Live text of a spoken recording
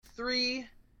Three,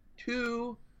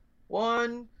 two,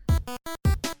 one.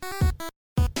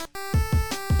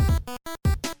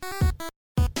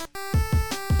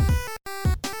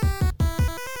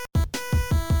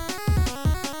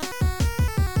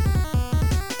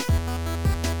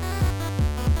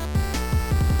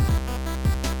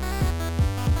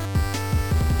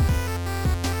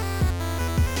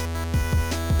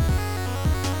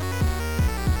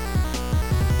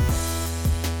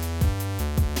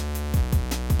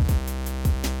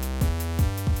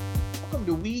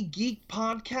 Welcome to We Geek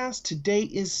Podcast. Today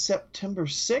is September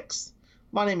 6th.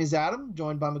 My name is Adam,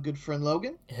 joined by my good friend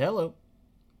Logan. Hello.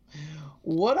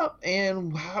 What up?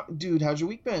 And dude, how's your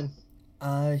week been?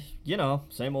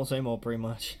 Same old pretty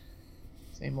much.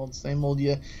 Same old.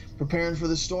 You preparing for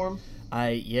the storm?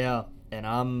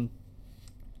 And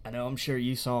I'm sure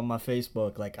you saw on my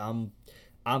Facebook, like I'm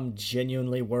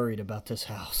genuinely worried about this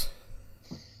house.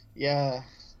 Yeah.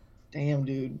 Damn,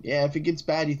 dude. Yeah, if it gets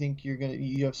bad, you think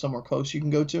you have somewhere close you can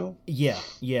go to? Yeah,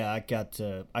 I got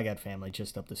family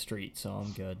just up the street, so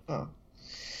I'm good. Oh.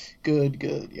 Good.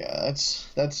 Yeah,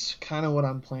 that's kind of what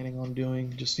I'm planning on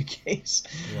doing, just in case.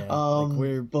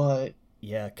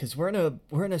 Yeah, because we're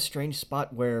in a strange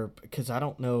spot where, because I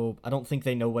don't think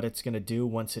they know what it's gonna do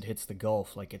once it hits the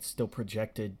Gulf. Like, it's still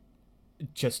projected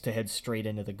just to head straight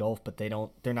into the Gulf, but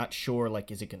they're not sure,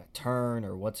 like, is it gonna turn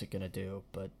or what's it gonna do.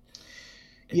 But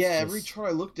every chart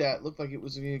I looked at looked like it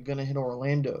was gonna hit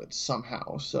Orlando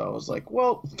somehow. So I was like,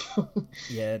 well,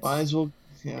 might as well.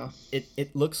 Yeah.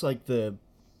 It looks like that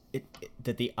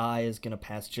the eye is going to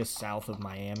pass just south of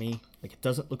Miami. Like, it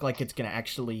doesn't look like it's going to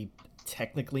actually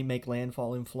technically make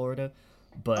landfall in Florida,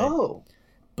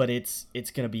 but it's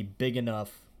going to be big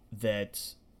enough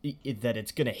that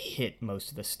it's going to hit most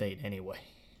of the state anyway.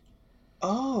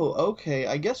 Oh, okay.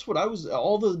 I guess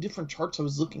all the different charts I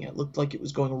was looking at looked like it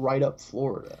was going right up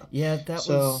Florida. Yeah,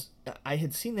 I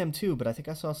had seen them too, but I think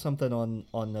I saw something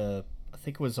on the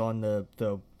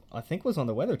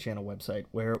Weather Channel website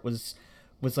where it was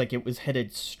like it was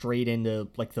headed straight into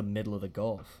like the middle of the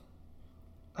Gulf.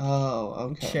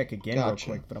 Oh, okay. Check again real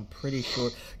quick, but I'm pretty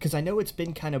sure, because I know it's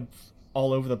been kind of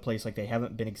all over the place. Like, they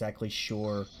haven't been exactly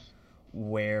sure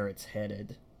where it's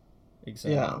headed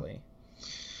exactly. Yeah.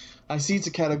 I see it's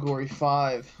a Category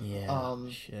 5. Yeah.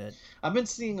 Shit. I've been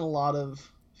seeing a lot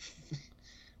of.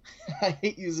 I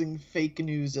hate using fake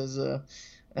news as a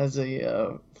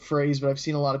phrase, but I've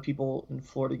seen a lot of people in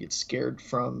Florida get scared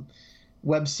from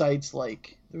websites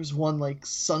like, there was one like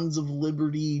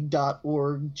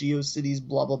sonsofliberty.org, GeoCities,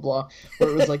 blah blah blah,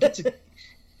 where it was like it's a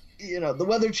the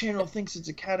Weather Channel thinks it's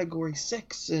a Category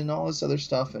 6 and all this other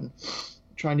stuff, and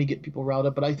trying to get people riled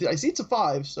up. But I see it's a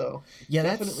 5, so yeah,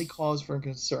 definitely cause for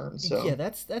concern. So yeah,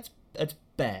 that's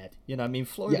bad. I mean,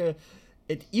 Florida.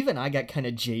 Yeah. Even I got kind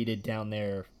of jaded down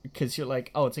there, because you're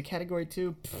like, oh, it's a Category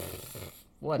 2,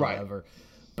 whatever. Right.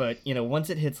 But, once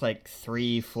it hits like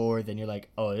 3, 4, then you're like,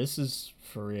 oh, this is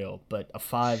for real. But a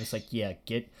 5 is like, yeah,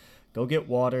 go get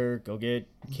water, go get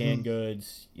canned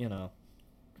goods,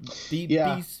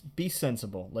 be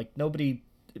sensible. Like, nobody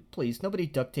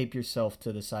duct tape yourself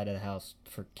to the side of the house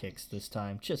for kicks this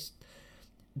time. Just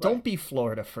don't be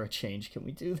Florida for a change. Can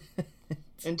we do that?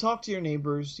 And talk to your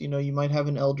neighbors. You might have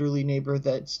an elderly neighbor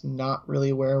that's not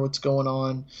really aware of what's going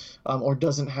on, or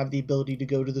doesn't have the ability to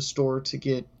go to the store to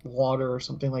get water or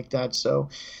something like that. So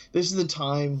this is the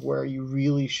time where you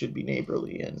really should be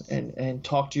neighborly and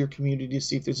talk to your community to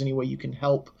see if there's any way you can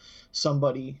help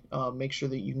somebody. Make sure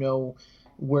that you know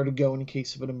where to go in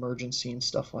case of an emergency and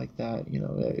stuff like that.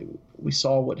 We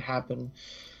saw what happened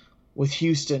with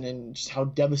Houston and just how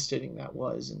devastating that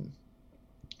was. And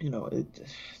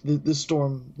the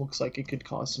storm looks like it could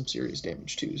cause some serious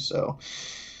damage too. So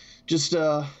just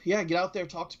get out there,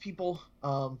 talk to people.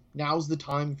 Now's the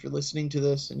time, if you're listening to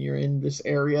this and you're in this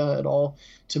area at all,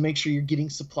 to make sure you're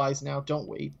getting supplies now. Don't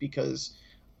wait, because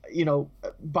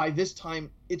by this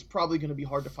time it's probably going to be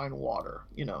hard to find water.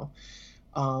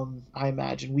 I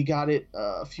imagine we got it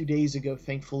a few days ago,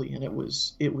 thankfully, and it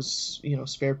was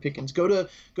spare pickings. Go to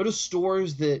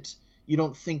stores that you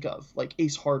don't think of, like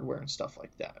Ace Hardware and stuff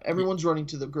like that. Everyone's running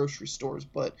to the grocery stores,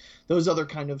 but those other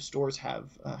kind of stores have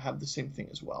the same thing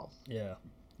as well. I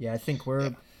think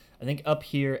I think up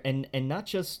here, and not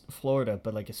just Florida,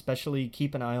 but like especially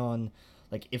keep an eye on,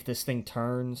 like, if this thing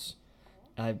turns,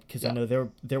 because I know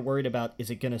they're worried about, is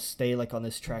it going to stay like on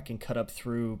this track and cut up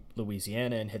through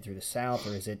Louisiana and head through the south,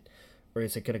 or is it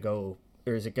going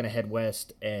to head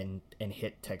west and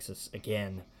hit Texas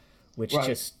again, which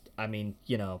just, I mean,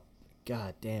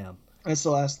 God damn. That's the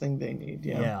last thing they need.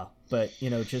 Yeah. But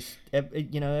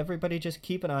everybody just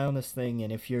keep an eye on this thing,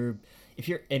 and if you're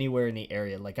anywhere in the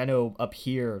area, like I know up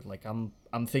here, like I'm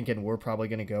I'm thinking we're probably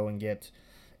gonna go and get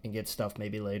stuff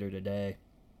maybe later today.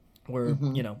 We're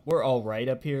Mm-hmm. we're all right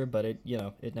up here, but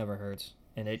it never hurts.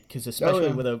 And because Oh especially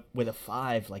yeah. with a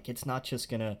 5, like it's not just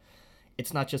gonna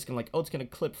like, oh, it's gonna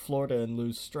clip Florida and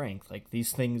lose strength. Like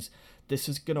these things, this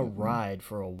is gonna Mm-hmm. ride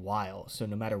for a while. So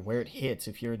no matter where it hits,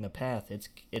 if you're in the path,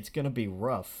 it's gonna be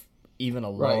rough, even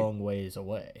a Right. long ways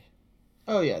away.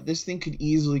 Oh yeah, this thing could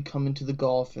easily come into the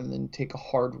Gulf and then take a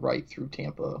hard right through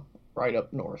Tampa, right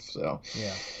up north. So,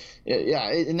 Yeah,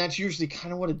 yeah, and that's usually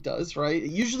kind of what it does, right?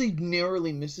 It usually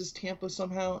narrowly misses Tampa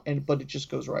somehow, and but it just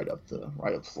goes right up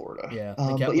Florida. yeah. I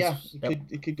think But that yeah, was that.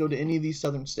 it could go to any of these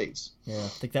southern states. Yeah, I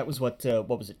think that was what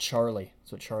was it, Charlie?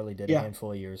 That's what Charlie did a Yeah,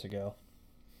 handful of years ago.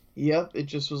 yep. It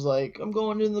just was like I'm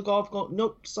going in the Gulf.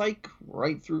 Nope, psych,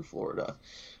 right through Florida.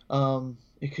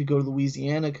 It could go to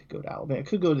Louisiana, it could go to Alabama, it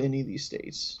could go to any of these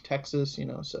states, Texas,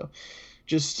 So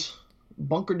just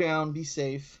bunker down, be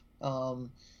safe,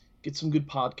 get some good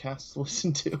podcasts to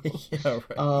listen to. Yeah,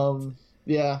 right. um,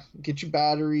 yeah, get your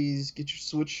batteries, get your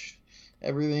Switch,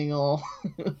 everything all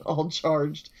all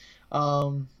charged,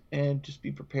 and just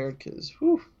be prepared because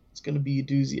it's gonna be a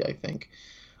doozy, I think.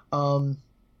 Um,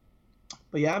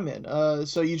 but yeah, man.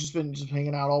 So you just been just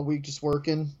hanging out all week, just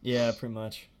working. Yeah, pretty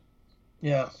much.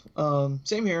 Yeah,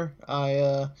 same here.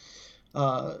 I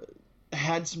uh,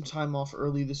 had some time off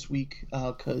early this week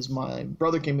because my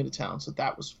brother came into town, so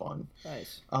that was fun.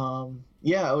 Nice.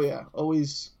 Yeah, oh yeah,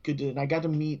 always good to. And I got to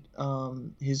meet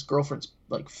his girlfriend's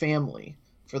like family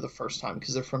for the first time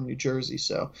because they're from New Jersey,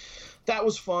 so that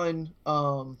was fun.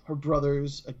 Her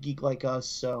brother's a geek like us,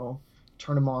 so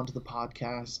turn him on to the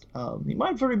podcast. He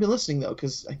might have already been listening though,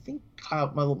 because I think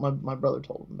Kyle, my brother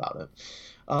told him about it.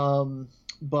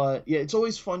 But yeah, it's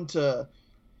always fun to,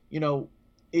 you know,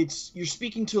 you're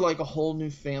speaking to like a whole new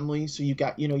family. So you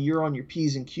got, you're on your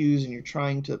P's and Q's and you're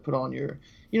trying to put on your,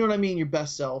 you know what I mean, your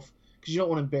best self because you don't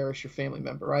want to embarrass your family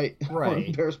member, right? I don't want to Right.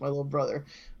 embarrass my little brother.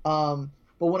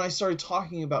 But when I started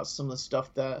talking about some of the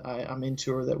stuff that I'm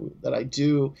into or that I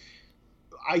do,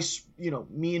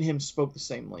 me and him spoke the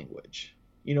same language.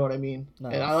 You know what I mean? And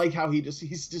I Nice. like how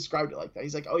he's described it like that.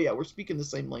 He's like, "Oh yeah, we're speaking the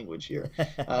same language here,"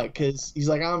 because he's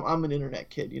like, "I'm an internet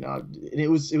kid," and it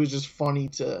was just funny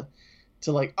to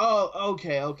like, "Oh,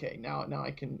 okay, now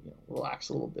I can relax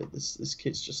a little bit. This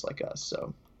kid's just like us."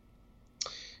 So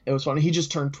it was funny. He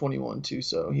just turned 21 too,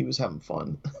 so he was having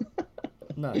fun.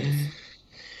 Nice.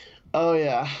 Oh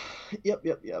yeah, yep.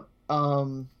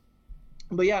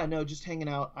 But yeah, no, just hanging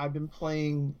out. I've been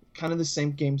playing kind of the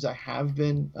same games I have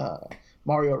been.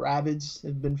 Mario Rabbids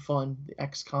have been fun. The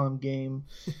XCOM game,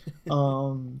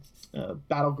 um,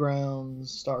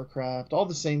 Battlegrounds, StarCraft, all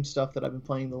the same stuff that I've been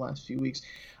playing the last few weeks.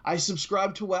 I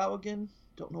subscribed to WoW again.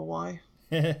 Don't know why.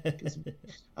 Because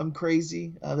I'm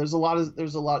crazy. There's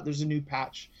a new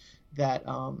patch that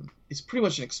is pretty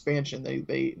much an expansion.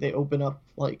 They open up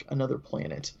like another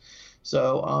planet.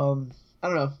 So I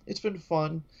don't know. It's been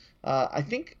fun. I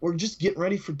think we're just getting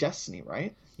ready for Destiny,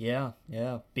 right? Yeah,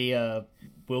 yeah.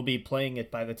 We'll be playing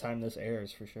it by the time this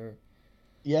airs for sure.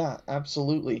 Yeah,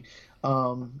 absolutely.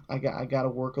 I got to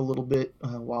work a little bit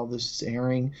while this is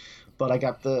airing, but I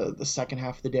got the second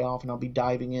half of the day off, and I'll be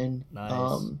diving in.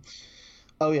 Nice.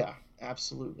 Oh yeah,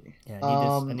 absolutely. Yeah,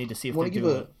 I need to see if Want they're to give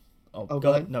doing a it. Oh, Oh, go go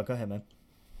ahead. ahead. No, go ahead, man.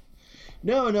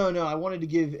 No. I wanted to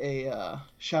give a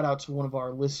shout out to one of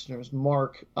our listeners,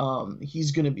 Mark.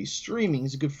 He's going to be streaming.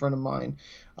 He's a good friend of mine.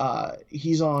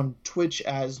 He's on Twitch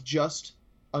as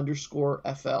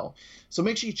just_FL. So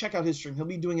make sure you check out his stream. He'll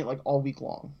be doing it like all week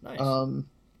long. Nice.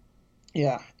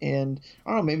 Yeah, and I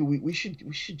don't know, maybe we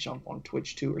should jump on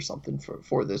Twitch too or something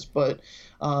for this. But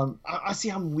I see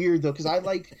I'm weird though because I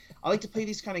like to play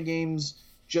these kind of games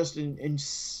just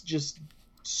just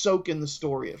soak in the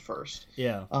story at first.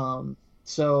 Yeah.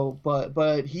 So,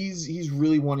 but he's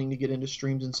really wanting to get into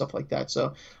streams and stuff like that.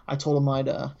 So I told him I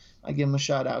give him a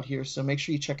shout out here. So make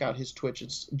sure you check out his Twitch.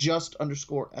 It's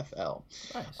just_FL.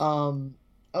 Nice. Oh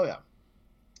yeah.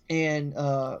 And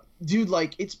dude,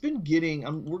 like it's been getting.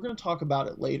 We're gonna talk about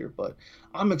it later, but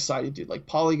I'm excited, dude. Like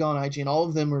Polygon, IGN, all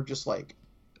of them are just like,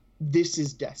 this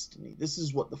is Destiny. This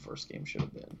is what the first game should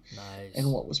have been and Nice.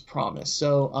 what was promised.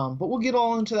 So, but we'll get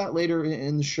all into that later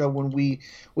in the show when we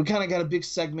kind of got a big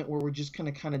segment where we're just kind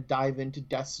of dive into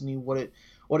Destiny, what it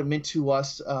meant to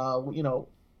us.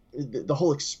 The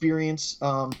whole experience.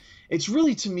 It's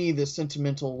really to me the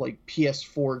sentimental like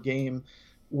PS4 game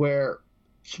where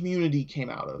community came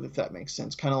out of, if that makes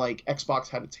sense. Kind of like Xbox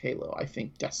had its Halo. I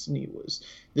think Destiny was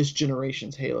this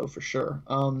generation's Halo for sure.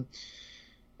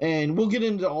 And we'll get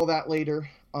into all that later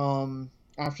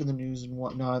after the news and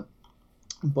whatnot.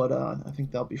 But I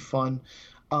think that'll be fun.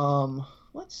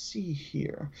 let's see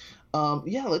here.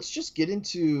 Yeah, let's just get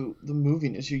into the movie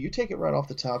news here. You take it right off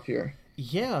the top here.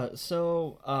 Yeah,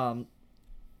 so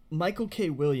Michael K.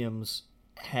 Williams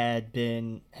had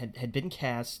been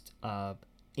cast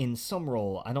in some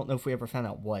role. I don't know if we ever found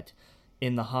out what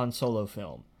in the Han Solo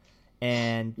film.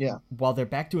 And Yeah. while they're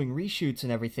back doing reshoots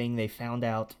and everything, they found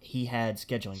out he had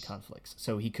scheduling conflicts,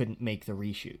 so he couldn't make the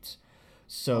reshoots.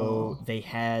 So Oh. they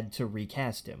had to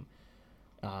recast him.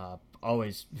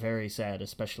 Always very sad,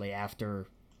 especially after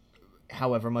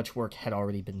however much work had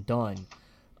already been done.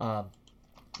 Uh,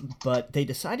 but they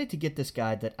decided to get this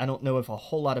guy that I don't know if a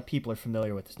whole lot of people are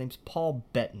familiar with. His name's Paul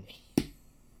Bettany.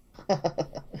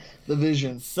 The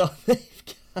Vision. So they've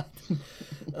got.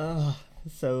 Uh,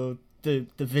 so the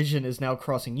Vision is now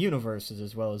crossing universes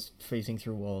as well as phasing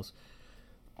through walls.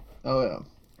 Oh yeah.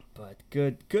 But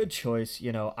good choice.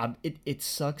 You know, it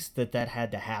sucks that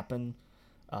had to happen.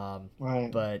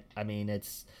 Right. But I mean,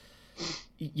 it's,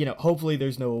 you know, hopefully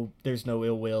there's no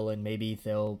ill will, and maybe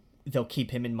they'll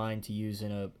keep him in mind to use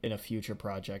in a future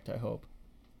project. I hope.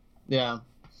 Yeah.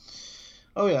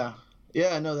 Oh yeah.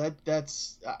 Yeah, no,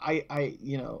 that's I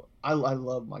you know, I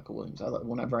love Michael Williams. I love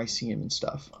whenever I see him and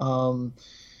stuff.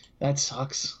 That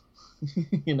sucks.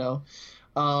 You know.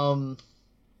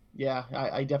 Yeah,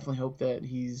 I definitely hope that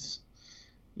he's,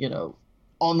 you know,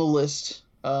 on the list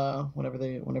whenever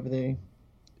they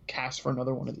cast for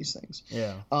another one of these things.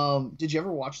 Yeah. Did you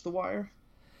ever watch The Wire?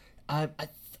 I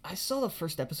I saw the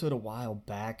first episode a while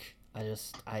back.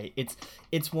 It's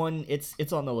on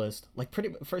the list. Like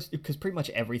pretty much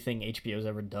everything HBO's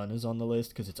ever done is on the list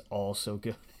because it's all so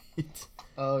good.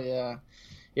 Oh yeah,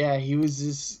 yeah. He was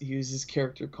this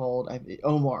character called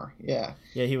Omar. Yeah.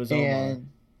 Yeah, he was Omar. And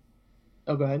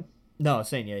oh, go ahead. No, I was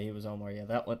saying, yeah, he was Omar. Yeah,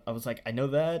 that one. I was like, I know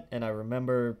that, and I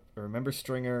remember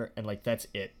Stringer, and like that's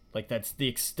it. Like that's the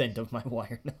extent of my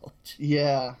Wire knowledge.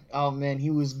 Yeah. Oh man, he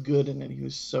was good in it. He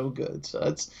was so good. So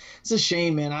it's a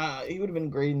shame, man. He would have been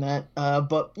great in that.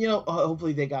 But you know,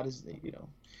 hopefully they got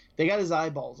his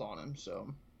eyeballs on him. So,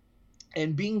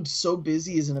 and being so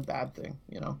busy isn't a bad thing.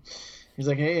 You know, he's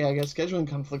like, hey, I got scheduling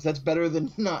conflicts. That's better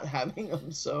than not having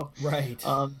them. So Right.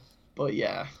 But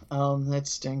yeah, that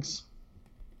stinks.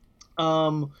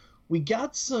 We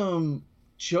got some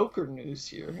Joker news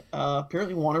here.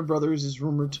 Apparently, Warner Brothers is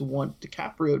rumored to want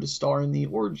DiCaprio to star in the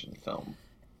origin film.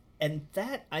 And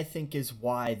that, I think, is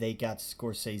why they got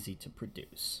Scorsese to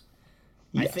produce.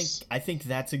 Yes. I think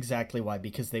that's exactly why,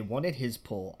 because they wanted his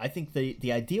pull. I think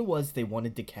the idea was they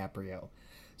wanted DiCaprio.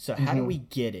 So how do we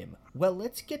get him? Well,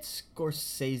 let's get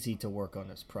Scorsese to work on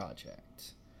this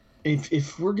project.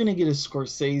 If we're gonna get a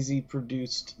Scorsese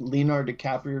produced Leonardo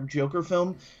DiCaprio Joker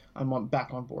film, I'm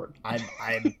back on board. I'm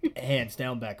hands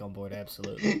down back on board,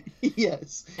 absolutely.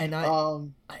 Yes. And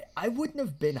I wouldn't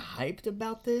have been hyped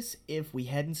about this if we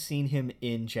hadn't seen him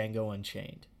in Django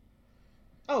Unchained.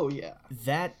 Oh yeah.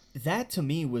 That to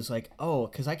me was like, oh,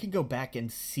 because I could go back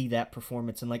and see that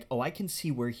performance and like, oh, I can see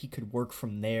where he could work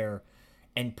from there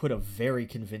and put a very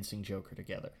convincing Joker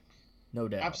together. No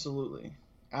doubt. Absolutely.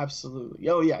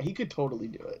 Oh yeah, he could totally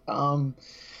do it.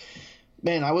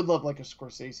 Man, I would love like a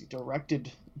Scorsese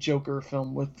directed Joker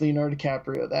film with Leonardo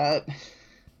DiCaprio.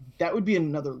 That would be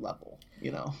another level,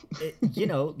 you know.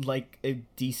 Like a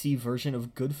DC version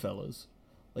of Goodfellas.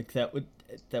 Like that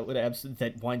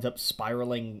winds up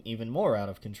spiraling even more out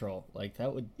of control. Like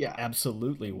that would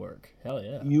absolutely work. Hell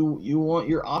yeah. You want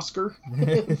your Oscar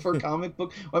for comic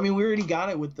book? I mean, we already got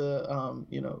it with the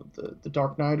the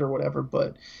Dark Knight or whatever,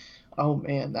 but oh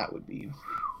man, that'd be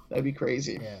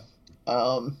crazy. Yeah.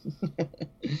 Oh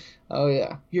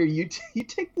yeah. Here, you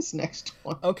take this next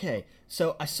one. Okay,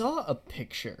 so I saw a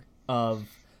picture of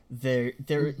they're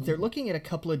looking at a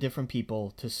couple of different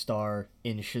people to star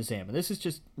in Shazam, and this is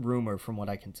just rumor from what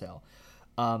I can tell.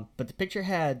 But the picture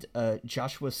had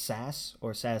Joshua Sass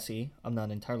or Sassy. I'm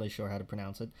not entirely sure how to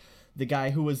pronounce it. The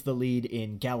guy who was the lead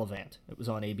in Gallivant. It was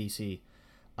on ABC.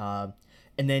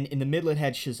 And then in the middle it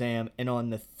had Shazam, and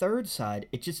on the third side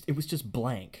it was just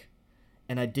blank.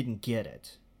 And I didn't get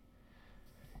it.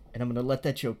 And I'm going to let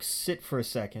that joke sit for a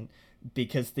second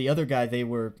because the other guy they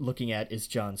were looking at is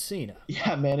John Cena.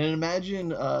 Yeah, man. And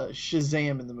imagine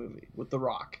Shazam in the movie with The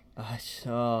Rock.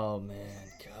 Oh, man.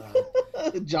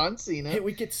 God. John Cena. Hey,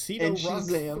 we get Cena Rock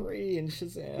Shazam. 3 and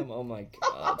Shazam. Oh, my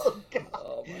God.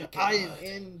 Oh my God. I am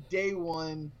in day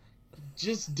one.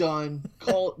 Just done.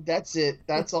 That's it.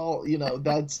 That's all.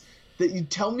 That you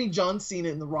tell me John Cena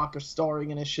and The Rock are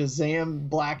starring in a Shazam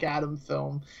Black Adam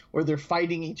film where they're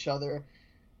fighting each other.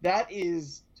 That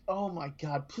is oh my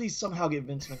God, please somehow get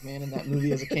Vince McMahon in that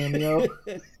movie as a cameo.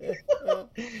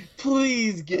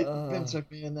 Please get Vince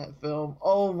McMahon in that film.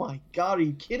 Oh my God, are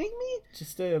you kidding me?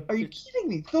 Are you kidding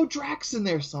me? Throw Drax in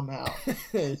there somehow.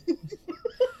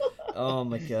 Oh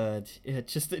my God. Yeah,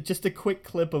 just a quick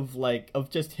clip of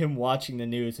just him watching the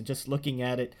news and just looking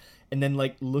at it, and then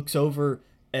like looks over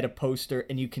at a poster,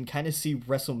 and you can kind of see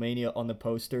WrestleMania on the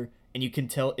poster, and you can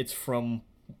tell it's from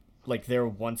like their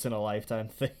once in a lifetime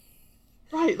thing.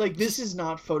 Right, like this is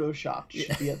not photoshopped.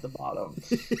 Should be at the bottom.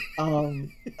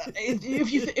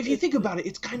 If you think about it,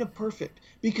 it's kind of perfect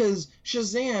because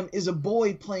Shazam is a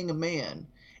boy playing a man,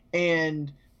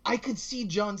 and I could see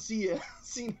John Cena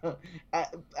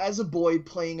as a boy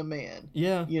playing a man.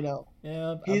 Yeah, you know.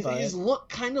 Yeah, his look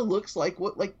kind of looks like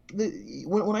what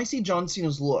when I see John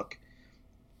Cena's look,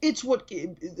 it's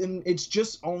and it's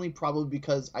just only probably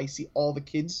because I see all the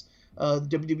kids,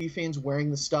 WWE fans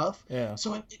wearing the stuff. Yeah.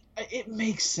 So it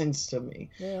makes sense to me.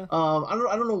 Yeah. I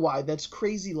don't know why. That's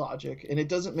crazy logic, and it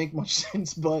doesn't make much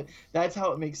sense, but that's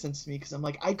how it makes sense to me because I'm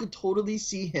like, I could totally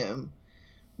see him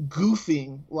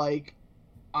goofing like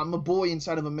I'm a boy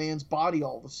inside of a man's body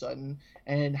all of a sudden,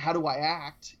 and how do I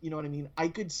act? You know what I mean? I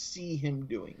could see him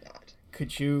doing that.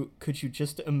 Could you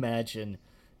just imagine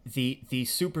the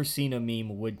Super Cena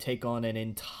meme would take on an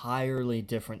entirely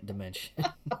different dimension?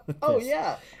 Oh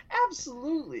yeah,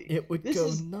 absolutely. It would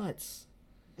go nuts.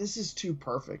 This is too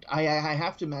perfect. I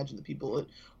have to imagine the people at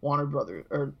Warner Brothers,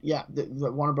 or yeah, the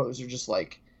Warner Brothers are just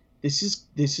like, this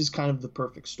is kind of the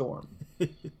perfect storm.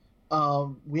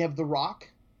 We have The Rock,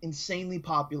 insanely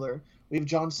popular. We have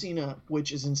John Cena,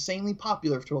 which is insanely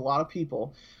popular to a lot of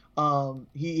people.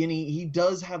 He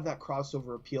does have that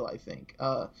crossover appeal, I think.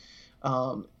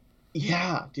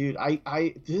 Yeah, dude,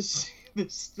 this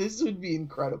would be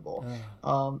incredible.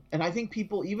 And I think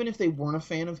people, even if they weren't a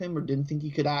fan of him or didn't think he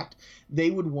could act,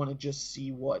 they would want to just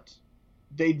see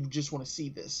they'd just want to see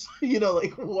this,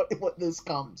 like what this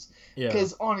comes.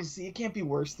 Because honestly, it can't be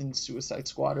worse than Suicide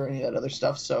Squad or any of that other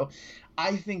stuff. So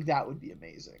I think that would be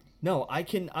amazing. No,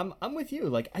 I'm with you.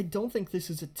 Like, I don't think this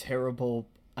is a terrible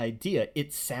idea.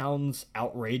 It sounds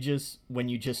outrageous when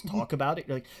you just talk about it.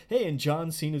 You're like, hey, and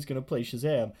John Cena's gonna play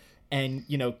Shazam, and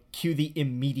cue the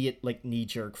immediate like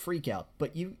knee-jerk freak out.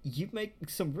 But you make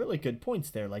some really good points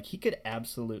there. Like, he could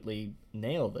absolutely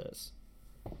nail this.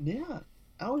 Yeah.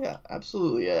 Oh yeah,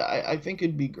 absolutely. Yeah, I think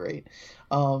it'd be great.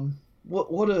 Sign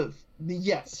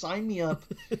me up.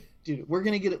 Dude, we're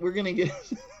gonna get a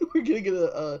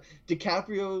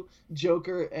DiCaprio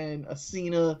Joker and a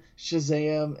Cena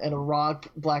Shazam and a Rock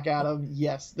Black Adam.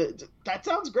 Yes, that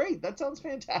sounds great. That sounds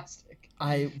fantastic.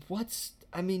 What's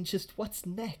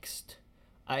next?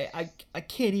 I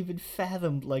can't even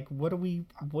fathom, like, what do we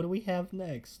have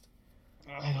next?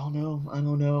 I don't know.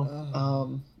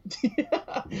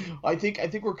 I think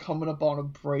we're coming up on a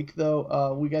break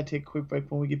though. We gotta take a quick break.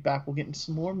 When we get back, we'll get into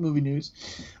some more movie news.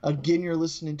 Again, you're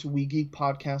listening to We Geek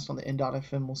Podcast on the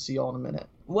N.FM. We'll see you all in a minute.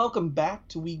 Welcome back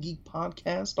to We Geek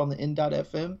Podcast on the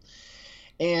N.FM.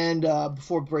 And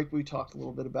before break, we talked a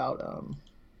little bit about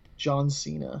John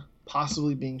Cena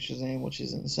possibly being Shazam, which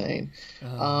is insane.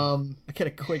 I had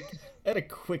a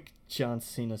quick John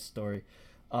Cena story.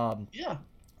 Yeah.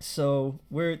 So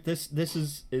this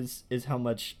is how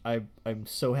much I'm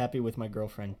so happy with my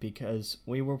girlfriend, because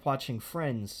we were watching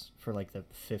Friends for like the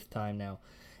 5th time now,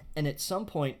 and at some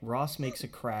point Ross makes a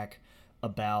crack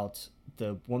about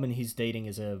the woman he's dating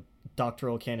is a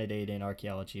doctoral candidate in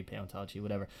archaeology, paleontology,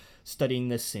 whatever, studying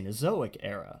the Cenozoic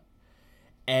era.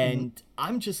 And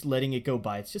I'm just letting it go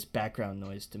by. It's just background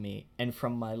noise to me. And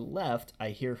from my left, I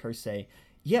hear her say,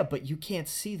 "Yeah, but you can't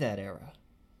see that era."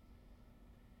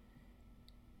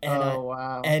 And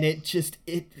wow. And it just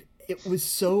it was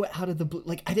so out of the blue.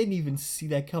 Like, I didn't even see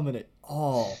that coming at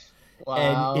all.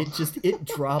 Wow. And it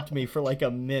dropped me for like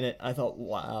a minute. I thought,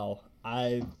 wow,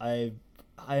 I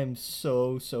am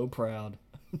so proud.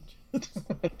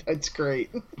 That's great.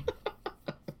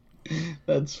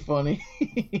 That's funny.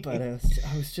 But it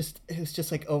was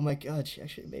just like, oh my God, she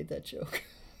actually made that joke.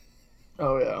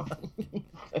 Oh yeah.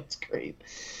 That's great.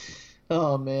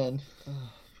 Oh man.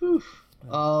 Whew.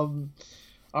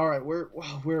 All right, where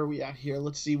are we at here?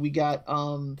 Let's see. We got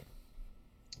some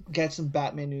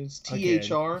Batman news.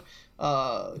 THR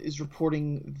is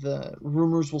reporting the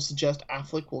rumors will suggest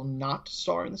Affleck will not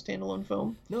star in the standalone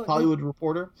film. No, Hollywood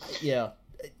Reporter. Yeah.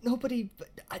 Nobody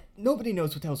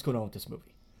knows what the hell's going on with this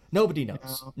movie. Nobody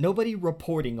knows. No. Nobody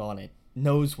reporting on it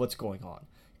knows what's going on.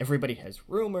 Everybody has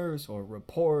rumors or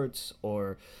reports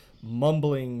or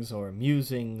mumblings or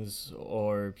musings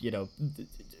or,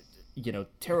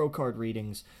 tarot card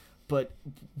readings, but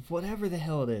whatever the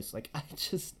hell it is, like,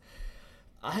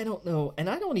 I don't know, and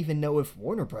I don't even know if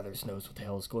Warner Brothers knows what the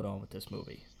hell is going on with this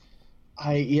movie.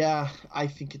 I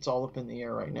think it's all up in the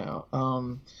air right now.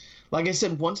 Like I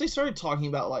said, once they started talking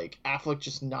about like Affleck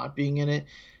just not being in it,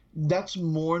 that's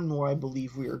more and more I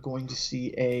believe we are going to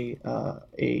see a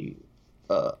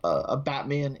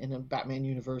Batman in a Batman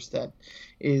universe that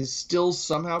is still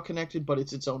somehow connected, but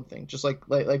it's its own thing. Just like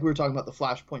we were talking about the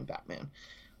Flashpoint Batman.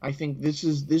 I think this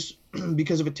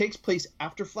because if it takes place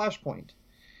after Flashpoint,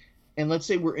 and let's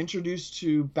say we're introduced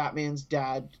to Batman's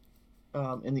dad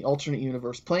in the alternate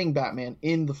universe playing Batman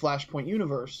in the Flashpoint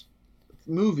universe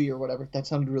movie or whatever. That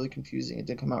sounded really confusing. It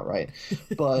didn't come out right,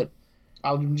 but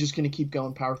I'm just going to keep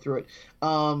going, power through it.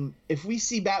 If we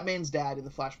see Batman's dad in the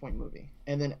Flashpoint movie,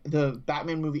 and then the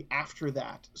Batman movie after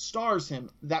that stars him,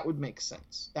 that would make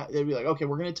sense. They'd be like, okay,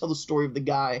 we're going to tell the story of the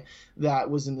guy that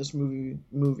was in this movie,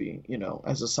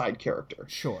 as a side character.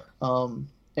 Sure.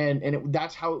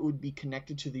 That's how it would be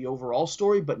connected to the overall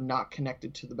story, but not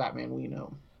connected to the Batman we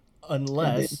know.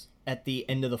 Unless at the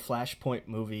end of the Flashpoint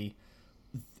movie,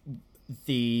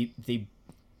 the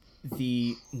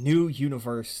new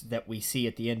universe that we see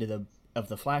at the end of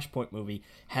the Flashpoint movie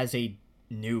has a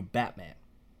new Batman.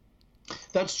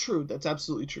 That's true. That's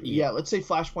absolutely true. Yeah, let's say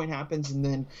Flashpoint happens and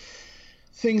then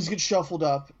things get shuffled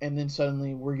up and then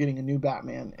suddenly we're getting a new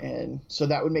Batman, and so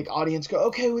that would make audience go,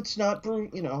 okay, it's not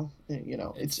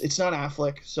it's not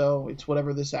Affleck, so it's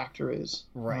whatever this actor is.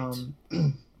 Right.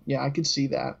 Yeah, I could see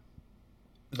that.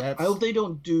 I hope they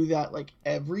don't do that like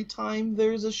every time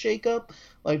there's a shakeup.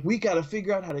 Like, we got to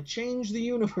figure out how to change the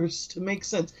universe to make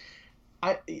sense.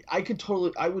 I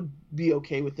would be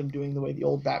okay with them doing the way the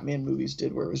old Batman movies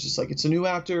did, where it was just like, it's a new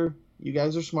actor. You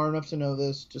guys are smart enough to know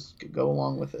this. Just go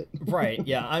along with it. Right.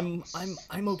 Yeah. I'm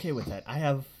okay with that. I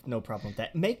have no problem with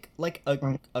that. Make like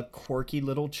a quirky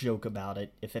little joke about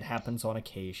it if it happens on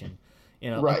occasion.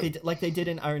 Right. Like they did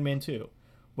in Iron Man 2.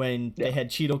 When they had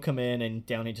Cheeto come in and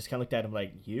Downey just kind of looked at him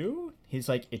like, you? He's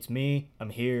like, it's me. I'm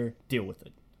here. Deal with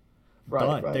it.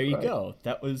 Done. There you go.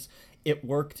 It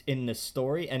worked in the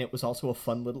story, and it was also a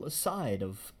fun little aside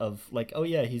of like, oh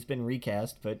yeah, he's been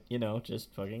recast, but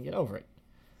just fucking get over it.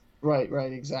 Right,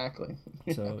 exactly.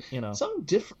 So, something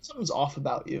different, something's off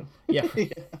about you. Yeah.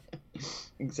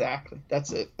 Exactly.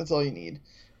 That's it. That's all you need.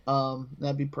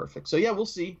 That'd be perfect. So yeah, we'll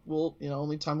see.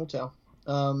 Only time will tell.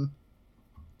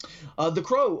 The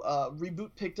Crow reboot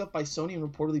picked up by Sony and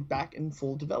reportedly back in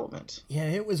full development. Yeah,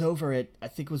 it was over at, I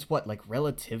think it was like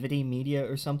Relativity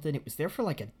Media or something. It was there for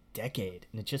like a decade,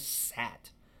 and it just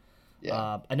sat.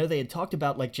 Yeah. I know they had talked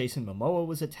about like Jason Momoa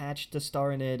was attached to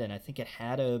star in it, and I think it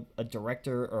had a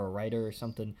director or a writer or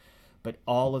something. But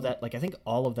all of that, like I think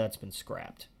all of that's been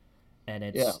scrapped, and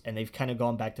and they've kind of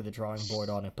gone back to the drawing board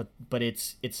on it. But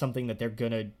it's something that they're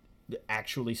gonna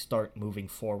actually start moving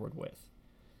forward with.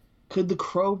 Could The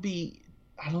Crow be?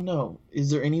 I don't know.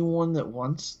 Is there anyone that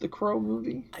wants The Crow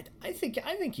movie? I think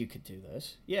you could do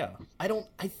this. Yeah. I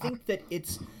think that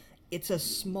it's a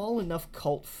small enough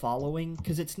cult following,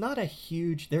 because it's not a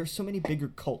huge. There are so many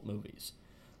bigger cult movies,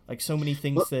 like so many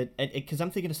things because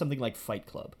I'm thinking of something like Fight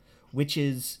Club, which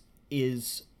is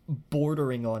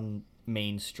bordering on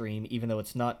mainstream, even though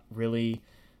it's not really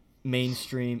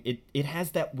mainstream. It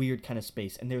has that weird kind of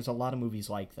space, and there's a lot of movies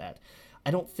like that. I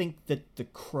don't think that The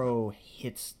Crow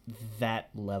hits that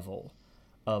level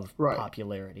of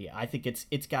popularity. I think it's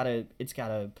got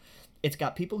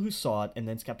people who saw it, and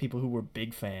then it's got people who were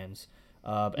big fans,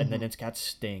 and then it's got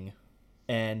Sting,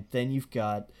 and then you've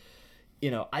got,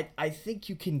 I think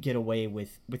you can get away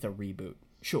with a reboot.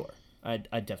 Sure, I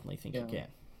definitely think you can.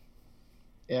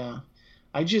 Yeah,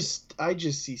 I just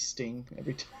see Sting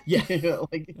every time. Yeah,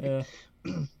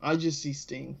 I just see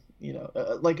Sting.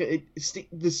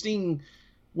 The Sting,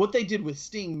 what they did with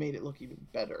Sting made it look even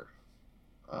better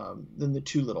than the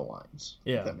two little lines.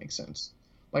 Yeah, if that makes sense.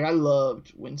 Like, I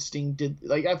loved when Sting did.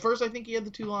 Like, at first I think he had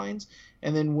the two lines,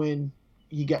 and then when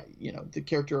he got the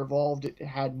character evolved, it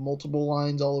had multiple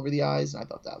lines all over the eyes, and I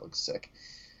thought that looked sick.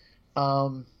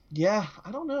 Yeah,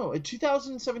 I don't know. In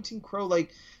 2017 Crow, like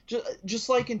just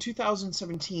like in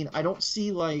 2017, I don't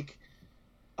see like.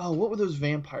 Oh, what were those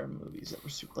vampire movies that were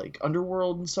super, like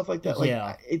Underworld and stuff like that?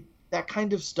 Like, that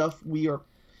kind of stuff.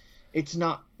 It's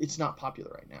not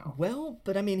popular right now. Well,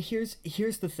 but I mean, here's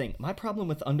the thing. My problem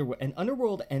with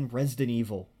Underworld and Resident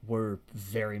Evil were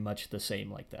very much the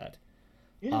same like that.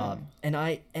 Yeah.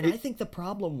 I think the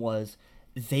problem was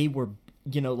they were,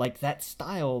 like that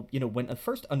style. When the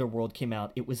first Underworld came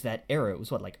out, it was that era. It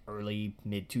was like early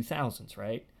mid 2000s,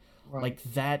 right? Like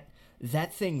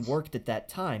that thing worked at that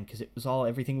time because it was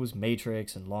everything was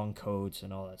Matrix and long coats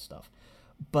and all that stuff.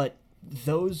 But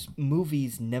those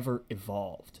movies never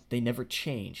evolved. They never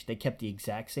changed. They kept the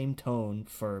exact same tone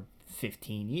for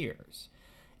 15 years.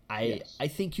 Yes. I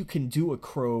think you can do a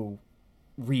Crow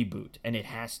reboot, and it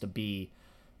has to be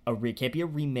it can't be a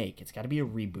remake. It's got to be a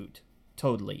reboot,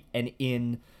 totally. And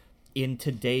in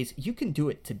today's, you can do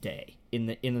it today in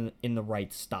the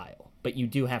right style, but you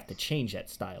do have to change that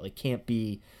style. It can't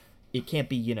be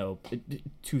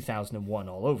 2001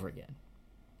 all over again.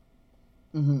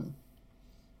 Mm-hmm.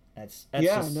 That's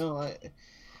Yeah, just, no,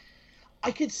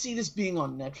 I could see this being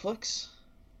on Netflix.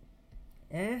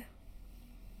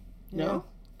 No?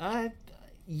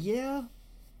 Yeah.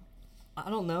 I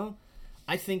don't know.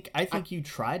 I think you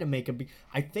try to make a big.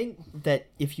 I think that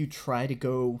if you try to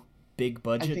go big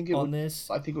budget on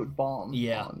this, I think it would bomb.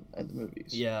 Yeah. At the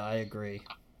movies. Yeah, I agree.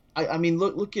 I mean,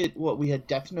 look at what we had.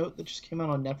 Death Note that just came out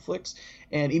on Netflix,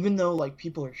 and even though like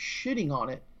people are shitting on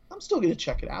it, I'm still gonna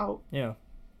check it out. Yeah.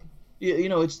 You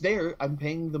know, it's there. I'm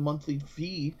paying the monthly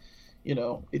fee. You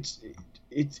know, it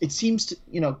seems to,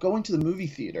 you know, going to the movie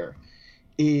theater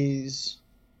is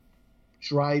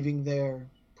driving there,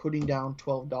 putting down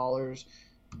 $12,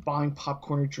 buying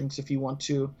popcorn or drinks if you want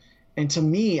to. And to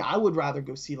me, I would rather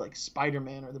go see like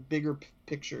Spider-Man or the bigger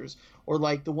pictures, or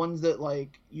like the ones that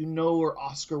like, you know, are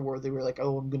Oscar worthy. We're like,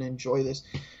 oh, I'm gonna enjoy this.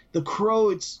 The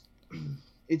Crow, it's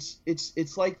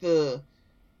like the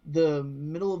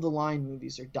middle of the line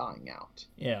movies are dying out.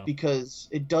 Yeah. Because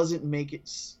it doesn't make it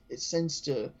sense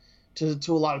to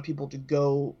a lot of people to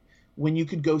go when you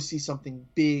could go see something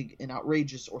big and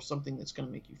outrageous, or something that's going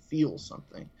to make you feel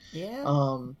something. Yeah.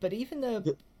 But even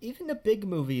the big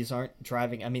movies aren't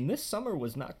driving. I mean, this summer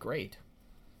was not great.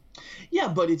 Yeah,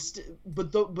 but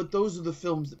but those are the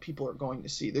films that people are going to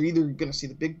see. They're either going to see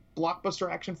the big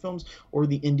blockbuster action films or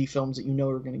the indie films that you know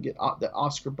are going to get the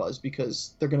Oscar buzz,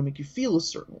 because they're going to make you feel a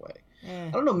certain way.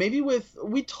 I don't know. Maybe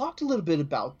we talked a little bit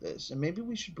about this, and maybe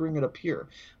we should bring it up here.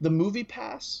 The Movie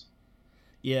Pass.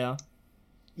 Yeah.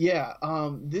 Yeah,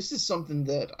 this is something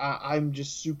that I'm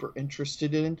just super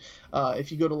interested in.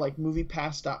 If you go to like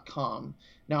moviepass.com,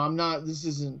 now this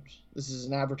isn't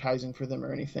advertising for them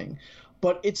or anything,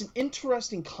 but it's an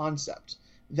interesting concept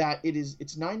that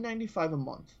it's $9.95 a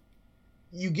month.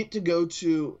 You get to go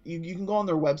to, you can go on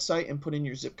their website and put in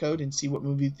your zip code and see what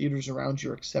movie theaters around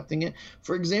you are accepting it.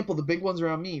 For example, the big ones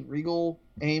around me, Regal,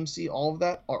 AMC, all of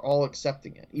that are all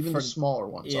accepting it. Even the smaller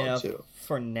ones are too.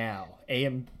 For now.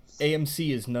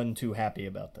 AMC is none too happy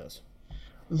about this.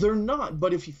 They're not,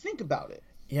 but if you think about it,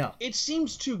 yeah, it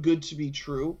seems too good to be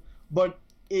true. But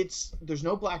there's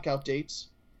no blackout dates.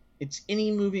 It's any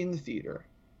movie in the theater,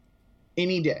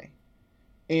 any day,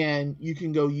 and you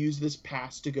can go use this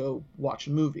pass to go watch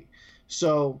a movie.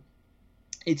 So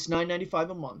it's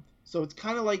 $9.95 a month. So it's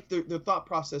kind of like their thought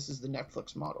process is the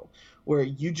Netflix model, where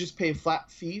you just pay a flat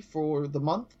fee for the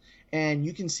month, and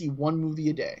you can see one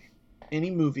movie a day, any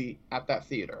movie at that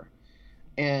theater.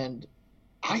 And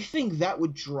I think that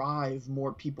would drive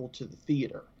more people to the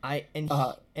theater. And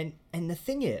the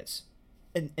thing is,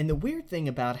 and the weird thing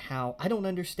about how I don't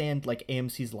understand like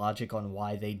AMC's logic on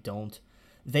why they don't,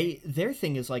 their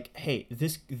thing is like, hey,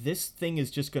 this thing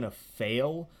is just gonna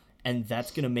fail, and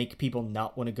that's gonna make people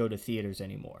not want to go to theaters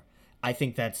anymore. I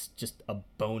think that's just a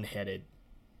boneheaded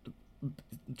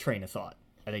train of thought.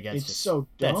 I think it's so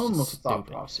dumb of a thought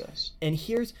process. And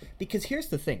here's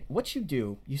the thing. What you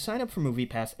do, you sign up for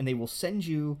MoviePass, and they will send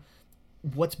you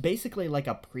what's basically like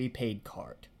a prepaid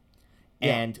card.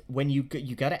 Yeah. And when you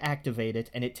got to activate it,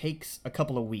 and it takes a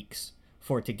couple of weeks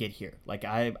for it to get here. Like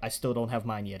I still don't have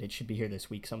mine yet. It should be here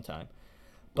this week sometime.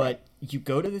 But you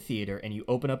go to the theater, and you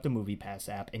open up the MoviePass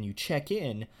app, and you check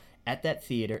in at that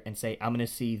theater and say, I'm going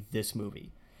to see this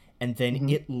movie. And then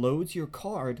it loads your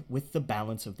card with the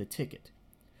balance of the ticket.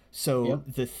 So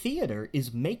the theater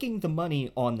is making the money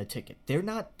on the ticket. They're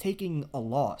not taking a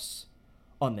loss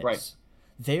on this.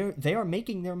 Right. They are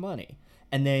making their money.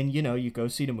 And then, you go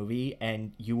see the movie,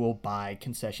 and you will buy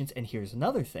concessions. And here's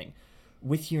another thing.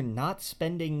 With you're not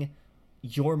spending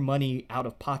your money out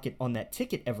of pocket on that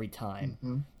ticket every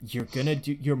time,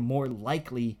 you're more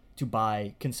likely to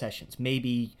buy concessions.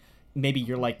 Maybe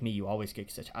you're like me, you always get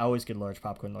concessions. I always get large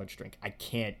popcorn, large drink. I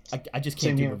just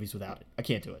can't do movies without it. I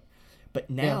can't do it. But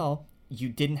now you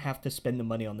didn't have to spend the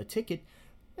money on the ticket.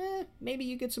 Maybe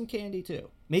you get some candy too.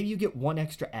 Maybe you get one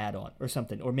extra add-on or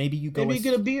something. Or maybe you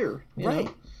get a beer. Right.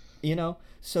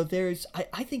 So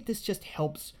I think this just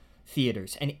helps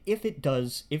theaters. And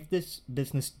if this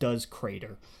business does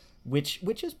crater, which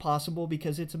is possible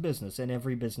because it's a business and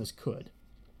every business could,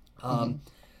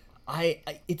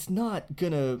 it's not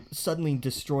gonna suddenly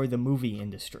destroy the movie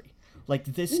industry. Like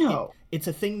this, No. it's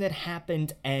a thing that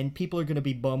happened, and people are going to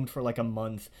be bummed for like a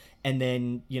month, and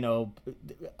then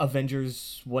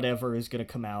Avengers whatever is going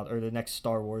to come out, or the next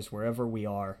Star Wars, wherever we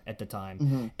are at the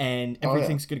time, and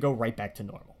everything's going to go right back to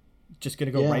normal, just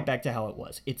going to go right back to how it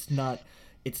was. It's not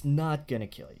going to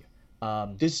kill you.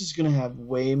 This is going to have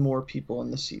way more people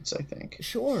in the seats, I think.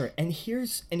 Sure, and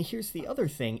here's the other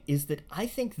thing is that I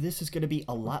think this is going to be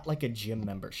a lot like a gym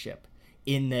membership,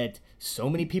 in that so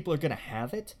many people are going to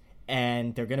have it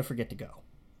and they're going to forget to go.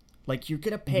 Like, you're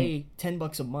going to pay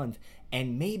 $10 a month,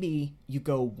 and maybe you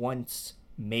go once,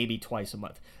 maybe twice a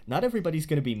month. Not everybody's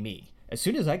going to be me. As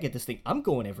soon as I get this thing, I'm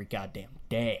going every goddamn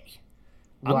day.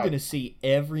 I'm going to see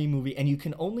every movie, and you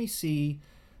can only see,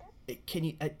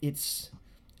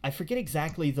 I forget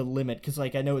exactly the limit, because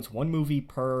like I know it's one movie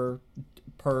per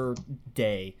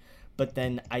day, but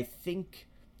then I think,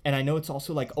 and I know it's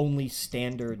also like only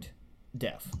standard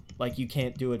def. Like, you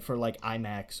can't do it for like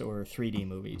IMAX or 3D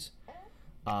movies.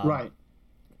 Right.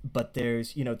 But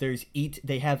there's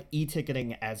they have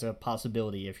e-ticketing as a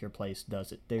possibility if your place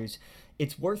does it.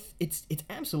 It's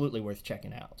absolutely worth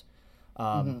checking out.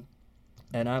 And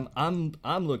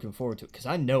I'm looking forward to it, because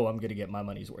I know I'm gonna get my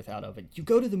money's worth out of it. You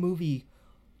go to the movie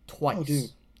twice. Oh, dude.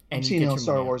 I'm and seeing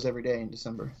Star Wars every day in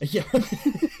December. Yeah.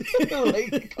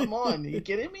 Like, come on, are you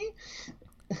kidding me?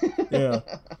 Yeah.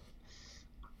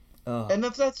 And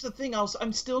that's the thing.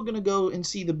 I'm still gonna go and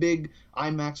see the big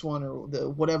IMAX one, or the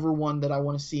whatever one that I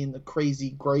want to see in the crazy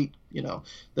great,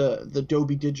 the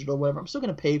Dolby Digital, whatever. I'm still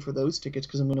gonna pay for those tickets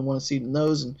because I'm gonna want to see it in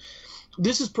those. And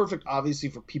this is perfect, obviously,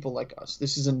 for people like us.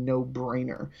 This is a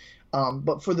no-brainer.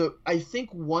 But I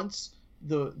think once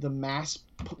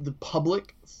the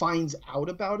public finds out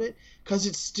about it, because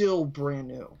it's still brand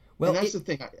new. Well, and that's the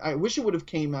thing. I wish it would have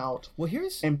came out. Well,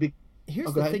 here's the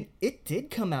thing. It did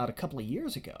come out a couple of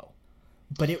years ago,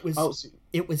 but it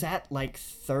was at like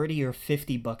 $30 or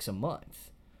 $50 a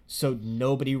month, so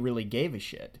nobody really gave a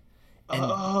shit. And,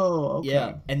 okay.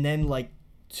 Yeah, and then like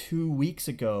 3 weeks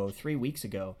ago,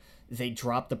 they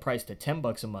dropped the price to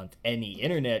 $10 a month, and the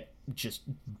internet just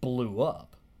blew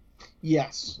up.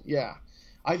 Yes, yeah.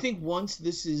 I think once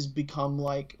this has become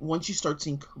once you start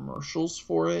seeing commercials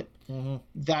for it,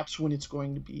 that's when it's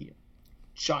going to be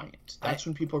giant. That's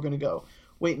when people are going to go,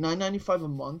 wait, $9.95 a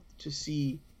month to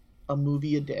see a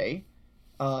movie a day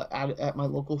at my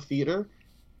local theater?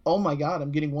 Oh my God,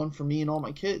 I'm getting one for me and all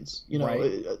my kids.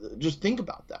 Right. Just think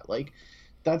about that. Like,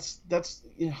 that's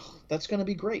going to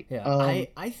be great. Yeah,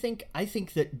 I think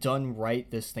that done right,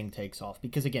 this thing takes off,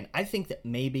 because again, I think that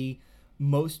maybe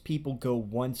most people go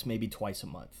once, maybe twice a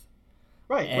month.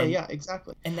 Right, yeah,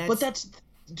 exactly. And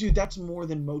that's more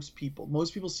than most people.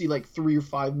 Most people see like 3 or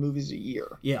 5 movies a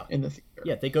year. Yeah. In the theater.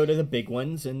 Yeah, they go to the big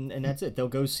ones, and that's it. They'll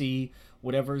go see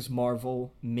whatever's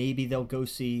Marvel. Maybe they'll go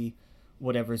see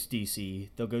whatever's DC.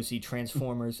 They'll go see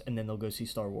Transformers, and then they'll go see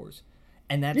Star Wars,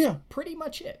 and that's pretty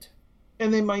much it.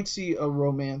 And they might see a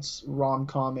romance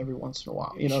rom-com every once in a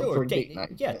while, sure, for date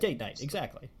night. Yeah, date night,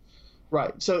 exactly.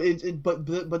 Right. So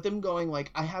but them going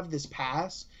like, I have this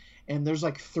pass, and there's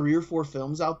like 3 or 4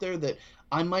 films out there that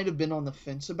I might have been on the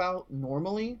fence about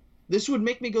normally. This would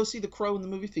make me go see The Crow in the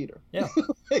movie theater. Yeah.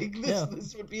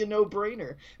 This would be a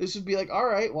no-brainer. This would be like, all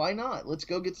right, why not? Let's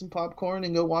go get some popcorn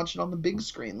and go watch it on the big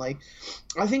screen. Like,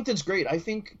 I think that's great. I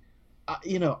think,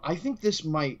 I think this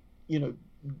might,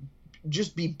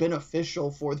 just be beneficial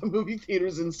for the movie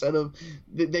theaters, instead of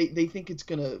they think it's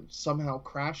gonna somehow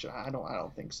crash. I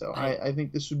don't think so. I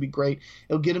think this would be great.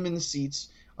 It'll get them in the seats,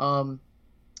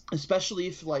 especially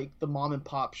if like the mom and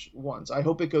pop ones. I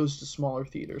hope it goes to smaller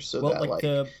theaters, so that like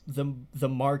the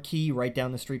Marquee right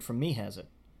down the street from me has it.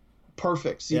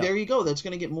 Perfect. See, there you go. That's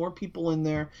gonna get more people in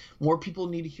there. More people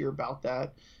need to hear about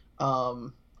that,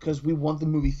 because we want the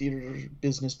movie theater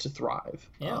business to thrive.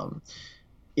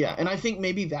 Yeah, and I think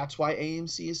maybe that's why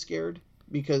AMC is scared,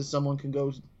 because someone can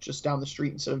go just down the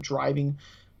street instead of driving,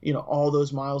 all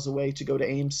those miles away to go to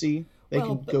AMC. They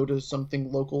can go to something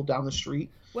local down the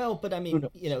street. Well, but I mean,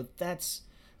 that's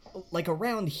like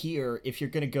around here. If you're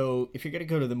gonna go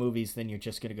to the movies, then you're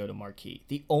just gonna go to Marquee.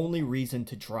 The only reason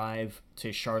to drive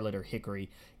to Charlotte or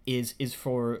Hickory is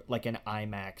for like an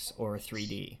IMAX or a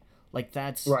 3D. Like,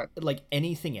 that's right. Like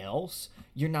anything else,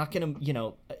 you're not gonna,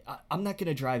 I'm not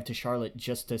gonna drive to Charlotte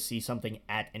just to see something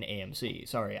at an AMC.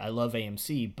 Sorry, I love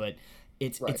AMC, but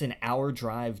it's an hour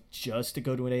drive just to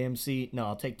go to an AMC. No,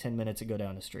 I'll take 10 minutes and go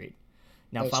down the street.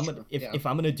 Now, if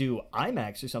I'm gonna do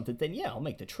IMAX or something, then yeah, I'll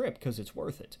make the trip because it's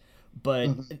worth it.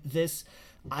 But this,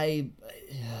 I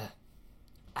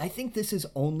think this is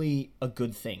only a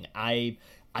good thing. I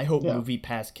I hope Yeah.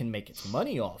 MoviePass can make its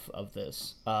money off of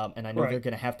this, and I know Right. they're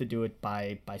going to have to do it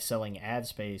by selling ad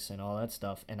space and all that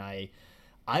stuff. And I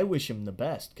wish him the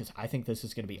best because I think this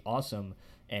is going to be awesome.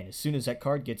 And as soon as that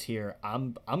card gets here,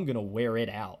 I'm going to wear it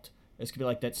out. It's going to be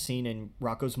like that scene in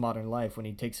Rocko's Modern Life when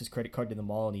he takes his credit card to the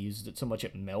mall and he uses it so much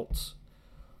it melts.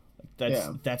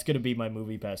 That's going to be my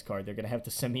MoviePass card. They're going to have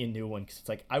to send me a new one because it's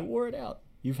like, I wore it out.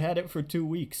 You've had it for 2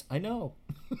 weeks. I know.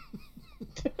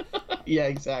 Yeah,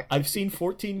 exactly. I've seen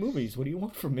 14 movies. What do you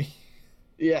want from me?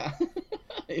 Yeah.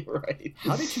 Right.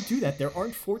 How did you do that? There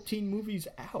aren't 14 movies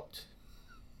out.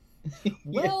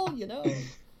 Well,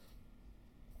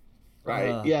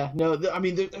 Right. Yeah. No, I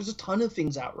mean, there's a ton of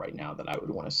things out right now that I would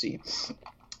want to see.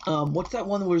 What's that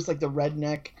one where it's like the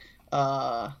redneck?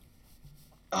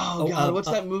 What's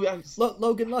that movie?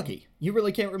 Logan Lucky. You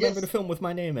really can't remember Yes. the film with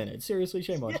my name in it. Seriously,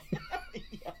 shame on you.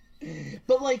 Yeah.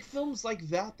 But like films like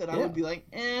that I Yeah. would be like,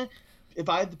 if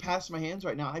I had to pass my hands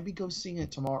right now, I'd be go seeing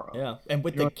it tomorrow. Yeah, and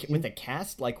with You know what I mean? with the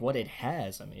cast like what it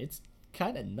has, I mean, it's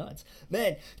kind of nuts.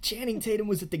 Man, Channing Tatum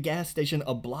was at the gas station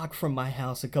a block from my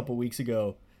house a couple weeks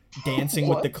ago, dancing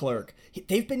with What? the clerk.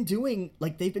 They've been doing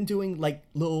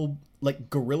little like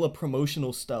guerrilla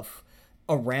promotional stuff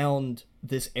around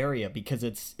this area because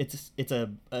it's a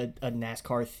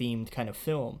NASCAR themed kind of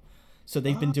film. So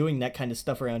they've been doing that kind of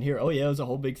stuff around here. Oh yeah, it was a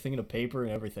whole big thing in a paper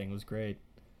and everything. It was great.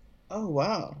 Oh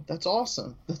wow, that's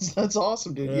awesome. That's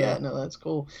awesome, dude. Yeah. Yeah, no, that's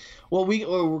cool. Well,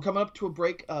 we're coming up to a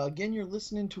break. Again, you're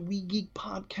listening to We Geek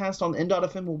Podcast on the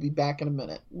N.FM. We'll be back in a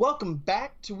minute. Welcome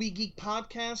back to We Geek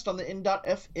Podcast on the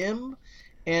N.FM,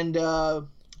 and I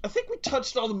think we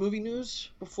touched all the movie news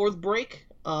before the break.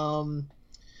 Man,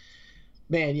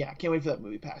 yeah, I can't wait for that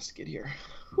MoviePass to get here.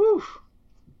 Whew.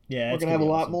 Yeah, We're gonna have a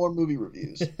lot more movie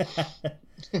reviews.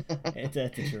 That's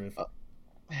the truth.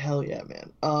 Hell yeah,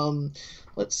 man.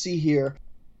 Let's see here.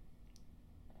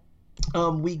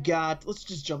 Let's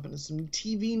just jump into some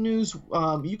TV news.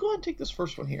 You go ahead and take this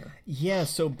first one here. Yeah,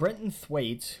 so Brenton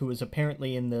Thwaites, who is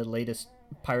apparently in the latest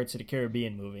Pirates of the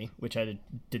Caribbean movie, which I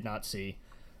did not see,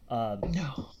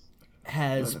 No.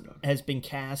 has No. has been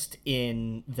cast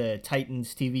in the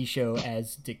Titans TV show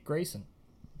as Dick Grayson.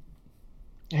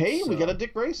 Hey, we So- got a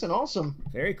Dick Grayson. Awesome.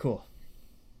 Very cool.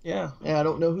 Yeah. And I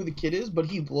don't know who the kid is, but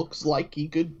he looks like he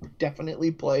could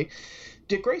definitely play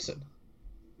Dick Grayson,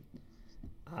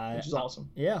 which is awesome.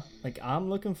 Yeah, like I'm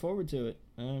looking forward to it.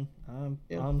 Yeah.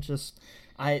 I'm just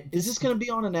Is this going to be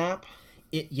on an app?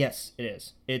 Yes, it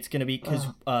is. It's gonna be because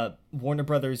Warner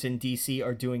Brothers and DC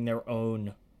are doing their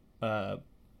own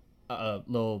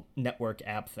little network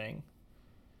app thing.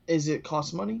 Is it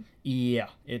cost money? Yeah,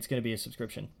 it's gonna be a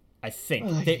subscription. I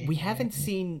think we haven't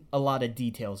seen a lot of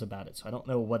details about it, so I don't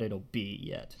know what it'll be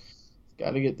yet.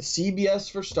 Got to get the CBS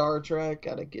for Star Trek.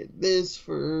 Got to get this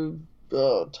for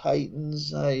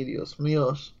Titans. Ay, Dios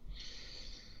míos.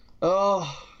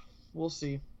 Oh, we'll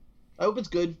see. I hope it's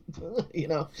good.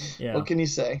 Yeah. What can you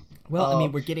say? Well, I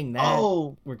mean, we're getting that.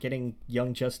 Oh, We're getting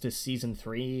Young Justice season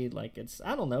 3. Like,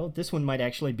 I don't know. This one might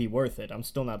actually be worth it. I'm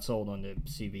still not sold on the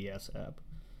CBS app.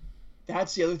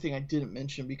 that's the other thing I didn't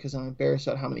mention because I'm embarrassed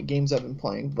about how many games I've been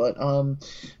playing. But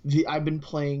I've been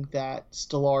playing that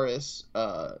Stellaris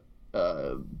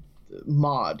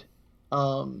mod,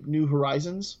 New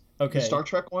Horizons, Okay. the Star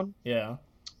Trek one, Yeah.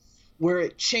 where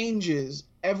it changes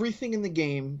everything in the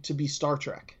game to be Star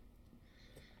Trek.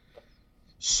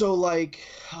 So like,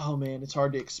 oh man, it's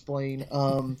hard to explain.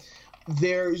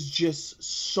 There's just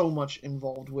so much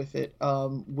involved with it.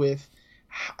 With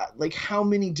like how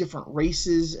many different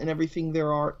races and everything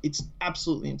there are. It's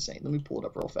absolutely insane. Let me pull it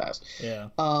up real fast. Yeah.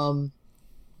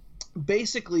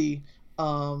 Basically,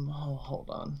 hold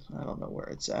on. I don't know where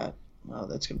it's at. Oh,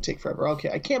 that's gonna take forever. Okay,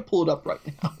 I can't pull it up right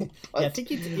now. But, Yeah,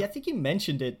 I think you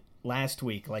mentioned it last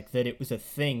week, like that it was a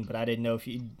thing, but I didn't know if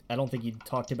I don't think you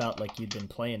talked about like you'd been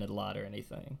playing it a lot or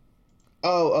anything.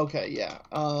 oh, okay, yeah.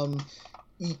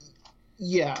 Let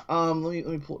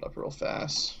me pull it up real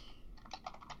fast.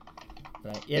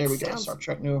 Right. Yeah, There it we go. sounds- Star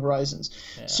Trek: New Horizons.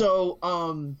 Yeah. So,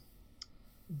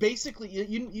 basically,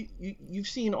 you've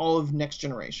seen all of Next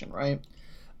Generation, right?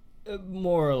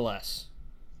 More or less.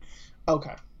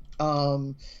 Okay. Let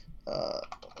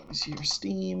me see your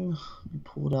Steam. Let me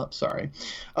pull it up. Sorry.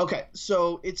 Okay,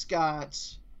 so it's got.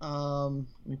 Let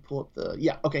me pull up the.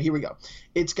 Yeah. Okay. Here we go.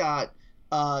 It's got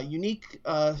unique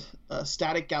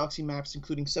static galaxy maps,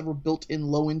 including several built-in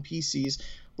low-end PCs.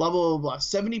 Blah blah blah blah.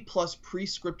 70 plus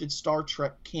pre-scripted Star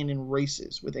Trek canon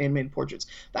races with animated portraits.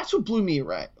 That's what blew me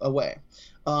away.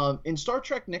 In Star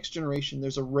Trek Next Generation,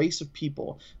 there's a race of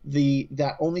people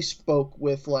that only spoke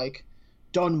with like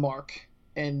Dunmark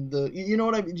and do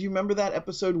you remember that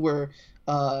episode where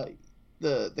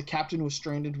the captain was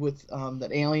stranded with that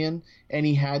alien, and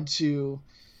he had to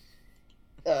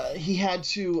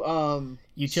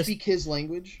speak his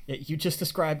language. You just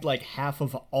described like half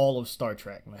of all of Star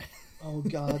Trek, man. Oh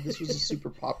God, this was a super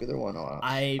popular one. Oh,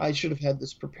 I should have had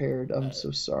this prepared. I'm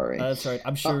so sorry. That's right.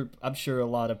 I'm sure a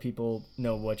lot of people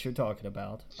know what you're talking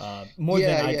about. More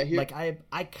than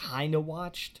I kind of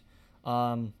watched.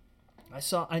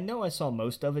 I know I saw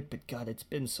most of it, but God, it's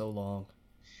been so long.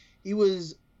 He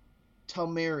was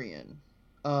Talmarian.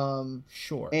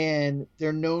 Sure. And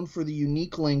they're known for the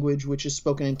unique language which is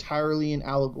spoken entirely in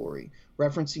allegory,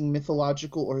 referencing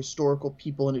mythological or historical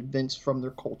people and events from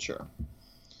their culture.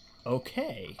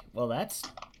 Okay, well that's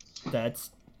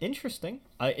interesting.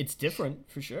 It's different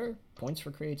for sure. Points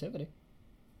for creativity.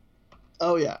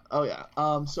 Oh yeah.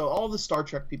 So all the Star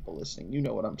Trek people listening, you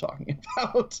know what I'm talking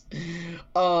about.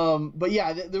 But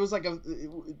yeah, there was like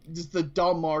just the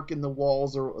dumb mark in the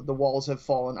walls, or the walls have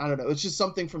fallen. I don't know. It's just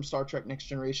something from Star Trek Next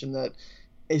Generation that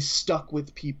is stuck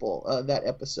with people. That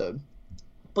episode.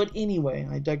 But anyway,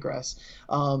 I digress.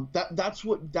 That's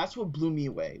what blew me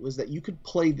away, was that you could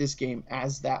play this game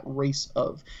as that race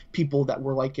of people that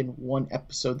were like in one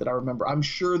episode that I remember. I'm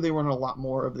sure they were in a lot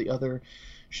more of the other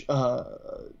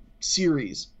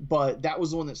series, but that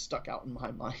was the one that stuck out in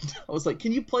my mind. I was like,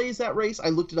 can you play as that race? I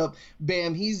looked it up.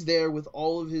 Bam, he's there with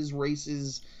all of his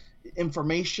races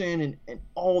information and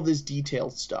all this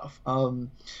detailed stuff. But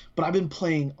I've been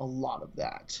playing a lot of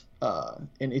that.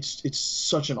 And it's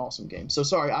such an awesome game. So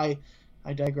sorry, I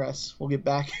digress. We'll get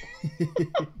back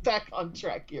on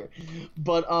track here.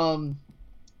 But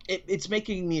it's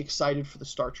making me excited for the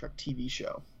Star Trek TV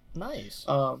show. Nice.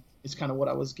 It's kind of what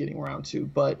I was getting around to.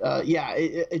 But yeah,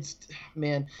 it's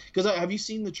man, because have you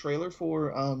seen the trailer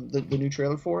for the new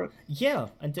trailer for it? Yeah,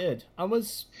 I did. I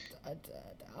was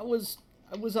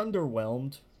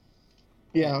underwhelmed.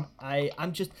 Yeah.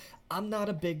 I'm not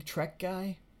a big Trek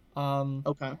guy.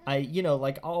 Okay.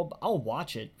 I'll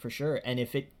watch it for sure, and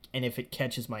if it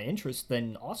catches my interest,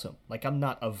 then awesome. Like, I'm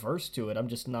not averse to it.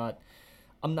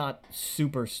 I'm not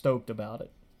super stoked about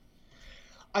it.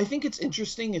 I think it's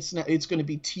interesting. It's going to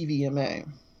be TVMA.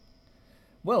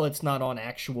 Well, it's not on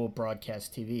actual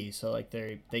broadcast TV, so like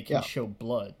they can show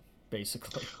blood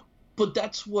basically. But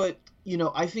that's what,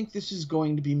 I think this is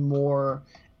going to be more.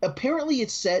 Apparently,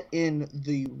 it's set in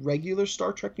the regular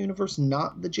Star Trek universe,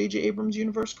 not the J.J. Abrams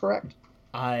universe, correct?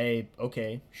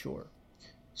 Okay, sure.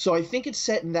 So I think it's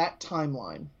set in that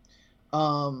timeline.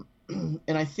 And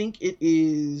I think it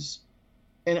is.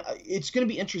 And it's going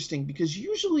to be interesting because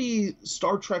usually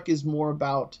Star Trek is more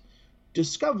about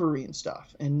discovery and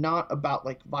stuff and not about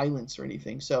like violence or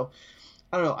anything. So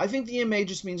I don't know. I think the EMA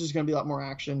just means there's going to be a lot more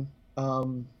action.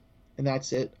 And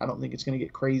that's it. I don't think it's going to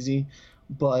get crazy.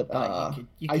 But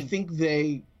you can... I think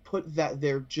they put that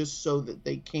there just so that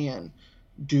they can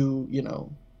do,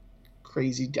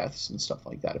 crazy deaths and stuff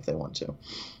like that if they want to.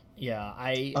 Yeah,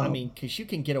 I mean, because you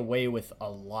can get away with a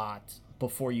lot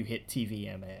before you hit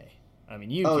TVMA. I mean,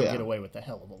 you can get away with a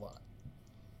hell of a lot.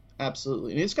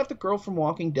 Absolutely. And it's got the girl from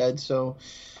Walking Dead, so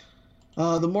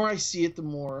the more I see it, the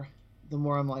more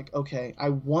I'm like, okay, I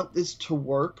want this to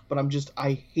work, but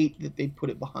I hate that they put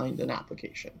it behind an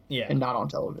application and not on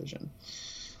television.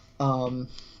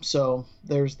 So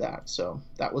there's that. So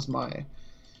that was my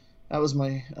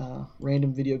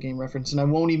random video game reference, and I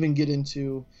won't even get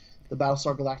into the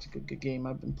Battlestar Galactica game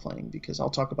I've been playing because I'll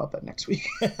talk about that next week.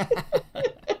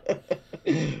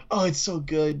 Oh, it's so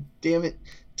good. Damn it.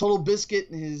 Total Biscuit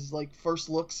and his first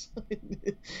looks.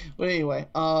 But anyway,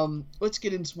 let's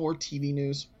get into more TV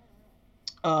news.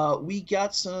 We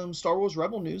got some Star Wars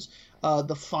Rebel news.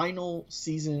 The final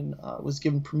season was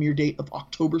given premiere date of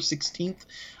October 16th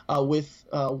with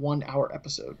a 1 hour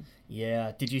episode.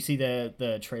 Yeah. Did you see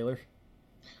the trailer?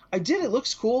 I did. It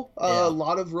looks cool. A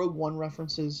lot of Rogue One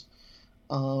references.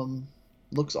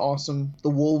 Looks awesome. The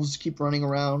wolves keep running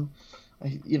around.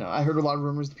 I heard a lot of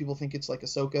rumors that people think it's like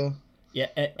Ahsoka. Yeah,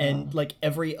 and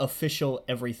every official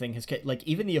everything has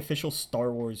even the official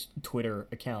Star Wars Twitter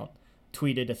account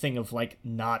tweeted a thing of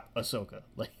not Ahsoka.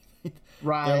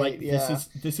 Right. They're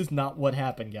this is not what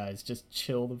happened, guys. Just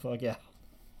chill the fuck out.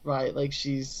 Right,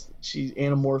 she's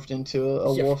anamorphed into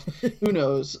a wolf. Who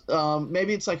knows?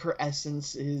 Maybe it's her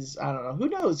essence is, I don't know. Who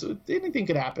knows? Anything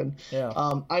could happen. Yeah.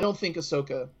 I don't think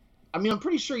Ahsoka. I mean, I'm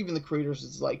pretty sure even the creators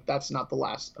is that's not the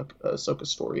last Ahsoka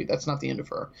story. That's not the end of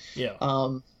her. Yeah.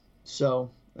 So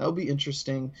that'll be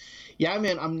interesting. Yeah,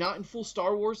 man, I'm not in full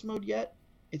Star Wars mode yet.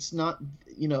 It's not,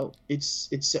 it's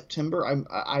September.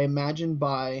 I imagine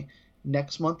by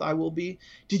next month I will be.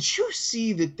 Did you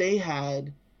see that they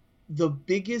had the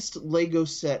biggest Lego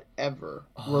set ever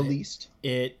released?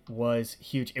 It was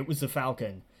huge. It was the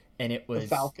Falcon, and it The was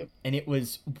Falcon. and it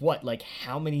was what, like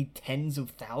how many tens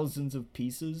of thousands of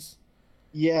pieces?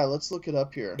 Yeah, let's look it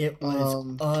up here. It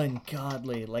was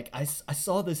ungodly. Like I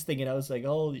saw this thing and I was like,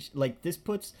 oh, like this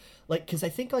puts like because I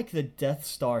think like the Death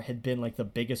Star had been like the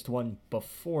biggest one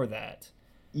before that.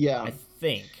 Yeah, I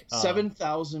think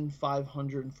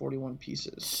 7,541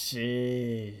 pieces,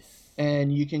 jeez.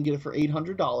 and you can get it for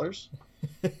 $800.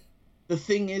 The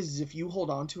thing is, if you hold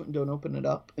on to it and don't open it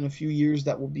up, in a few years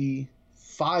that will be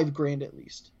 $5,000 at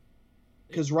least.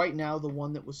 Because right now the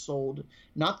one that was sold,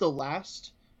 not the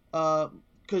last,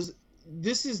 because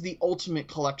this is the ultimate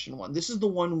collection one. This is the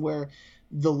one where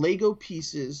the Lego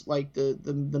pieces, like the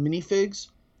minifigs,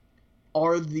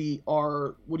 are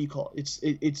what do you call it?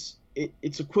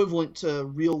 It's equivalent to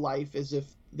real life, as if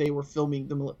they were filming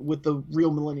them with the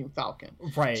real Millennium Falcon.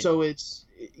 Right. So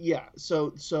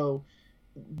so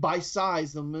by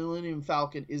size, the Millennium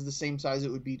Falcon is the same size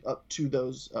it would be up to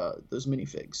those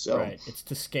minifigs. So right, it's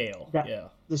to scale. Yeah.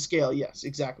 The scale, yes,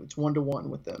 exactly. It's 1-to-1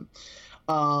 with them.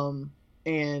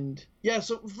 And yeah,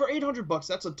 so for $800,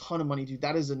 that's a ton of money, dude.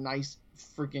 That is a nice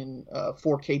freaking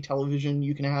 4K television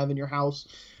you can have in your house.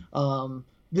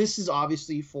 This is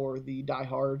obviously for the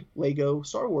diehard Lego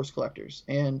Star Wars collectors,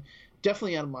 and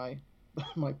definitely out of my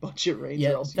budget range,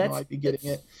 or else I'd be getting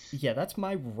it. Yeah, that's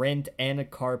my rent and a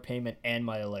car payment and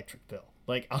my electric bill.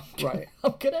 Like I'm Right.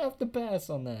 I'm gonna have to pass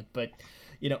on that. But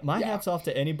my hat's off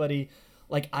to anybody.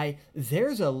 Like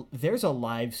there's a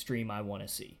live stream I want to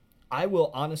see. I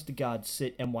will, honest to God,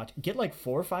 sit and watch. Get like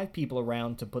 4 or 5 people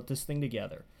around to put this thing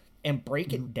together and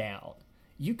break it down.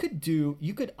 You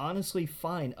could honestly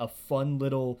find a fun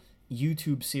little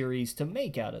YouTube series to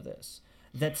make out of this.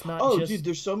 That's not dude,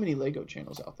 there's so many Lego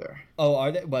channels out there. Oh,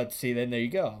 are there? But see, then there you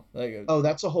go.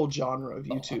 That's a whole genre of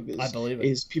YouTube. I believe it.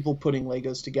 Is people putting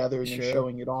Legos together and then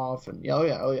showing it off, and oh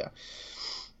yeah.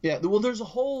 Well, there's a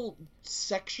whole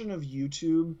section of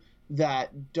YouTube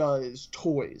that does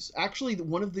toys. Actually,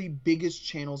 one of the biggest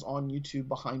channels on YouTube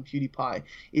behind PewDiePie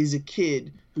is a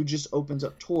kid who just opens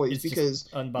up toys, because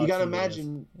you gotta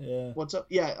imagine what's up.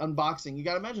 Yeah, unboxing. You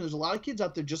gotta imagine there's a lot of kids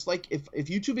out there, just like if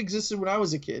YouTube existed when I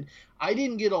was a kid. I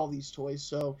didn't get all these toys,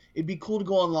 so it'd be cool to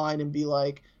go online and be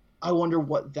like, I wonder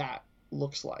what that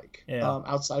looks like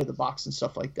outside of the box and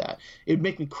stuff like that. It'd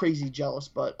make me crazy jealous,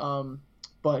 but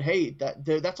hey,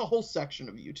 that's a whole section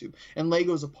of YouTube, and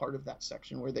Lego's a part of that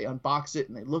section where they unbox it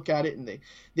and they look at it and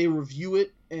they review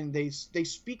it, and they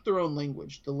speak their own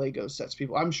language. The Lego sets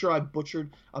people. I'm sure I butchered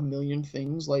a million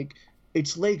things, like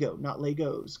it's Lego, not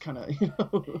Legos, kind of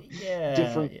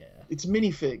different. Yeah. It's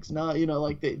minifigs, not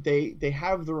like they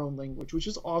have their own language, which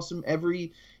is awesome.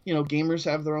 Every gamers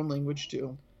have their own language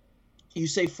too. You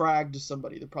say frag to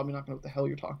somebody, they're probably not gonna know what the hell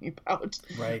you're talking about.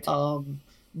 Right.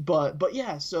 But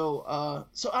yeah, so I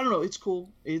don't know, it's cool.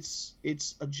 It's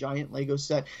a giant Lego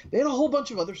set. They had a whole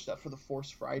bunch of other stuff for the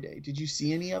Force Friday. Did you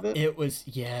see any of it? It was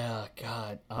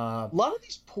God. A lot of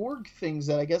these Porg things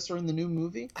that I guess are in the new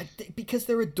movie. Because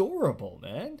they're adorable,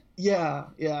 man. Yeah.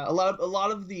 A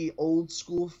lot of the old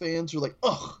school fans are like,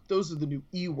 ugh, those are the new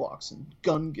Ewoks and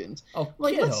Gungans. Oh,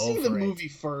 like, let's see the movie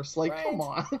first. Like, right? Come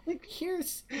on.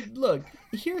 Here's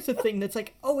a thing that's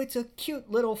like, oh, it's a cute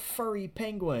little furry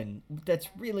penguin that's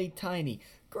really tiny.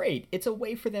 Great. It's a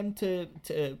way for them to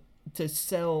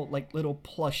sell like little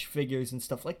plush figures and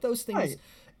stuff. Like those things, right.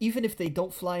 Even if they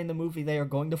don't fly in the movie, they are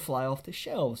going to fly off the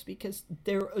shelves because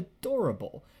they're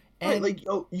adorable. And right,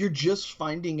 like, you're just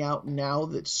finding out now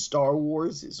that Star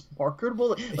Wars is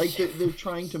marketable. Like they're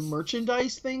trying to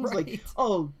merchandise things. Right. Like,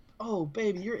 oh,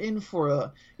 baby, you're in for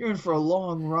a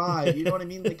long ride. You know what I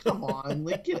mean? Like, come on,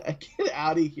 like get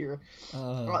out of here.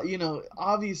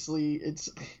 Obviously it's,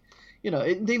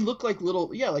 they look like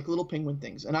little penguin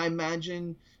things, and I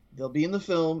imagine they'll be in the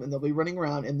film and they'll be running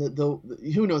around, and they'll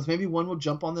who knows, maybe one will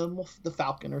jump on the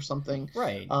Falcon or something.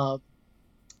 Right.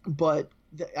 But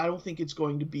I don't think it's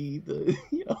going to be the,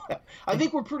 I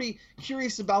think we're pretty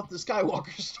curious about the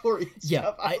Skywalker story.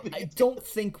 Yeah, I don't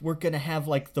think we're going to have,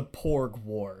 like, the Porg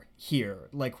War here.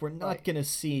 Like, we're not going to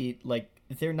see, like,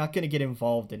 they're not going to get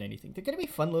involved in anything. They're going to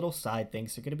be fun little side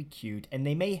things. They're going to be cute. And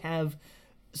they may have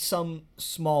some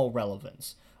small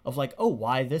relevance of, like, oh,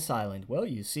 why this island? Well,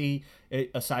 you see,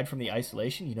 aside from the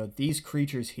isolation, these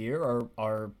creatures here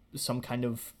are some kind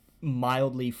of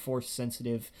mildly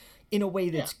force-sensitive in a way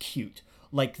that's cute.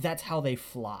 Like, that's how they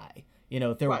fly.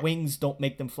 Their wings don't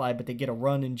make them fly, but they get a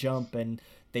run and jump, and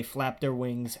they flap their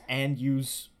wings and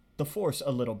use the Force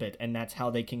a little bit, and that's how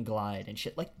they can glide and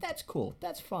shit. Like, that's cool.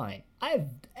 That's fine. I have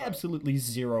absolutely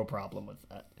zero problem with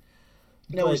that.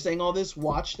 No, we're saying all this.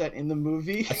 Watch that in the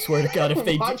movie. I swear to God, if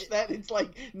they watch that, it's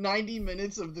like 90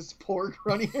 minutes of this Porg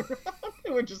running around,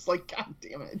 and we're just like, God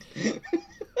damn it.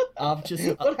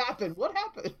 just What happened? What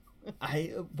happened?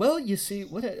 well, you see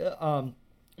what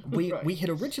we Right. we had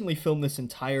originally filmed this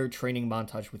entire training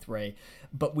montage with Ray,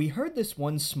 but we heard this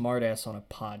one smartass on a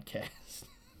podcast.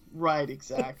 Right,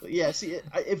 exactly. Yeah, see,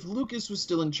 if Lucas was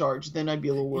still in charge, then I'd be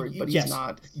a little worried, but he's Yes.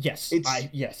 not. Yes. It's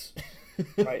Yes.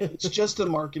 right. It's just a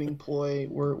marketing ploy.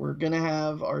 We're gonna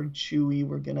have our Chewie.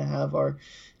 We're gonna have our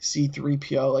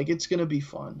C-3PO. Like it's gonna be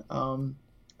fun.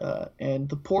 And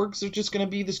the Porgs are just gonna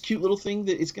be this cute little thing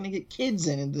that it's gonna get kids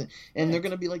in, and they're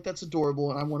gonna be like, that's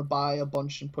adorable, and I want to buy a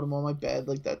bunch and put them on my bed.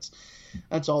 Like that's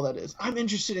all that is. I'm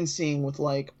interested in seeing with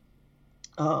like,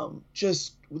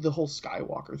 just the whole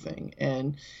Skywalker thing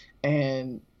and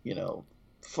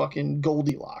fucking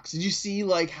Goldilocks. Did you see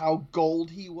like how gold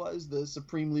he was, the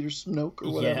Supreme Leader Snoke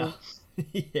or whatever?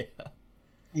 Yeah. Yeah.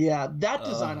 Yeah, that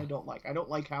design I don't like. I don't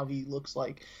like how he looks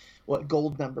like what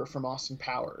Goldmember from Austin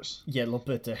Powers. Yeah, a little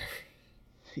bit there.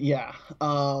 Yeah.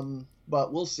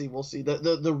 But we'll see. We'll see.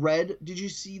 The red. Did you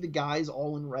see the guys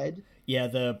all in red? Yeah,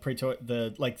 the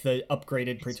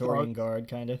upgraded Praetorian Guard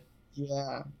kind of.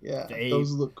 Yeah, yeah.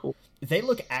 Those look cool. They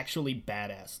look actually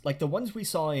badass. Like the ones we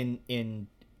saw in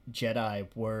Jedi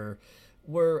were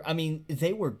I mean,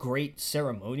 they were great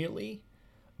ceremonially,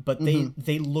 but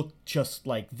they looked just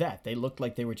like that. They looked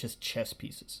like they were just chess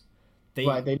pieces. They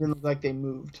didn't look like they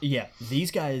moved. Yeah,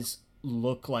 these guys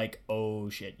look like, oh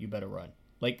shit, you better run.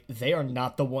 Like they are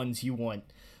not the ones you want.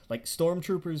 Like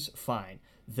stormtroopers, fine.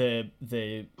 The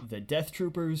death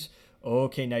troopers,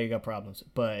 okay, now you got problems.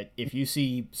 But if you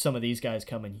see some of these guys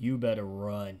coming, you better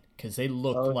run because they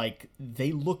look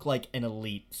like an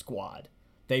elite squad.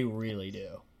 They really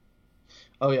do.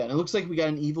 Oh yeah, and it looks like we got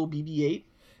an evil BB-8.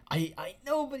 I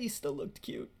know, but he still looked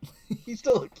cute. He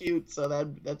still looked cute, so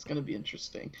that's gonna be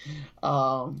interesting.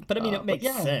 But I mean, it makes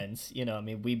sense, you know. I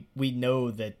mean, we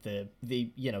know that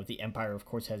the Empire, of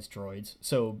course, has droids,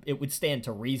 so it would stand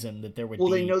to reason that there would. Well,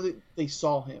 they know that they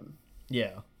saw him.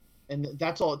 Yeah. And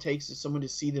that's all it takes is someone to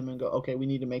see them and go, okay, we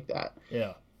need to make that.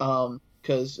 Yeah.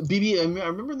 Because I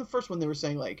remember in the first one they were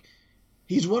saying like,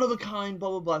 he's one of a kind,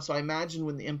 blah blah blah. So I imagine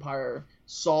when the Empire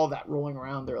saw that rolling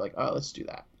around, they're like, oh, let's do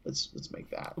that. Let's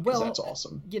make that. Well, that's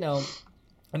awesome. You know,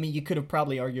 I mean, you could have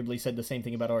probably arguably said the same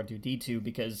thing about R2-D2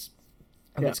 because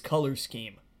of its color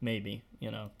scheme. Maybe,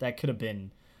 you know, that could have been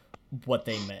what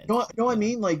they meant. No, I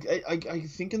mean, like I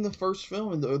think in the first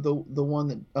film, and the one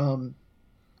that I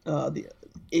know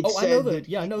that.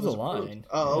 Yeah, I know the line.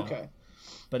 Oh, okay.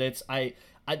 But it's I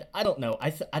don't know.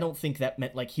 I don't think that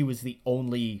meant like he was the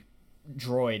only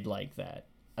droid like that.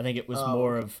 I think it was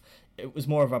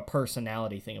more of a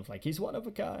personality thing of like he's one of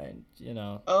a kind, you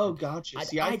know. Oh, gotcha.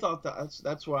 I thought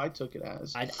that's what I took it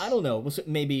as. I don't know.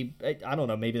 Maybe I don't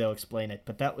know. Maybe they'll explain it.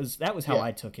 But that was how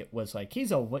I took it. Was like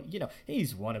he's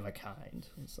he's one of a kind.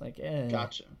 It's like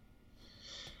Gotcha.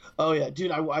 Oh yeah,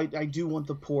 dude. I do want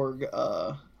the Porgy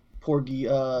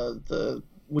the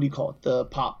what do you call it, the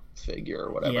pop figure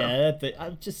or whatever. Yeah,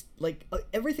 I'm just like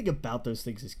everything about those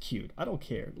things is cute. I don't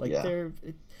care. Like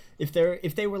if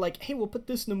they were like, hey, we'll put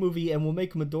this in the movie and we'll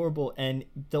make them adorable and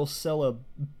they'll sell a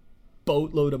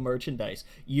boatload of merchandise,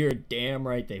 you're damn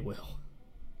right they will.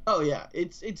 Oh yeah,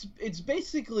 it's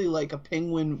basically like a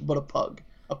penguin but a pug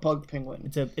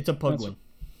penguin. It's a pugwin.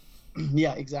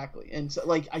 Yeah, exactly. And so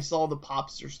like I saw the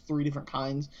pops. There's 3 different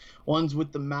kinds. One's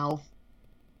with the mouth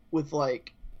with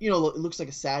like, you know, it looks like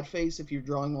a sad face if you're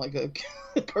drawing like a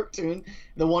cartoon.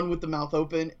 The one with the mouth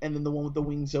open, and then the one with the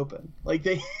wings open. Like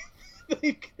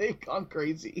they've gone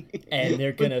crazy. And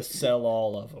they're gonna sell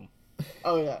all of them.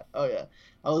 Oh yeah.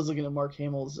 I was looking at Mark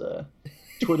Hamill's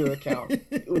Twitter account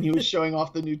when he was showing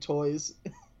off the new toys.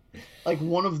 Like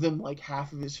one of them, like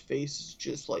half of his face is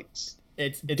just like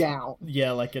it's down.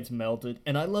 Yeah, like it's melted.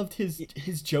 And I loved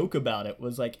his joke about it.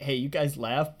 Was like, hey, you guys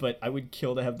laugh, but I would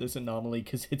kill to have this anomaly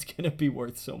because it's gonna be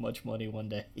worth so much money one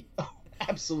day. Oh,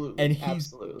 absolutely. And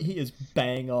he is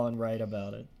bang on right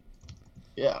about it.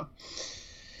 Yeah.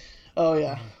 Oh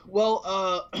yeah.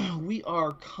 Well, we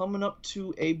are coming up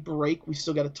to a break. We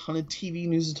still got a ton of TV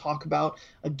news to talk about.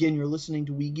 Again, you're listening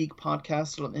to We Geek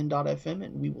Podcast on N.FM,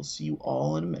 and we will see you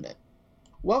all in a minute.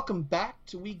 Welcome back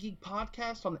to We Geek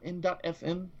Podcast on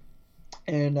N.FM.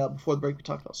 And before the break, we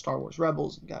talked about Star Wars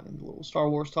Rebels and got into a little Star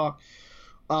Wars talk.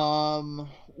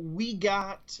 We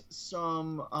got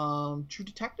some True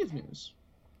Detective news.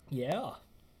 Yeah.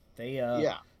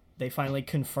 They finally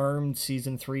confirmed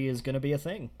season 3 is going to be a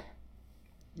thing.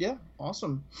 Yeah,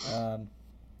 awesome.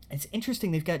 It's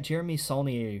interesting. They've got Jeremy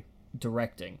Saulnier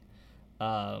directing.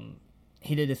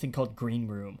 He did a thing called Green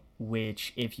Room,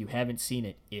 which, if you haven't seen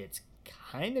it, it's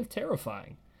kind of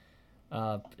terrifying.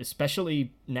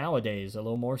 Especially nowadays, a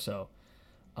little more so.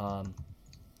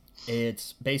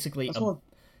 It's basically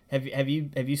Have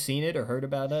you seen it or heard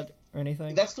about it or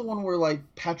anything? That's the one where like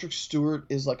Patrick Stewart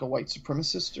is like a white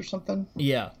supremacist or something.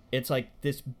 Yeah, it's like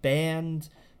this band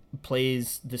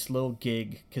plays this little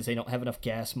gig because they don't have enough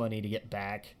gas money to get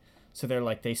back. So they're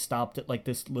like they stopped at like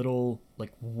this little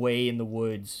like way in the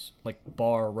woods like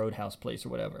bar or roadhouse place or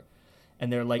whatever.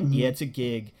 And they're like, yeah, it's a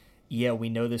gig. Yeah, we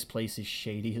know this place is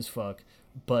shady as fuck,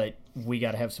 but we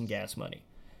got to have some gas money.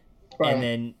 Right. And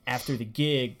then after the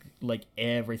gig, like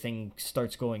everything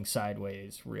starts going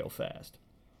sideways real fast.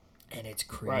 And it's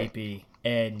creepy.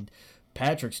 Right. And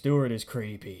Patrick Stewart is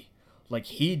creepy. Like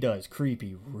he does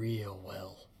creepy real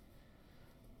well.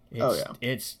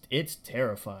 It's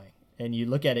terrifying. And you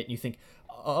look at it and you think,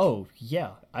 "Oh,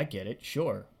 yeah, I get it.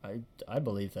 Sure. I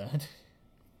believe that."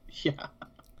 Yeah.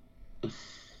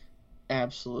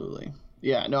 Absolutely.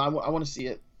 Yeah, no, I want to see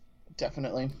it.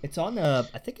 Definitely. It's on I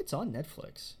think it's on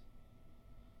Netflix.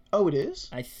 Oh, it is?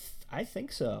 I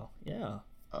think so. Yeah.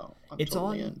 Oh, it's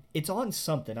totally on. It's on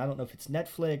something. I don't know if it's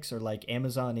Netflix or like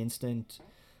Amazon Instant,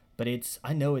 but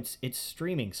I know it's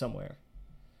streaming somewhere.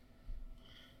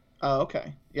 Oh,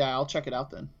 okay. Yeah, I'll check it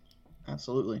out then.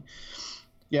 Absolutely.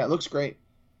 Yeah, it looks great.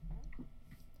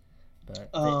 But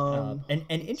and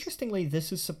interestingly,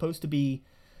 this is supposed to be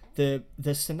the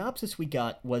synopsis we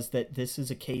got was that this is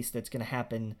a case that's going to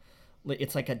happen.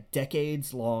 It's like a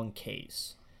decades long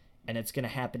case, and it's going to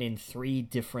happen in 3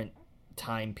 different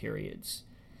time periods.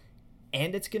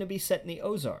 And it's going to be set in the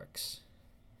Ozarks.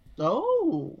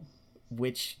 Oh.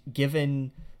 Which,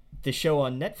 given the show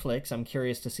on Netflix, I'm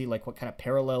curious to see like what kind of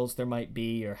parallels there might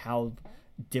be or how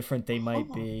different they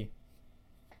might be.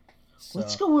 So,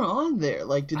 what's going on there?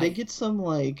 Like, did they get some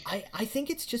like? I think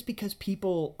it's just because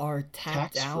people are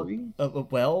tapped out.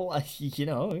 Well, you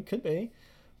know, it could be,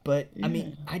 but yeah. I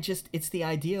mean, it's the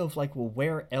idea of like, well,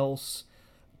 where else?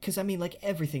 Because, I mean, like,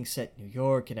 everything's set in New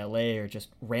York and L.A. or just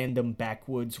random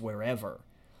backwoods wherever.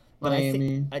 But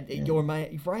Miami, I think you're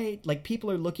right. Like, people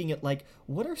are looking at, like,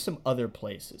 what are some other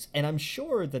places? And I'm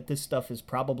sure that this stuff is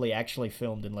probably actually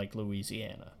filmed in, like,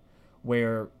 Louisiana,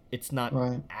 where it's not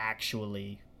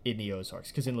actually in the Ozarks.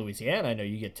 Because in Louisiana, I know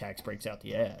you get tax breaks out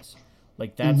the ass.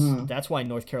 Like, that's why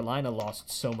North Carolina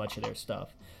lost so much of their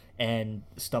stuff. And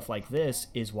stuff like this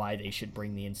is why they should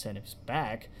bring the incentives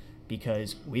back.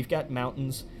 Because we've got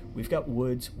mountains, we've got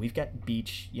woods, we've got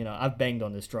beach. You know, I've banged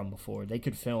on this drum before. You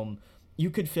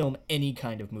could film any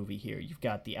kind of movie here. You've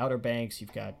got the Outer Banks,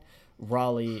 you've got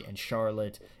Raleigh and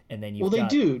Charlotte, and then they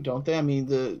do, don't they? I mean,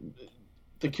 the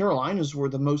Carolinas were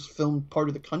the most filmed part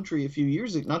of the country a few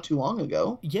years, not too long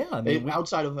ago. Yeah, I mean,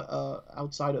 outside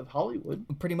of Hollywood.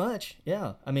 Pretty much,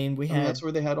 yeah. I mean, that's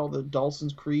where they had all the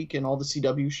Dawson's Creek and all the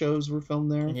CW shows were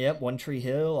filmed there. Yep, One Tree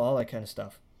Hill, all that kind of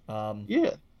stuff.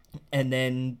 Yeah. And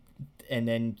then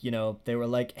you know, they were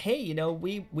like, hey, you know,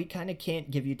 we kind of can't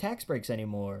give you tax breaks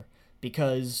anymore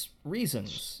because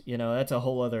reasons. You know, that's a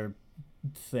whole other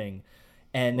thing.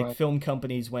 And the film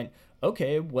companies went,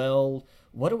 okay, well,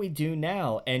 what do we do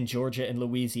now? And Georgia and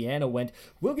Louisiana went,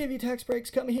 we'll give you tax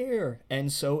breaks, come here. And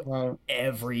so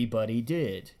everybody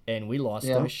did. And we lost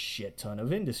a shit ton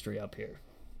of industry up here.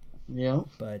 Yeah.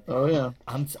 But yeah.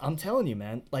 I'm telling you,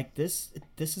 man, like this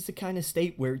is the kind of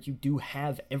state where you do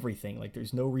have everything. Like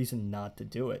there's no reason not to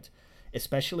do it.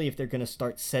 Especially if they're going to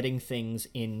start setting things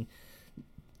in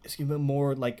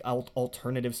more like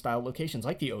alternative style locations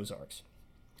like the Ozarks.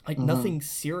 Like nothing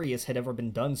serious had ever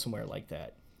been done somewhere like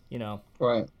that, you know.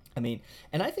 Right. I mean,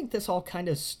 and I think this all kind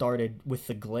of started with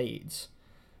the Glades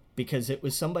because it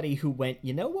was somebody who went,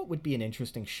 you know what would be an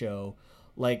interesting show?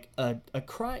 Like a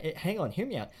crime. Hang on, hear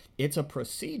me out. It's a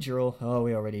procedural. Oh,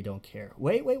 we already don't care.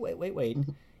 Wait.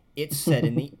 It's set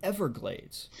in the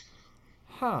Everglades.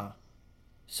 Huh.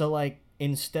 So like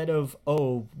instead of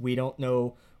we don't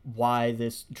know why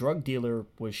this drug dealer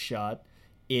was shot,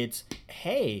 it's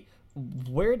hey,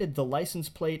 where did the license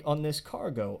plate on this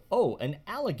car go? Oh, an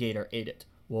alligator ate it.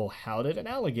 Well, how did an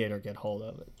alligator get hold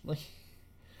of it? Like,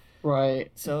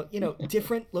 right. So you know,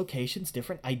 different locations,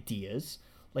 different ideas.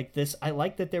 Like this, I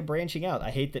like that they're branching out. I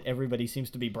hate that everybody seems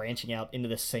to be branching out into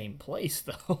the same place,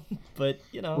 though. But,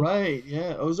 you know. Right,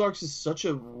 yeah. Ozarks is such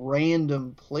a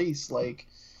random place. Like,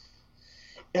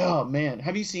 oh, man.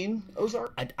 Have you seen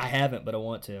Ozark? I haven't, but I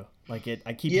want to. Like,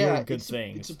 I keep hearing good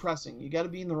things. It's depressing. You got to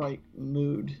be in the right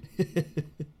mood.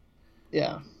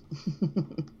 Yeah.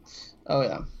 Oh,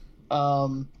 yeah.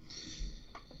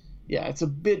 Yeah, it's a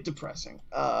bit depressing,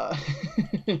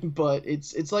 but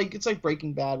it's like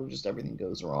Breaking Bad, where just everything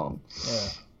goes wrong.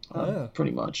 Yeah,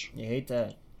 pretty much. You hate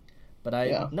that, but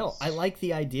I like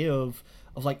the idea of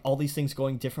like all these things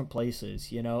going different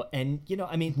places, you know. And you know,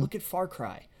 I mean, look at Far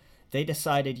Cry. They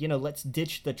decided, you know, let's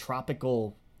ditch the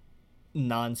tropical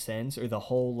nonsense, or the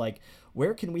whole like,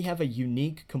 where can we have a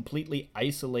unique, completely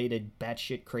isolated,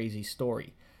 batshit crazy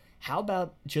story? How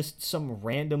about just some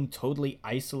random, totally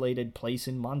isolated place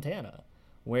in Montana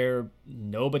where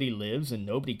nobody lives and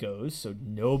nobody goes, so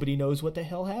nobody knows what the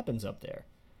hell happens up there?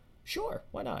 Sure,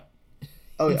 why not?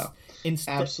 Oh yeah,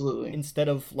 Instead, absolutely. instead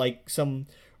of like some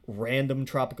random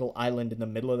tropical island in the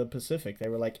middle of the Pacific, they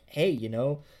were like, hey,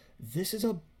 this is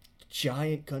a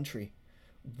giant country.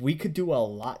 We could do a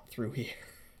lot through here.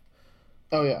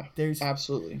 Oh yeah, There's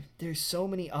absolutely. there's so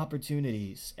many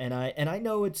opportunities, and I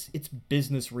know it's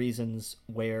business reasons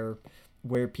where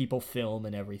people film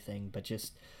and everything, but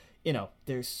just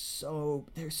there's so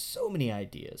many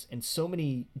ideas and so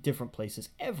many different places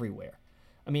everywhere.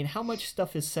 I mean, how much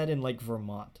stuff is set in like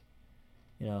Vermont,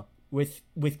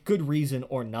 with good reason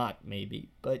or not maybe,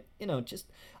 but just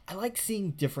I like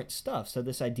seeing different stuff. So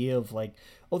this idea of like,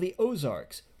 oh, the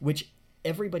Ozarks, which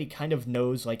everybody kind of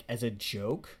knows like as a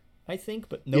joke, I think,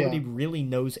 but nobody Yeah. really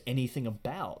knows anything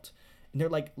about. And they're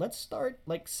like, let's start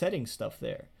like setting stuff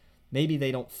there. Maybe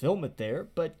they don't film it there,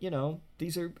 but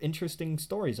these are interesting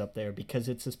stories up there because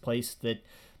it's this place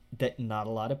that not a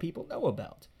lot of people know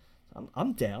about.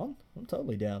 I'm down. I'm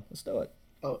totally down. Let's do it.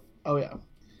 Oh yeah.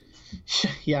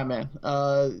 Yeah, man.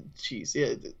 Jeez.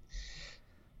 Yeah.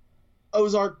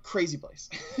 Ozark, crazy place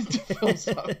to film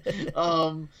stuff.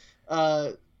 Um,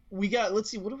 we got. Let's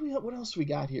see. What else do we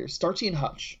got here? Starsky and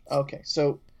Hutch. Okay,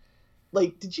 so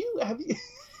like, have you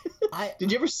I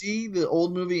did you ever see the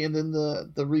old movie and then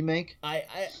the remake?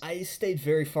 I stayed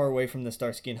very far away from the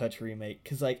Starsky and Hutch remake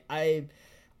because like I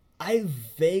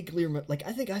vaguely remember, like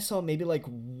I think I saw maybe like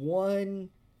one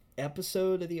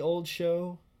episode of the old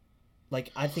show.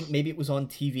 Like I think maybe it was on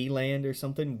TV Land or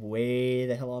something way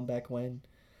the hell on back when.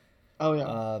 Oh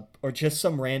yeah. Or just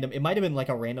some random. It might have been like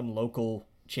a random local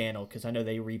channel because I know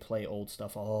they replay old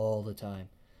stuff all the time.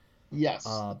 Yes.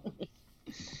 Uh,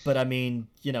 but I mean,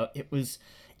 it was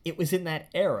in that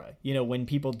era, when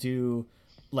people do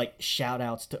like shout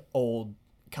outs to old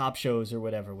cop shows or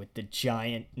whatever with the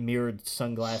giant mirrored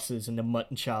sunglasses and the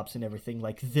mutton chops and everything.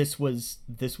 Like this was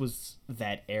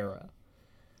that era.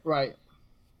 Right.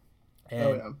 And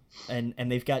Oh yeah.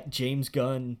 and they've got James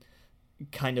Gunn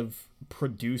kind of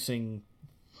producing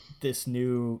this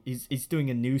new he's doing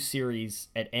a new series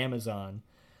at Amazon,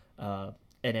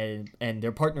 and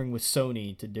they're partnering with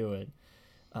Sony to do it,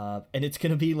 and it's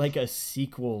gonna be like a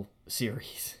sequel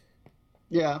series.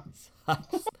 Yeah. I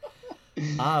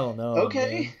don't know.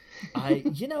 Okay.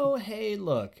 Man. Hey,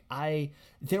 look,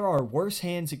 there are worse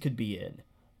hands it could be in.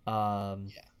 Yeah.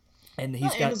 And No,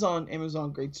 he's got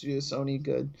Amazon, great studio. Sony,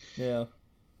 good. yeah.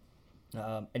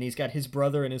 And he's got his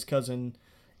brother and his cousin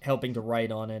helping to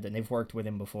write on it, and they've worked with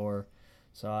him before.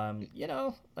 So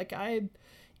like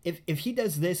if he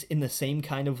does this in the same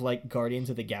kind of like Guardians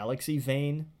of the Galaxy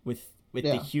vein with the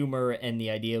Yeah. humor and the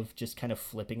idea of just kind of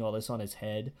flipping all this on his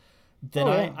head, then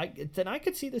Oh, yeah. I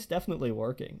could see this definitely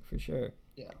working for sure.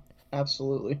 Yeah.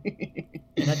 Absolutely.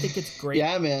 And I think it's great.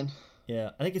 Yeah, man.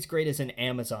 Yeah, I think it's great as an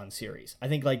Amazon series. I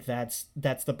think like that's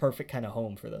the perfect kind of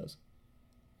home for those.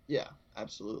 Yeah,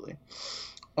 absolutely.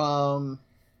 Um,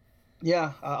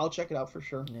 yeah, I'll check it out for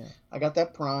sure. Yeah. I got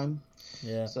that Prime.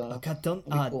 Yeah. So Oh God, don't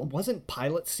that'd be cool. wasn't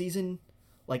pilot season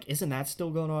like isn't that still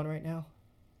going on right now?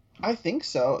 I think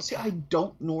so. See, I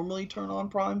don't normally turn on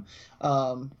Prime,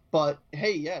 but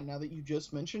hey, yeah. Now that you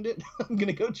just mentioned it, I'm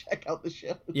gonna go check out the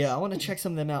shows. Yeah, I want to check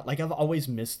some of them out. Like I've always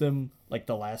missed them like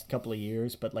the last couple of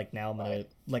years, but like now I'm gonna Right.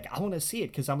 like I want to see it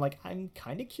because I'm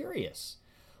kind of curious.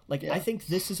 Like I Yeah. think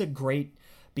this is a great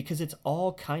because it's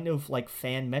all kind of like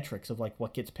fan metrics of like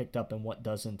what gets picked up and what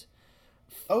doesn't.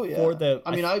 Oh yeah. For the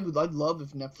I mean, I'd love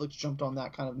if Netflix jumped on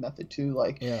that kind of method too.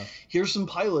 Like, yeah here's some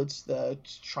pilots that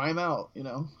try them out.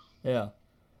 yeah.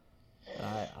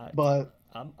 I But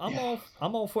I'm yeah.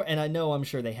 all for, and I know I'm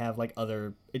sure they have like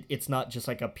other. It's not just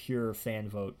like a pure fan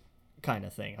vote kind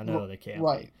of thing. I know they can't,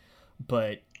 Right.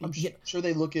 But I'm yeah, sure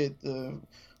they look at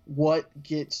what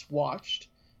gets watched,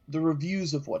 the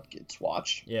reviews of what gets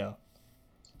watched, yeah,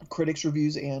 critics'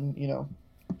 reviews, and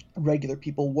regular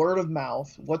people, word of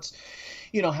mouth. What's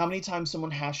how many times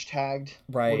someone hashtagged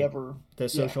right. whatever. The Yeah,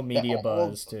 social media all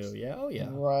buzz of those. too. Yeah, oh yeah,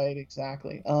 Right,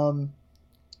 exactly. One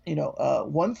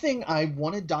thing I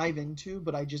want to dive into,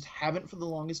 but I just haven't for the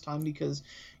longest time because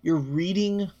you're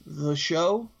reading the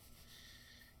show,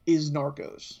 is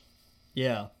Narcos.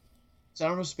 yeah, So I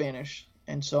don't know Spanish,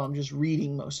 and so I'm just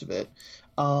reading most of it.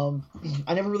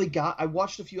 I never really I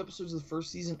watched a few episodes of the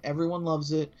first season. Everyone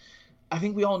loves it. I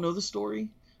think we all know the story,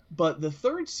 but the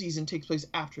third season takes place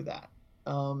after that.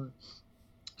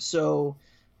 So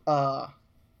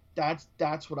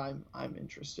that's what I'm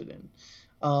interested in.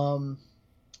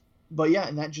 but yeah,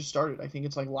 and that just started. I think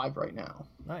it's like live right now.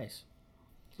 Nice.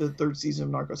 The third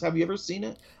season of Narcos. Have you ever seen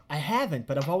it? I haven't,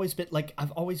 but I've always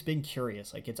been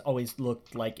curious. Like, it's always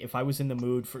looked like if I was in the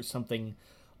mood for something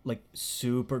like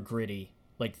super gritty,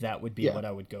 like that would be what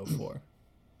I would go for.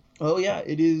 Oh yeah,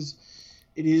 it is.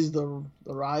 It is the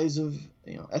rise of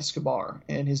Escobar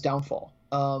and his downfall.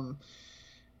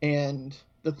 And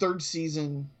the third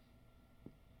season,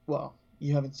 well,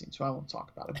 you haven't seen, so I won't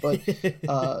talk about it. But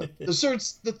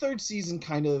the third season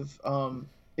kind of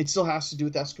it still has to do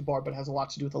with Escobar, but has a lot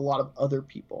to do with a lot of other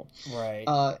people. Right.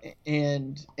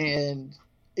 And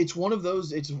it's one of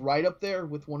those. It's right up there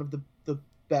with one of the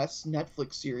best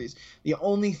Netflix series. The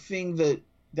only thing that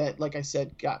like I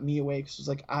said got me awake was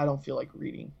like I don't feel like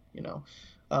reading,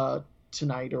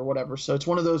 tonight or whatever. So it's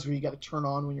one of those where you got to turn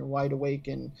on when you're wide awake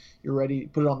and you're ready to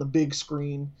put it on the big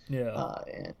screen. Yeah.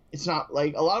 And it's not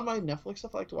like a lot of my Netflix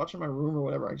stuff I like to watch in my room or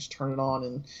whatever. I just turn it on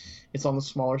and it's on the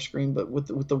smaller screen, but with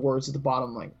the words at the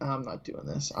bottom, like I'm not doing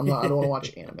this. I don't want to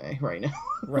watch anime right now.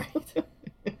 Right.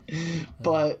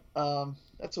 But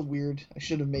that's a weird. I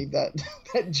should have made that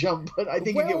jump, but I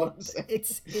think you get what I'm saying.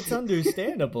 It's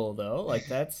understandable though. Like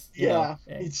that's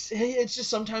it's just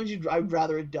sometimes I'd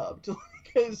rather it dubbed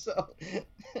because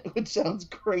which sounds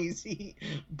crazy,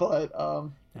 but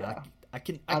yeah. I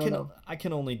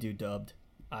can only do dubbed.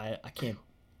 I can't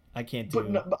do. But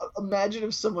no, imagine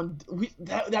if someone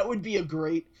that would be a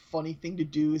great funny thing to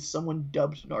do is someone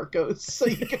dubbed Narcos so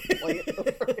you can play it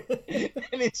over.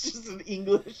 And it's just in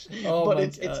English, but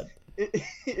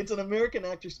it's an American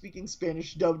actor speaking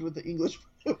Spanish dubbed with the English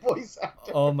voice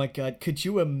actor. Oh my god, could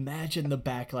you imagine the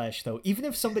backlash though? Even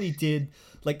if somebody did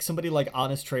somebody like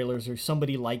Honest Trailers or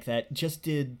somebody like that just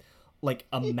did like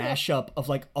a mashup of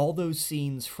like all those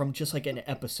scenes from just like an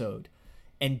episode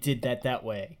and did that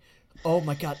way. Oh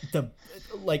my god,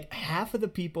 half of the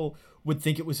people would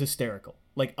think it was hysterical.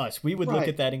 Like us, we would look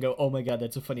at that and go, "Oh my god,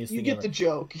 that's the funniest thing ever." You get the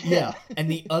joke. Yeah.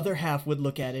 And the other half would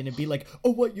look at it and be like,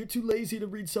 "Oh, what? You're too lazy to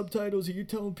read subtitles? Are you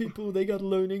telling people they got to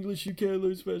learn English? You can't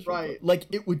learn Spanish?" Right. Like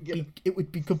it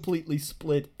would be completely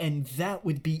split, and that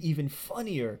would be even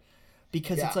funnier,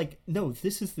 because it's like, no,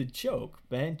 this is the joke,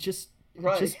 man. Just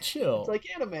chill. It's like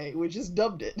anime, we just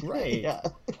dubbed it. Right. Yeah.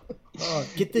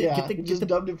 Just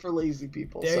dubbed it for lazy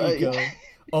people. There you go.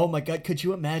 Oh my god, could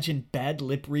you imagine bad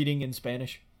lip reading in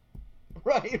Spanish?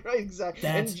 Right, exactly.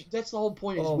 And that's the whole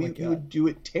point is we would do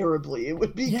it terribly. It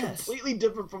would be completely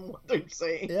different from what they're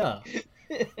saying. Yeah.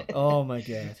 Oh my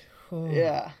god. Oh.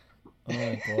 Yeah.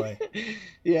 Oh boy.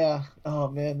 Yeah. Oh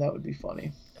man, that would be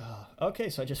funny. Okay,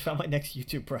 so I just found my next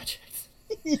YouTube project.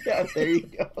 Yeah, there you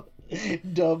go.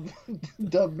 Dub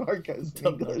Narcos in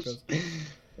English. Narcos.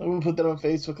 I'm gonna put that on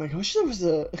Facebook. Like, I wish there was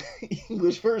a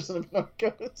English version of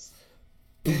Narcos.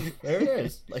 There it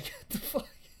is. Like, what the fuck?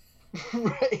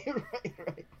 Right.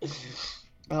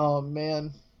 Oh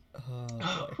man.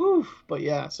 Boy. But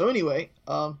yeah. So anyway,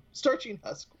 Starchy and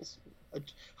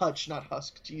Hutch, not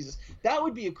Husk. Jesus, that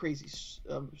would be a crazy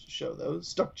show though.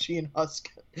 Starchy and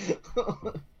Husk.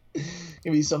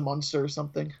 Maybe some monster or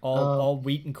something. All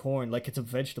wheat and corn, like it's a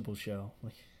vegetable show.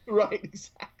 Right,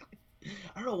 exactly.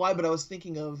 I don't know why, but I was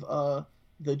thinking of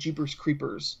the Jeepers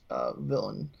Creepers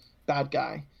villain, bad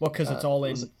guy. Well, because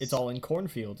it's all in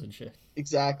cornfields and shit.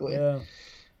 Exactly.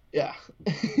 Yeah.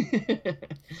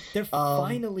 They're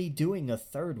finally doing a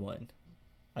third one,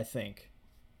 I think.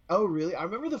 Oh, really? I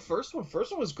remember the first one.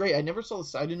 First one was great. I never saw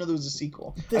I didn't know there was a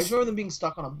sequel. I just remember them being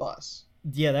stuck on a bus.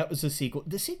 Yeah, that was the sequel.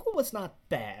 The sequel was not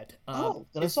bad. Then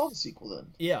I saw the sequel then.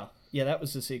 Yeah, that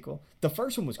was the sequel. The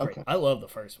first one was great. Okay. I love the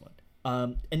first one.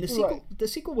 And the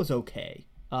sequel was okay.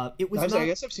 It was. I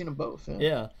guess I've seen them both.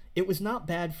 Yeah, it was not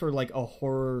bad for like a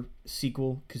horror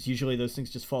sequel, because usually those things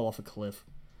just fall off a cliff.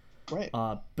 Right.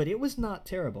 But it was not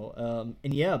terrible.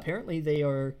 And yeah, apparently they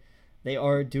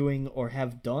are doing or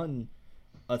have done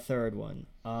a third one.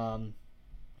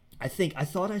 I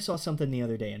thought I saw something the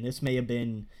other day, and this may have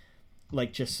been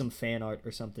like just some fan art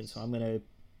or something. So I'm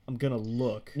gonna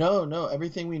look. No,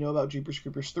 everything we know about Jeepers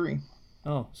Creepers 3.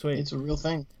 Oh, sweet. It's a real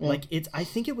thing. Yeah. Like I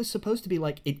think it was supposed to be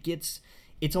like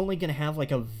it's only gonna have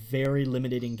like a very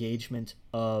limited engagement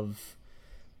of,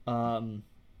 oh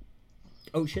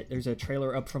shit, there's a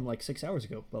trailer up from like 6 hours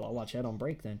ago. Well, I'll watch that on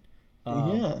break then.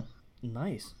 Yeah.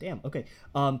 Nice. Damn. Okay.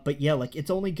 But yeah, like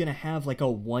it's only gonna have like a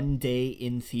 1 day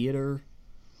in theater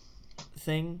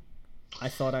thing. I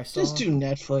thought I saw. Just do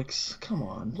Netflix. Come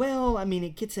on. Well, I mean,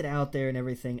 it gets it out there and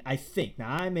everything. I think. Now,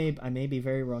 I may be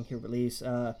very wrong here. Release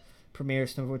premiere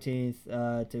September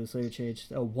 14th. Days later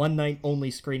changed. A 1 night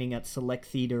only screening at select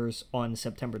theaters on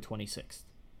September 26th.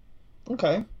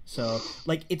 Okay. So,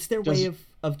 like, it's their way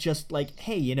of just like,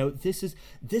 hey,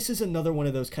 this is another one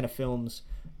of those kind of films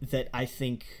that I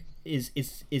think is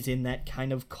in that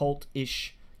kind of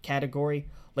cult-ish category.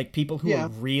 Like, people who are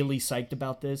really psyched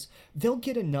about this, they'll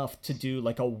get enough to do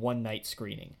like a one-night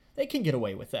screening. They can get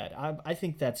away with that. I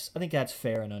think that's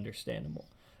fair and understandable.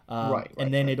 Right.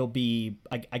 And then it'll be,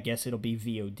 I guess it'll be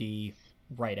VOD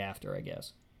right after, I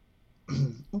guess.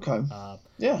 Okay.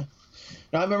 Yeah.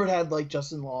 Now, I remember it had like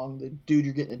Justin Long, the Dude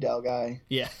You're Getting Adele guy.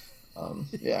 Yeah.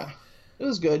 Yeah. It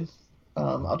was good.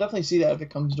 I'll definitely see that if it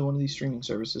comes to one of these streaming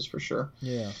services for sure.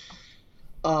 Yeah.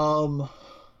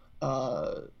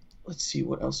 Let's see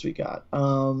what else we got.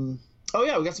 Oh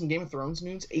yeah, we got some Game of Thrones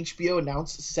news. HBO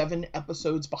announced 7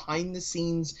 episodes behind the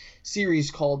scenes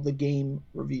series called The Game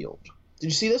Revealed. Did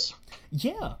you see this?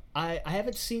 Yeah, I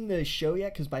haven't seen the show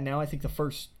yet because by now I think the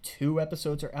first 2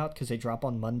 episodes are out because they drop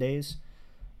on Mondays.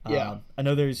 Yeah. I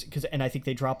know and I think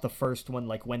they dropped the first one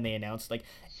like when they announced like,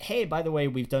 hey, by the way,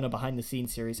 we've done a behind the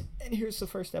scenes series and here's the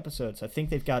first episode. So I think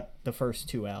they've got the first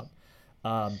 2 out.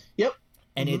 Yep.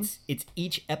 And it's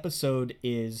each episode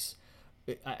is,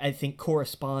 I think,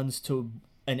 corresponds to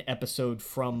an episode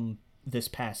from this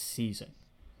past season,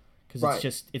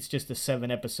 because it's just a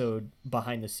 7 episode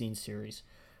behind the scenes series,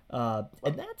 and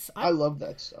I love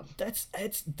that stuff.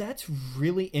 That's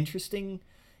really interesting.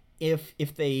 If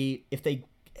they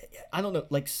I don't know,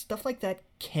 like stuff like that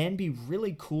can be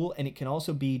really cool, and it can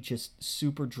also be just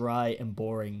super dry and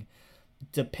boring,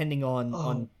 depending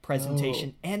on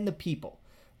presentation and the people.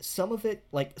 Some of it,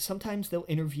 like sometimes they'll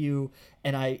interview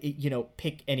and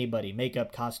pick anybody,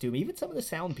 makeup, costume, even some of the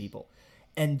sound people,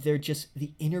 and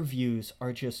the interviews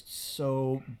are just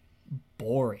so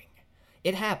boring.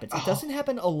 It happens. It doesn't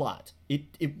happen a lot.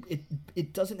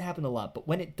 It doesn't happen a lot, but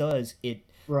when it does,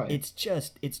 it's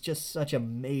just such a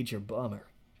major bummer.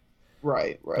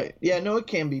 Right. Yeah, no, it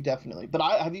can be definitely. But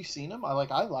have you seen them? I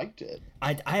liked it.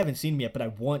 I haven't seen them yet, but I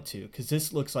want to, because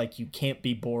this looks like you can't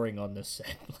be boring on this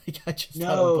set. Like I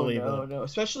don't believe it. No.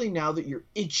 Especially now that you're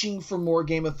itching for more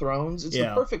Game of Thrones, it's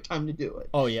the perfect time to do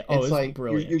it. Oh yeah, it's like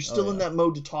brilliant. You're still in that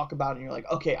mode to talk about it, and you're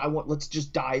like, okay, let's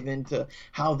just dive into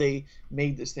how they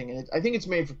made this thing. And I think it's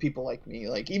made for people like me.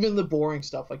 Like even the boring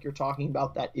stuff, like you're talking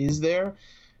about, that is there.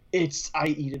 I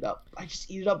eat it up. I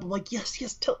just eat it up. I'm like, yes.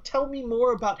 Tell me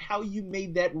more about how you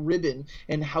made that ribbon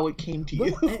and how it came to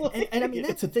you. And I mean,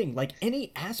 that's the thing. Like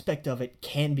any aspect of it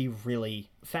can be really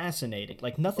fascinating.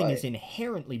 Like nothing is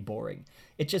inherently boring.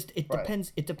 It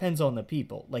depends. It depends on the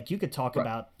people. Like you could talk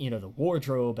about, the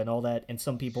wardrobe and all that, and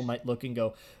some people might look and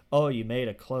go, "Oh, you made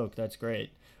a cloak. That's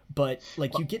great." But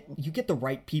like you get the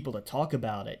right people to talk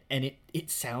about it, and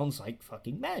it sounds like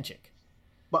fucking magic.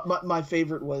 But my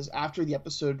favorite was after the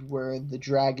episode where the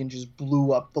dragon just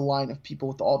blew up the line of people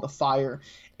with all the fire.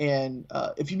 And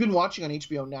if you've been watching on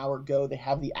HBO Now or Go, they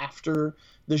have the after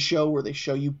the show where they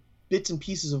show you bits and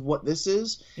pieces of what this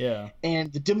is. Yeah.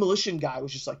 And the demolition guy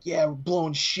was just like, yeah, we're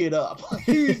blowing shit up.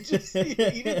 he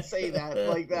didn't say that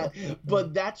like that,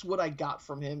 but that's what I got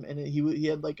from him. And he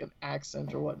had like an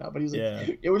accent or whatnot, but he was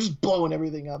like, yeah, we're just blowing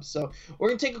everything up. So we're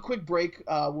going to take a quick break.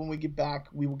 When we get back,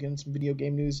 we will get into some video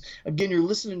game news. Again, you're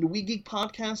listening to We Geek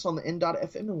Podcast on the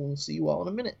N.FM, and we'll see you all in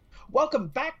a minute. Welcome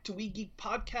back to We Geek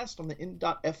Podcast on the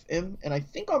N.FM, and I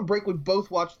think on break we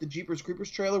both watched the Jeepers Creepers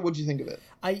trailer. What'd you think of it?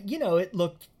 It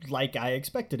looked like I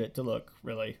expected it to look,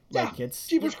 really. Yeah, like it's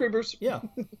Jeepers Creepers. Yeah.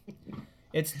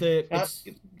 Because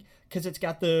it's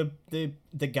got the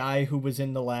guy who was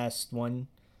in the last one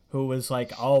who was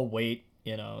like, I'll wait,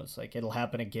 it's like it'll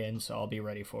happen again, so I'll be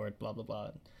ready for it, blah blah blah.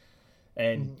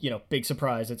 And big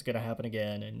surprise, it's gonna happen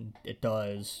again, and it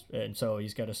does, and so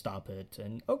he's gotta stop it.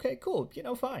 And okay, cool,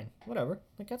 fine, whatever.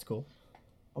 Like that's cool.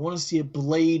 I want to see a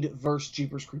Blade versus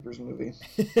Jeepers Creepers movie.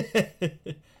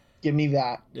 Give me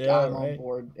that. Yeah, I'm on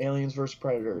board. Aliens versus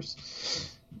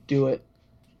Predators. Do it.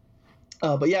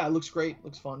 But yeah, it looks great.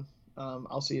 Looks fun.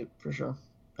 I'll see it for sure.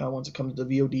 Once it comes to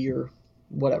VOD or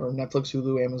whatever, Netflix,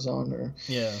 Hulu, Amazon, or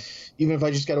even if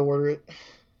I just got to order it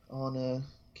on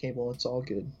cable, it's all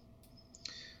good.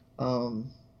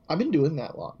 I've been doing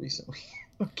that a lot recently.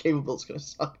 Cable bill's gonna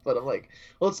suck, but I'm like,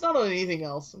 well, it's not on anything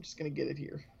else. I'm just gonna get it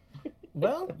here.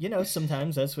 Well,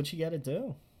 sometimes that's what you gotta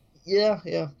do. Yeah.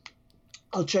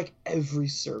 I'll check every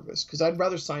service because I'd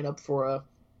rather sign up for a,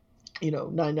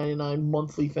 $9.99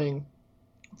 monthly thing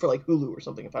for like Hulu or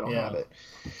something if I don't have it,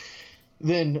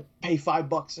 than pay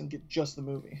 $5 and get just the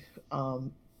movie.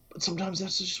 But sometimes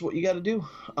that's just what you got to do.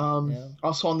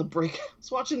 Also on the break, I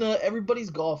was watching Everybody's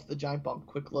Golf, the Giant Bomb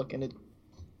quick look, and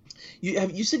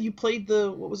you said you played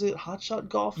what was it, Hot Shot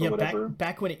Golf or whatever?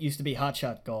 Back when it used to be Hot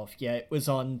Shot Golf. Yeah, it was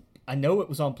on. I know it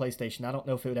was on PlayStation. I don't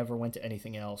know if it ever went to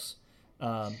anything else.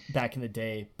 back in the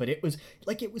day, but it was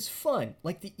fun.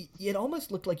 Like it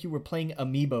almost looked like you were playing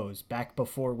amiibos back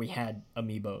before we had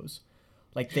amiibos.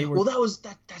 Like they were. Well,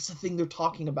 that's the thing they're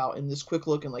talking about in this quick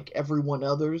look, and like everyone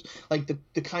others, like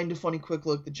the kind of funny quick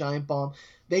look, the giant bomb.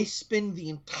 They spend the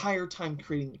entire time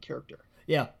creating the character.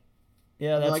 Yeah,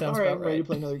 yeah, that like, sounds all right, about I'm ready right. to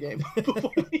play another game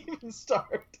before we even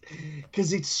start,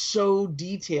 because it's so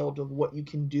detailed of what you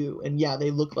can do, and yeah,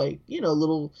 they look like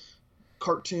little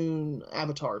cartoon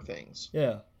avatar things.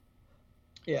 Yeah,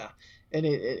 yeah,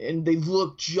 and they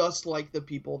look just like the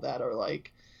people that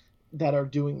are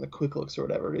doing the quick looks or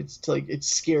whatever. It's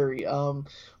scary.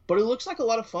 But it looks like a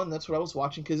lot of fun. That's what I was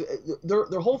watching, because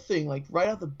their whole thing, like right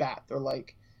out the bat, they're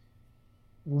like,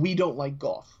 we don't like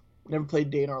golf. Never played a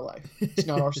day in our life. It's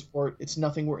not our sport. It's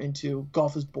nothing we're into.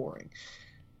 Golf is boring.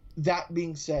 That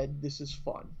being said, this is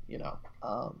fun,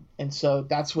 and so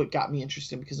that's what got me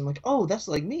interested, because I'm like, oh, that's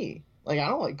like me. Like, I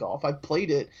don't like golf. I've played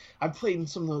it. I've played in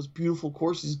some of those beautiful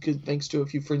courses, thanks to a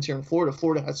few friends here in Florida.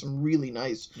 Florida has some really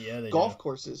nice golf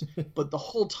courses. But the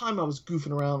whole time I was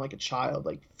goofing around like a child,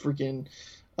 like freaking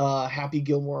Happy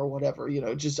Gilmore or whatever.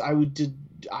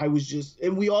 I was just,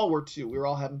 and we all were too. We were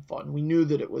all having fun. We knew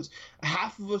that it was,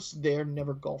 half of us there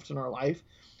never golfed in our life.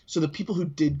 So the people who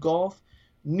did golf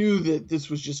knew that this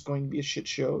was just going to be a shit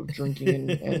show of drinking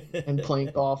and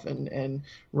playing golf and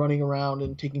running around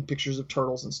and taking pictures of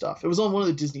turtles and stuff. It was on one of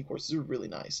the Disney courses. It was really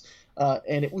nice.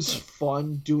 And it was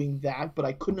fun doing that, but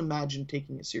I couldn't imagine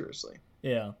taking it seriously.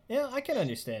 Yeah, I can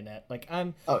understand that. Like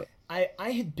I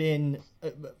had been,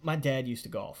 my dad used to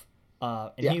golf,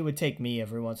 and he would take me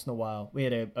every once in a while. We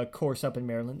had a course up in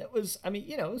Maryland that was,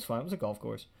 it was fun. It was a golf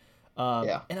course.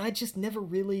 And I just never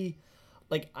really,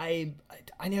 like, I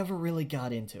never really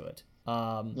got into it.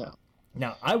 No.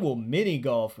 Now, I will mini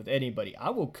golf with anybody.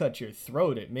 I will cut your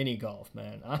throat at mini golf,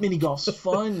 man. Mini golf's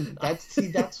fun.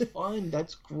 That's fun.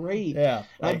 That's great. Yeah.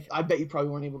 I bet you probably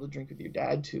weren't able to drink with your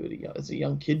dad too as a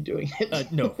young kid doing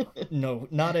it. No,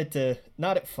 not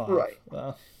at 5.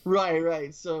 Right.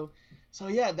 Right. So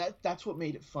yeah, that's what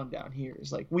made it fun down here.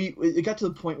 Is like it got to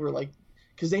the point where, like,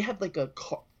 because they had like a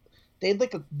car. They had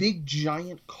like a big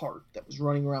giant cart that was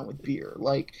running around with beer.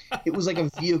 Like, it was like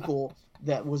a vehicle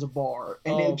that was a bar,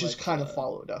 and it just kind of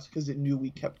followed us because it knew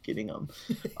we kept getting them.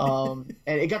 And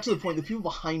it got to the point that people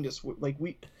behind us were like,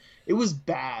 it was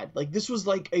bad. Like, this was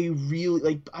like a really,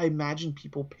 like, I imagine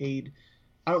people paid,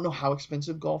 I don't know how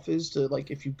expensive golf is to, like,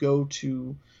 if you go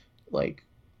to, like,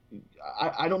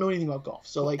 I don't know anything about golf.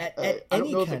 So, like, I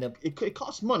don't know if it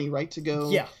costs money, right, to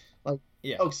go. Yeah. Like,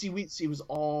 yeah. Oh, see, it was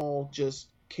all just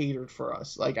catered for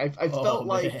us. Like, I felt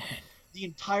like the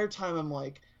entire time I'm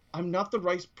like, I'm not the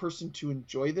right person to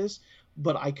enjoy this,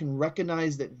 but I can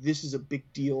recognize that this is a big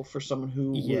deal for someone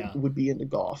who would be into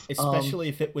golf. Especially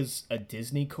if it was a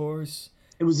Disney course.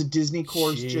 It was a Disney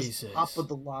course, Jesus. Just top of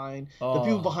the line. The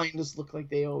people behind us looked like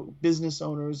they were business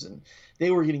owners, and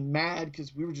they were getting mad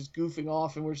because we were just goofing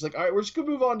off, and we're just like, all right, we're just going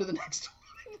to move on to the next one.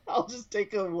 I'll just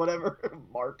take a whatever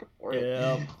mark for it.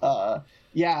 Yeah.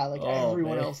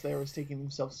 Everyone else there was taking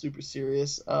themselves super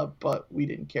serious, but we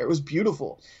didn't care. It was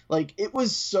beautiful. Like, it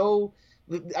was so.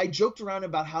 I joked around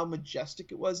about how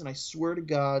majestic it was, and I swear to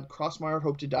God, cross my heart,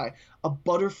 hope to die, a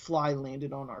butterfly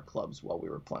landed on our clubs while we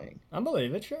were playing. I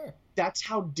believe it, sure. That's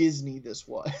how Disney this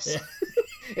was. Yeah.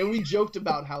 And we joked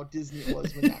about how Disney it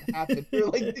was when that happened. We were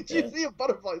like, did you see a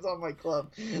butterflies on my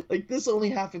club? Like, this only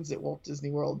happens at Walt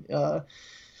Disney World.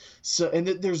 So, and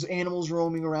there's animals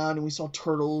roaming around, and we saw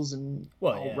turtles and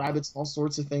rabbits and all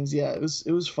sorts of things. Yeah, it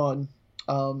was fun.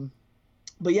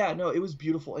 But yeah, no, it was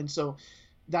beautiful. And so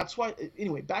that's why,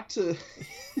 anyway, back to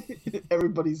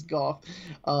everybody's golf.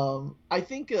 I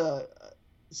think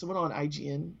someone on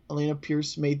IGN, Elena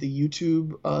Pierce, made the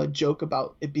YouTube joke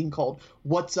about it being called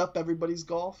 "What's Up, Everybody's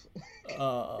Golf."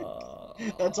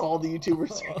 That's all the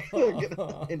YouTubers are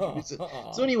gonna introduce it.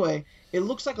 So anyway, it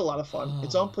looks like a lot of fun.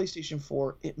 It's on PlayStation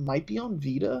 4. It might be on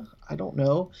Vita. I don't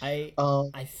know. I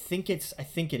think it is. I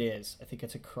think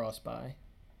it's a cross-buy.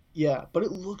 Yeah, but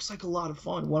it looks like a lot of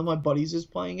fun. One of my buddies is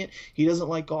playing it. He doesn't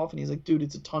like golf, and he's like, dude,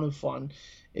 it's a ton of fun.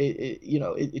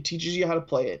 It teaches you how to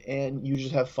play it, and you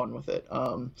just have fun with it.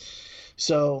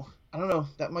 So I don't know.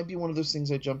 That might be one of those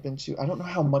things I jump into. I don't know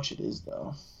how much it is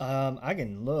though. I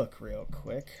can look real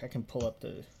quick. I can pull up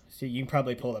the. See, you can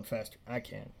probably pull it up faster. I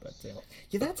can't, but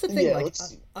yeah, that's the thing. Yeah,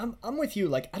 I'm with you.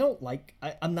 Like, I don't like.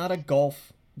 I'm not a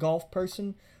golf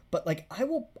person, but like I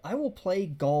will play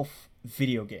golf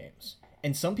video games,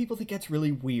 and some people think that's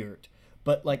really weird.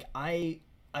 But like I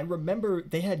remember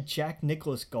they had Jack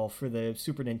Nicklaus Golf for the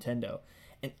Super Nintendo,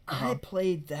 and I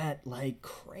played that like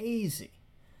crazy.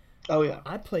 Oh yeah,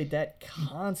 I played that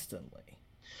constantly.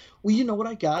 Well, you know what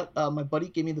I got? My buddy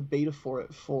gave me the beta for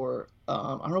it for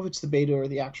I don't know if it's the beta or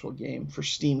the actual game for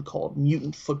Steam called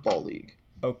Mutant Football League.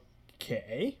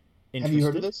 Okay. Have you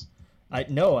heard of Interested? this?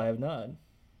 No, I have not.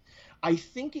 I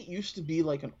think it used to be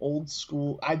like an old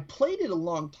school. I played it a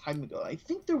long time ago. I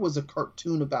think there was a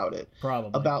cartoon about it,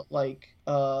 Probably. about like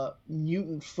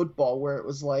mutant football, where it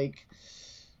was like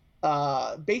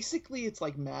basically it's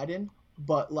like Madden,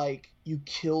 but like you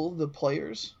kill the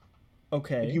players. Like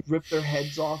Okay. you rip their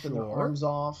heads off and their Sure. arms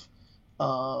off.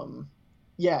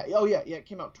 Yeah. Oh yeah. It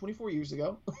came out 24 years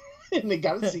ago, and they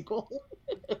got a sequel.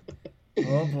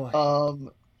 Oh boy.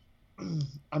 um,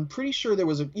 I'm pretty sure there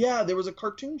was a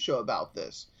cartoon show about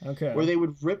this where Okay. they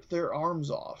would rip their arms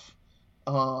off,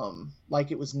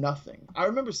 like it was nothing. I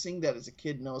remember seeing that as a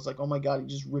kid, and I was like, oh my god, he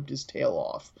just ripped his tail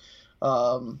off.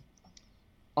 Um,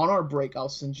 on our break, I'll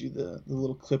send you the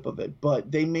little clip of it.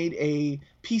 But they made a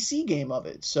PC game of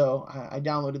it, so I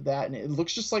downloaded that, and it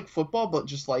looks just like football, but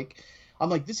just like I'm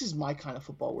like, this is my kind of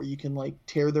football where you can like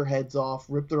tear their heads off,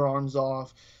 rip their arms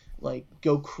off, like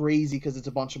go crazy because it's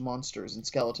a bunch of monsters and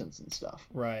skeletons and stuff.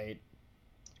 Right.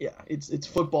 Yeah, it's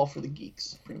football for the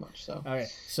geeks, pretty much. So Okay.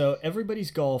 So everybody's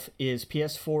golf is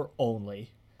PS4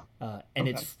 only, and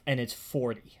okay. it's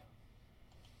 40.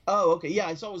 Oh, okay. Yeah,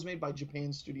 I saw it was made by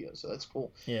Japan Studio, so that's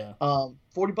cool. Yeah.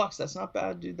 $40. That's not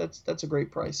bad, dude. That's a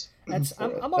great price That's for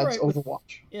it. I'm all That's right with.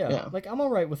 Overwatch. Yeah, Yeah. like I'm all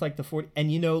right with like the 40,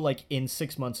 and like in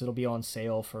 6 months it'll be on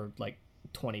sale for like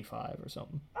 25 or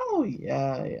something. Oh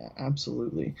yeah, yeah,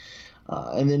 absolutely.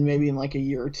 And then maybe in like a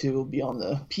year or two, it'll be on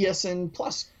the PSN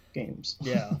Plus games,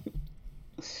 Yeah.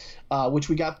 which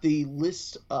we got the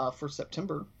list for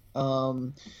September,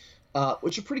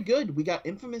 which are pretty good. We got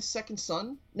Infamous Second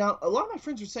Son. Now, a lot of my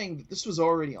friends were saying that this was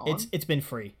already on. It's been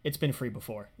free. It's been free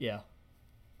before. Yeah.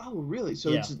 Oh, really? So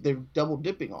Yeah. they're double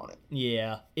dipping on it.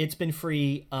 Yeah. It's been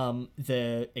free.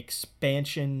 The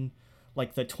expansion,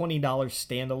 like the $20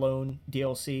 standalone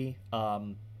DLC.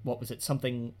 What was it?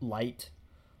 Something light.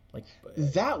 Like.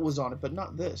 That was on it, but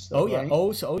not this, though, Oh yeah.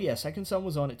 right? Yeah. Second Son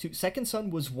was on it too. Second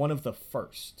Son was one of the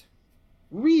first.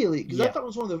 Really? Because I Yeah. thought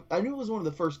it was I knew it was one of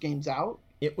the first games out.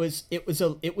 It was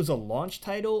a launch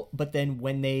title, but then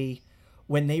when they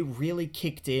really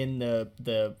kicked in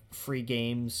the free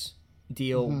games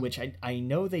deal, Hmm. which I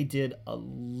know they did a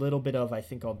little bit of, I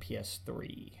think on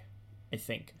PS3, I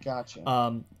think.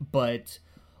 Gotcha. But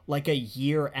like a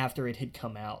year after it had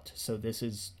come out, so this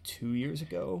is 2 years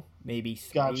ago, maybe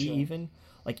three Gotcha. even.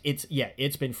 Like it's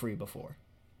been free before,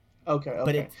 Okay. but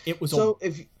Okay. it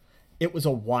If it was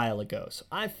a while ago. So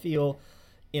I feel,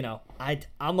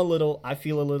 I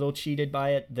feel a little cheated by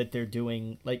it that they're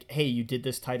doing like, hey, you did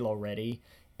this title already,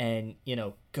 and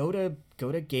go to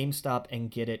GameStop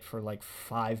and get it for like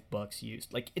 $5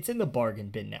 used. Like it's in the bargain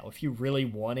bin now. If you really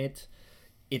want it,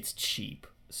 it's cheap.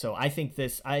 So I think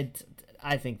this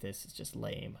is just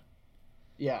lame.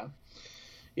 Yeah.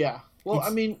 Yeah. Well, I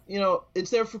It's mean, it's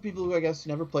there for people who I guess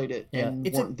never played it yeah, and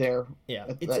it's a weren't there yeah,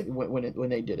 at it's a when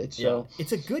they did it. yeah, So,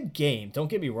 it's a good game. Don't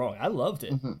get me wrong. I loved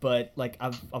it, mhm. but like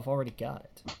I've already got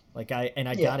it. Like I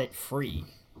got Yeah. it free.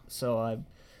 So I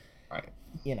Right.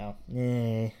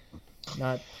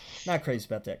 not not crazy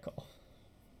about that call.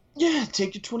 Yeah,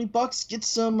 take your $20,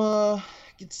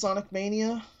 get Sonic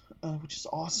Mania, which is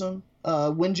awesome.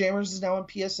 Windjammers is now on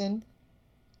PSN,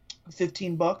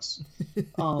 $15.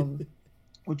 Um,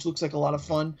 which looks like a lot of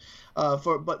fun.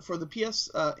 For the PS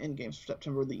in games for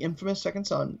September, the Infamous Second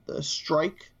Son, the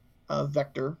Strike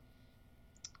Vector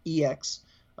EX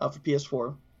for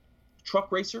PS4,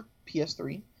 Truck Racer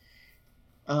PS3.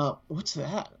 What's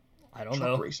that? I don't Truck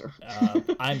know. Racer.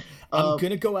 I'm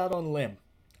gonna go out on a limb.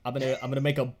 I'm gonna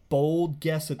make a bold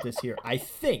guess at this here. I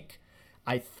think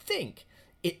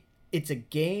it's a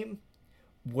game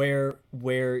where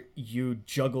you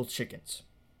juggle chickens.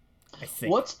 I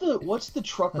think. What's the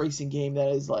truck racing game that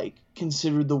is like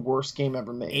considered the worst game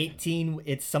ever made? 18,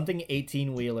 it's something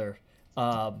 18 wheeler.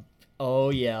 Oh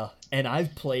yeah, and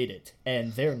I've played it,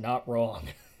 and they're not wrong.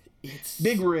 It's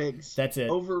Big rigs. That's it.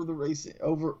 Over the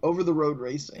road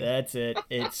racing. That's it.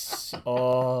 It's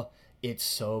it's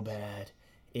so bad.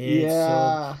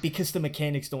 Yeah. Because the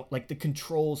mechanics don't, like, the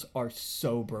controls are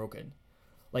so broken.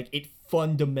 Like it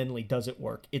fundamentally doesn't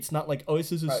work. It's not like, oh,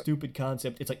 this is a Right. stupid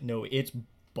concept. It's like, no, it's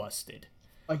busted.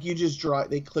 Like you just drive,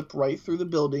 they clip right through the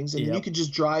buildings, and then you Yep. could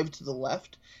just drive to the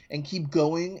left and keep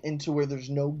going into where there's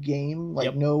no game, like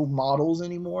Yep. no models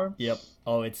anymore. Yep.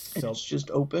 Oh, it's And so it's just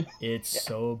open. it's Yeah.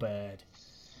 so bad.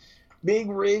 Big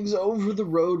rigs over the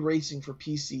road racing for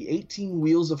PC. 18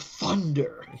 Wheels of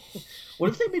Thunder. What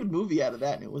if they made a movie out of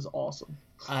that and it was awesome?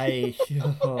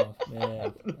 Oh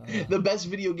man. The best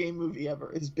video game movie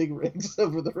ever is Big Rigs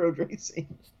over the road racing.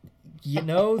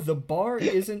 the bar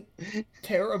isn't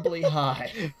terribly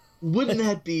high. Wouldn't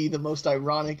that be the most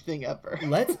ironic thing ever?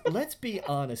 Let's be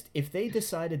honest. If they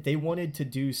decided they wanted to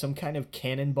do some kind of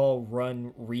Cannonball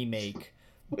Run remake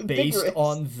based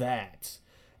on that,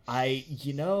 I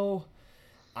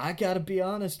gotta be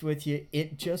honest with you,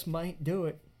 it just might do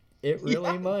it. It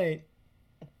really might.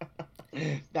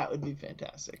 That would be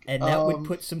fantastic. And that would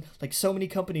put so many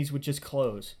companies would just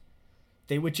close.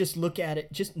 They would just look at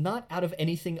it, just not out of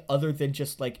anything other than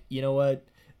just like, you know what?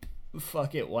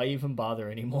 Fuck it. Why even bother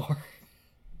anymore?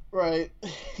 Right.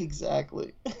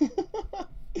 Exactly.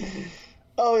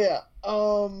 Oh yeah.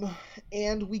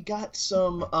 And we got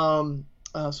some of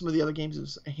the other games.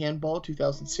 Is Handball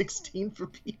 2016 for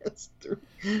PS3.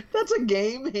 That's a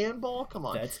game, Handball. Come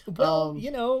on.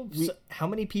 How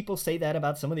many people say that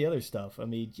about some of the other stuff? I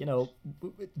mean,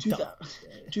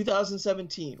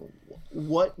 2017.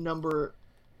 What number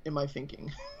am I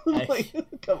thinking?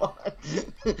 Come on.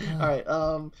 All right.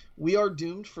 We Are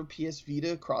Doomed for PS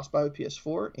Vita, cross-buy with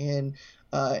PS4, and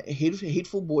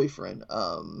Hateful Boyfriend,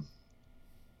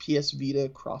 PS Vita,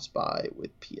 cross-buy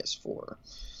with PS4.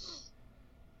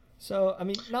 So, I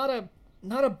mean, not a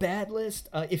bad list.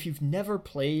 If you've never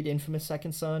played Infamous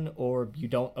Second Son, or you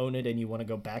don't own it and you want to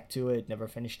go back to it, never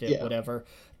finished it, whatever,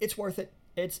 it's worth it.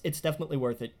 It's definitely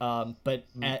worth it. But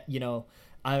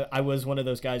I was one of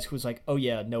those guys who was like, oh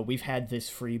yeah, no, we've had this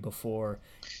free before,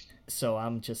 so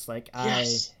I'm just like,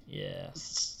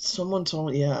 Someone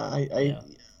told me,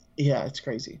 it's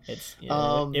crazy.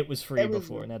 It was free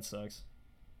before, and that sucks.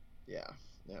 Yeah.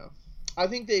 I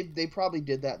think they probably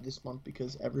did that this month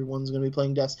because everyone's going to be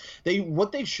playing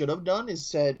What they should have done is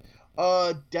said,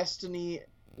 Destiny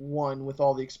 1 with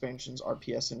all the expansions are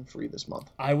PSN free this month.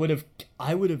 I would have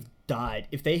died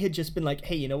if they had just been like,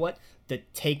 hey, you know what? The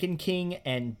Taken King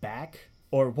and back,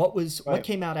 or what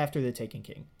came out after the Taken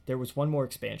King? There was one more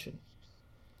expansion.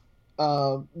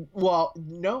 There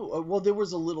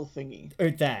was a little thingy. Or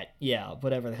that, yeah,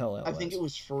 whatever the hell that was. I think it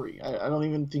was free. I don't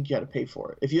even think you had to pay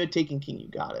for it. If you had Taken King, you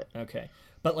got it. Okay.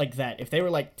 But like that, if they were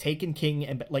like Taken King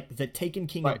and like the Taken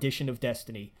King edition of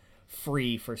Destiny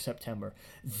free for September,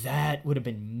 that would have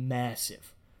been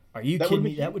massive. Are you kidding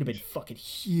me? That would have been fucking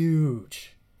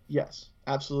huge. Yes,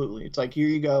 absolutely. It's like, here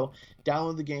you go,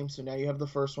 download the game, so now you have the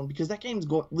first one, because that game's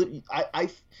going.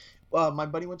 My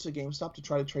buddy went to GameStop to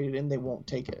try to trade it in. They won't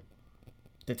take it.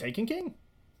 The Taken King?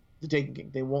 The Taken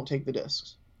King. They won't take the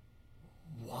discs.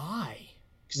 Why?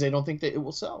 Because they don't think that it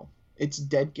will sell. It's a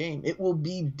dead game. It will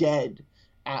be dead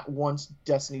at once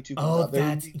Destiny 2 comes out.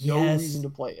 There will be no reason to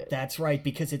play it. That's right,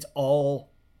 because it's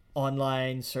all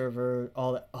online server,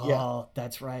 all that. Oh, yeah.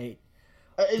 That's right.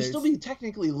 It'll still be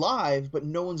technically live, but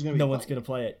no one's going to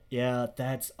play it. Yeah,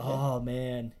 that's... Oh,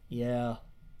 man. Yeah.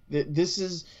 This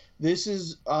is they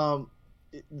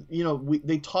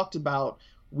talked about,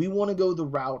 we want to go the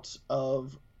route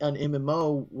of an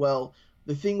MMO. Well,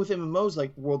 the thing with MMOs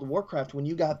like World of Warcraft, when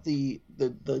you got the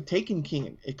Taken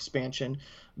King expansion,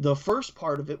 the first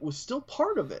part of it was still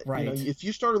part of it. Right. If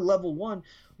you started level 1,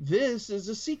 this is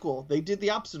a sequel. They did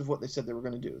the opposite of what they said they were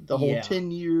going to do. The whole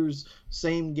 10 years,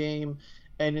 same game.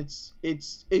 And it's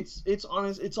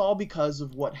honest. It's all because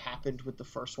of what happened with the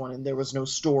first one, and there was no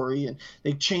story, and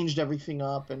they changed everything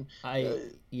up. And I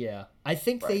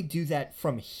think they do that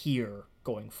from here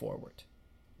going forward.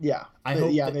 Yeah,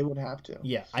 they would have to.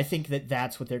 Yeah, I think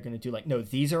that's what they're going to do. Like, no,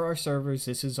 these are our servers.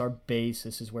 This is our base.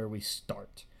 This is where we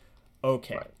start.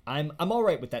 Okay, right. I'm all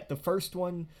right with that. The first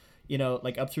one,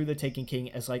 like up through the Taken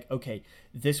King, as like, okay,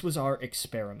 this was our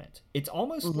experiment. It's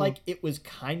almost like it was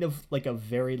kind of like a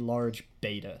very large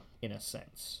beta in a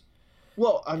sense.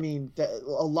 Well, I mean,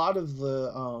 a lot of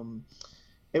the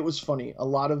it was funny. A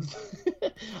lot of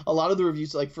the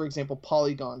reviews, like for example,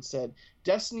 Polygon said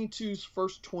Destiny 2's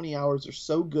first 20 hours are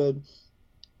so good,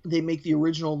 they make the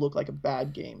original look like a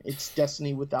bad game. It's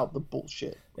Destiny without the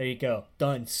bullshit. There you go.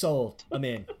 Done. Sold. I'm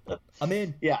in.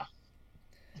 Yeah.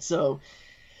 So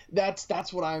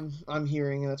that's what I'm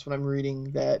hearing, and that's what I'm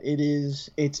reading, that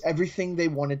it's everything they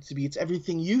want it to be. It's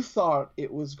everything you thought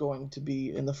it was going to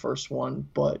be in the first one,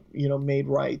 but made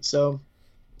right. So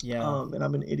yeah. And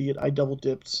I'm an idiot. I double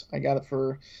dipped. I got it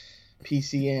for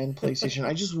PC and PlayStation.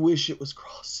 I just wish it was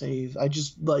cross save. I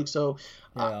just my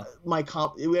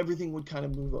everything would kind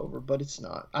of move over, but it's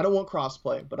not. I don't want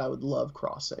crossplay, but I would love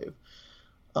cross save.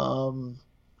 So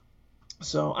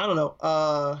I don't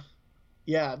know.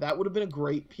 Yeah, that would have been a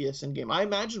great PSN game. I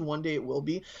imagine one day it will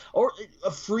be, or a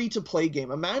free to play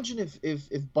game. Imagine if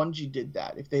Bungie did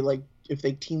that. If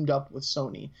they teamed up with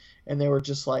Sony and they were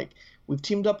just like, we've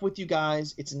teamed up with you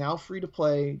guys. It's now free to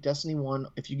play Destiny 1.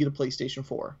 If you get a PlayStation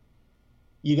 4,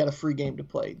 you got a free game to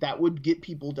play. That would get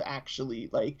people to actually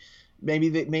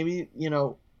maybe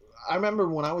I remember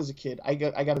when I was a kid, I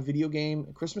got a video game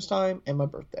at Christmas time and my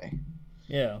birthday.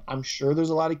 Yeah. I'm sure there's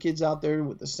a lot of kids out there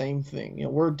with the same thing.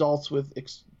 We're adults with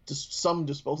just some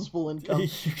disposable income,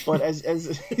 but as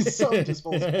some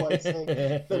disposable, I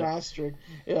say, than asterisk.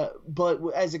 Yeah, but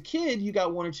as a kid, you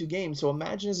got one or two games. So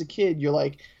imagine as a kid, you're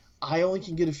like, I only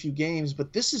can get a few games,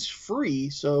 but this is free,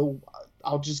 so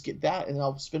I'll just get that and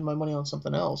I'll spend my money on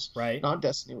something else, right? Not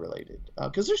Destiny related,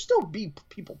 because there'll still be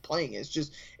people playing it. It's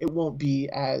just it won't be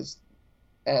as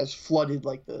flooded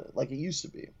like it used to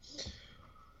be.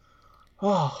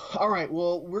 Oh, all right.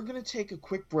 Well, we're going to take a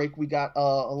quick break. We got a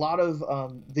lot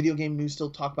of video game news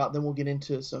still to talk about. Then we'll get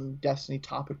into some Destiny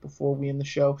topic before we end the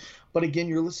show. But again,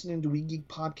 you're listening to We Geek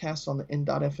Podcast on the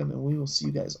N.FM, and we will see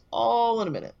you guys all in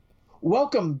a minute.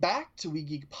 Welcome back to We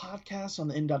Geek Podcast on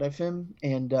the N.FM.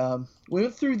 And we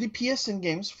went through the PSN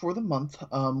games for the month.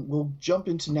 We'll jump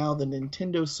into now the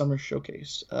Nintendo Summer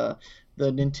Showcase,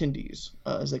 the Nintendies,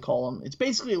 as they call them. It's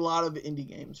basically a lot of indie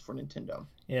games for Nintendo.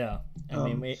 Yeah, I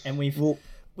mean,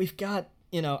 we've got,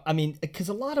 because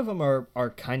a lot of them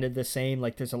are kind of the same.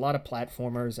 Like, there's a lot of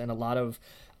platformers and a lot of,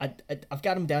 I've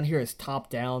got them down here as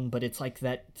top down, but it's like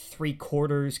that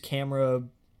 3/4 camera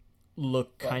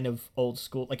look, kind of old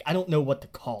school. Like, I don't know what to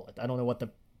call it. I don't know what the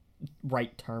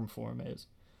right term for them is.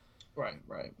 Right.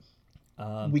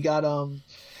 We got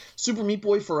Super Meat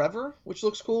Boy Forever, which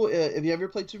looks cool. Have you ever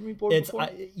played Super Meat Boy before?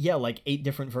 Yeah, like 8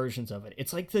 different versions of it.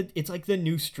 It's like the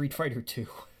new Street Fighter 2.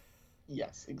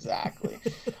 Yes, exactly.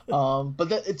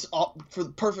 But it's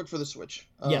perfect for the Switch.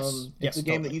 It's a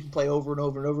game that you can play over and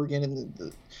over and over again, and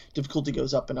the difficulty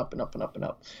goes up and up and up and up and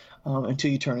up until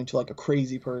you turn into like a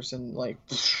crazy person, like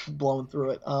blowing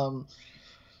through it.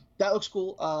 That looks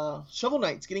cool. Shovel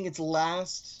Knight's getting its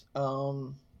last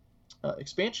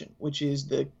expansion, which is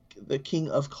the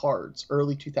King of Cards,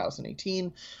 early 2018.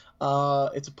 It's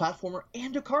a platformer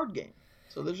and a card game,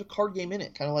 so there's a card game in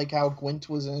it, kind of like how Gwent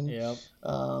was in. Yeah.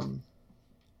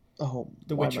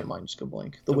 The Witcher. My mind just go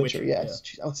blank. The Witcher. Yes,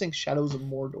 yeah. I was saying Shadows of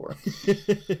Mordor,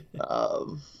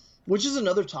 which is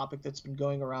another topic that's been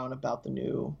going around about the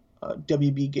new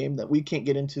WB game that we can't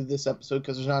get into this episode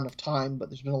because there's not enough time. But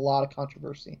there's been a lot of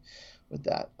controversy with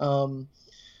that.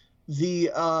 The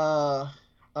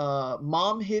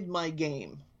Mom Hid My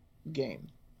Game,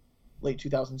 late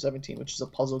 2017, which is a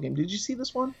puzzle game. Did you see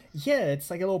this one? Yeah, it's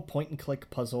like a little point and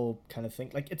click puzzle kind of thing.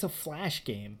 Like, it's a Flash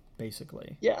game,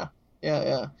 basically. Yeah.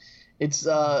 It's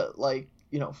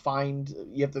you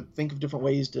have to think of different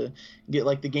ways to get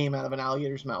like the game out of an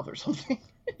alligator's mouth or something.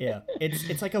 Yeah,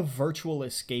 it's like a virtual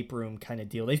escape room kind of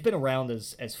deal. They've been around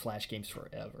as Flash games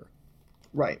forever.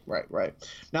 Right.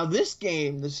 Now this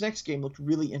next game looked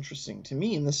really interesting to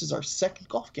me, and this is our second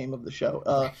golf game of the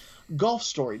show. Golf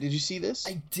Story. Did you see this?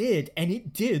 I did, and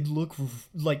it did look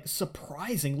like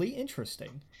surprisingly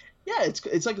interesting. Yeah,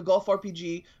 it's like a golf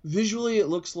RPG. Visually, it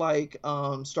looks like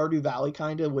Stardew Valley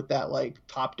kind of, with that like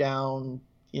top down,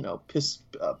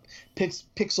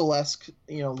 pixel-esque,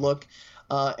 look.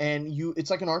 And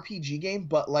it's like an RPG game,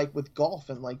 but like with golf,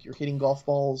 and like you're hitting golf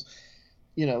balls,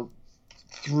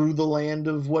 through the land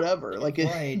of whatever, like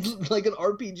like an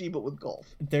RPG but with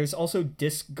golf. There's also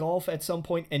disc golf at some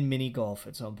point and mini golf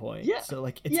at some point. Yeah. So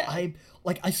like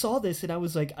I saw this and I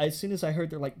was like, as soon as I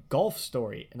heard they're like Golf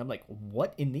Story, and I'm like,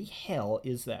 what in the hell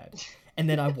is that? And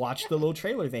then I watched the little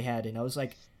trailer they had, and I was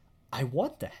like, I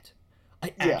want that.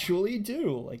 I actually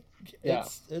do. Like,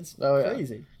 it's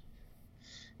crazy.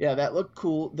 Yeah, that looked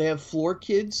cool. They have Floor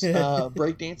Kids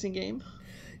breakdancing game.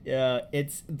 Yeah,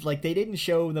 it's like they didn't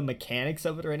show the mechanics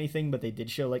of it or anything, but they did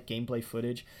show like gameplay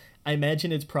footage. I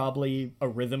imagine it's probably a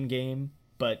rhythm game,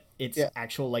 but it's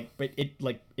actual it's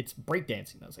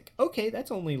breakdancing. I was like, okay, that's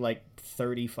only like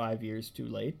 35 years too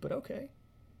late, but okay.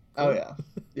 Cool. Oh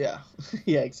yeah,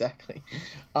 yeah, exactly.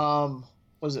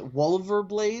 Was it Wolver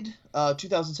Blade?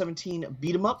 2017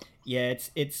 beat 'em up. Yeah,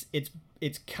 it's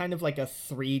kind of like a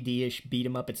 3D-ish beat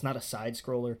 'em up. It's not a side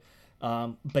scroller.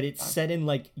 But it's set in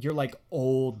like you're like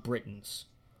old Britons,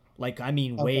 like I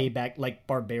mean way back, like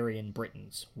barbarian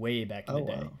Britons, way back in the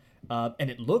day. Wow.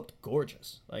 And it looked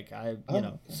gorgeous. Like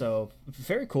so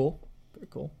very cool, very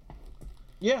cool.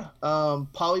 Yeah.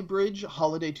 Polybridge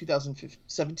Holiday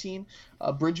 2017,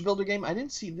 bridge builder game. I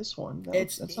didn't see this one.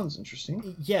 That sounds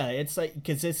interesting. Yeah, it's like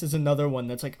because this is another one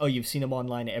that's like, oh, you've seen them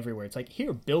online everywhere. It's like,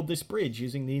 here, build this bridge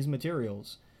using these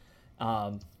materials.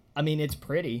 I mean, it's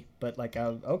pretty, but like,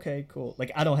 okay, cool. Like,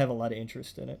 I don't have a lot of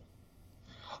interest in it.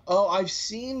 Oh, I've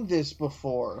seen this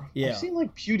before. Yeah. I've seen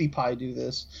like PewDiePie do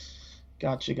this.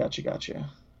 Gotcha. Which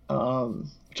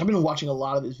I've been watching a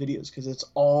lot of his videos because it's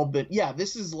all been,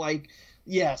 this is like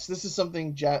Yes, this is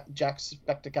something Jack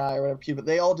Spectakai or whatever, but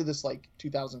they all did this like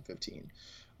 2015.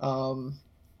 Um,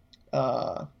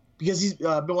 because he's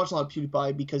been watching a lot of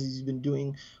PewDiePie because he's been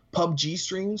doing PUBG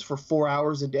streams for 4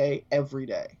 hours a day every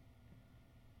day.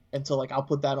 And so like I'll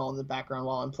put that on in the background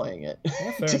while I'm playing it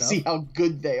Yeah, fair to enough. see how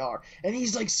good they are. And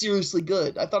he's like seriously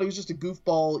good. I thought he was just a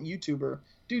goofball YouTuber.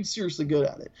 Dude's seriously good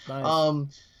at it. Nice.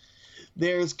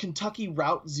 There's Kentucky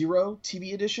Route Zero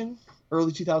TV edition,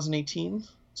 early 2018.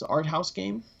 It's an art house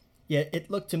game. Yeah, it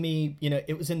looked to me,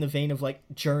 it was in the vein of like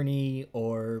Journey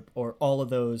or all of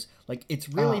those. Like it's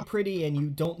really pretty and you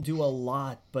don't do a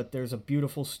lot, but there's a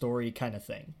beautiful story kind of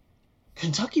thing.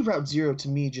 Kentucky Route Zero to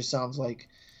me just sounds like,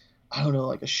 I don't know,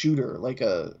 like a shooter, like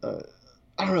I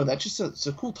don't know. That's just it's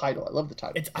a cool title. I love the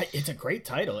title. It's a great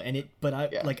title,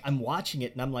 like I'm watching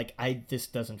it and I'm like, this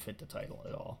doesn't fit the title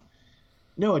at all.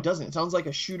 No, it doesn't. It sounds like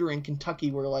a shooter in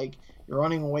Kentucky where like you're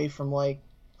running away from like,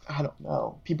 I don't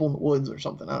know, people in the woods or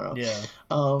something. I don't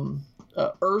know. Yeah.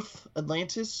 Earth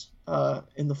Atlantis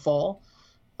in the fall,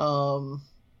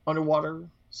 underwater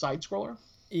side scroller.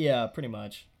 Yeah, pretty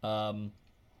much.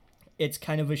 It's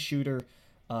kind of a shooter.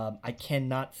 I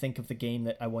cannot think of the game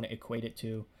that I want to equate it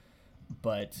to,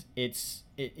 but it's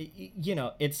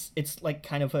like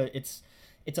kind of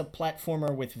it's a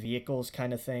platformer with vehicles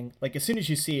kind of thing. Like as soon as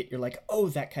you see it, you're like, oh,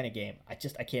 that kind of game. I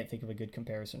can't think of a good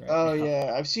comparison right now. Oh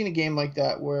yeah, I've seen a game like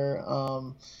that where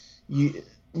you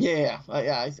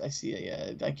I see it.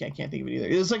 Yeah, I can't think of it either.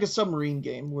 It's like a submarine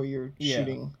game where you're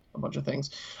shooting a bunch of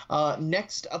things.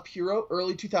 Next up, Hero,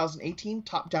 early 2018,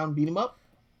 top-down beat 'em up.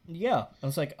 Yeah, I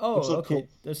was like, oh, okay, cool.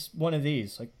 This one of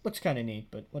these like looks kind of neat,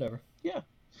 but whatever. Yeah,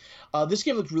 this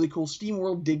game looks really cool. Steam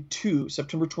World Dig 2,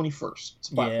 September 21st.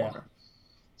 It's a platformer. Yeah.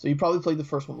 So you probably played the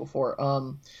first one before.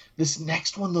 This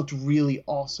next one looked really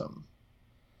awesome.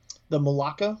 The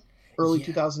Malacca, early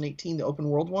 2018, the open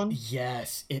world one.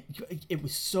 Yes, it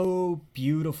was so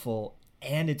beautiful,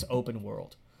 and it's open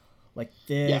world. Like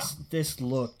this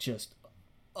looked just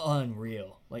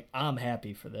unreal. Like I'm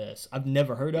happy for this. I've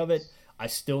never heard of it. I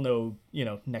still know,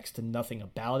 next to nothing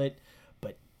about it,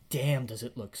 but damn, does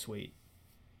it look sweet.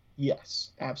 Yes,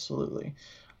 absolutely.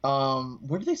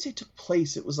 Where did they say it took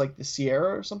place? It was like the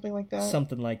Sierra or something like that?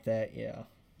 Something like that, yeah.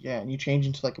 Yeah, and you change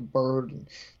into like a bird, and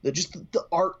the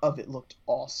art of it looked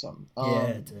awesome. Yeah,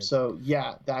 it did. So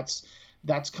yeah, that's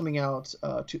coming out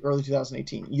to early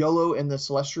 2018. YOLO and the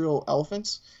Celestial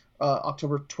Elephants,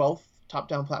 October 12th,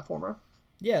 top-down platformer.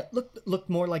 Yeah, looked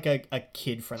more like a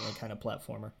kid-friendly kind of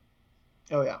platformer.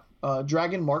 Oh yeah,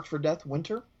 Dragon Marked for Death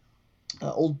Winter,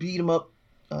 old beat 'em up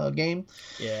game.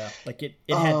 Yeah, like it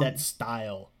had that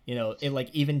style, it like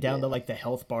even down to like the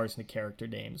health bars and the character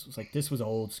names. It was like this was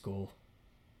old school.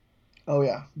 Oh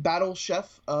yeah, Battle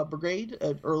Chef Brigade,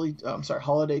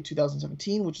 holiday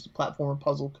 2017, which is a platformer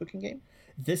puzzle cooking game.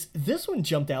 This one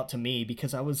jumped out to me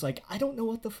because I was like, I don't know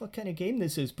what the fuck kind of game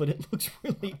this is, but it looks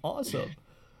really awesome.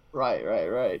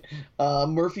 Right.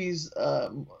 Murphy's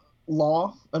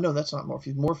Law. Oh no, that's not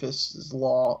Morpheus. Morpheus'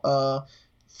 Law.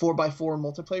 4x4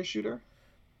 multiplayer shooter.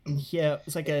 Yeah,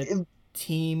 it's like a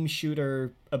team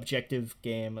shooter objective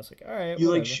game. I was like, all right. You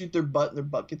like shoot their butt, and their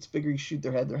butt gets bigger. You shoot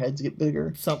their head, their heads get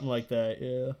bigger. Something like that.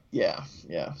 Yeah.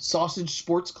 Yeah. Sausage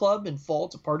Sports Club in fall.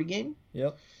 It's a party game.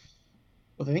 Yep.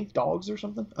 With I think dogs or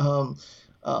something.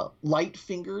 Light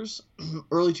Fingers,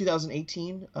 early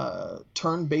 2018,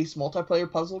 turn-based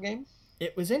multiplayer puzzle game.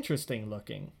 It was interesting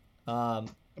looking. A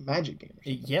magic game. Or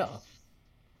something. Yeah.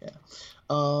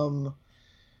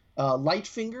 Light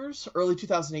Fingers, early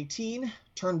 2018,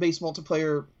 turn-based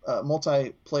multiplayer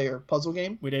puzzle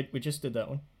game. We just did that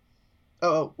one.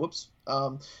 Oh, whoops.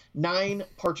 9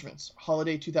 Parchments,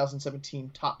 holiday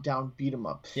 2017, top-down beat 'em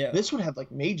up. Yeah. This one had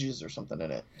like mages or something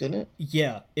in it, didn't it?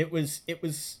 Yeah, it was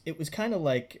kind of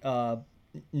like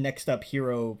Next Up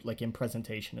Hero, like in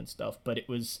presentation and stuff, but it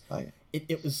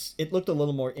looked a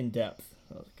little more in depth.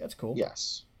 I was like, that's cool.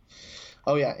 Yes.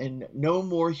 Oh yeah, and No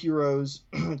More Heroes,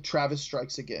 Travis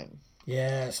Strikes Again.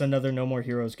 Yes, another No More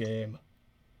Heroes game.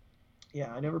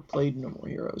 Yeah, I never played No More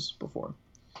Heroes before.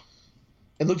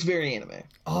 It looks very anime.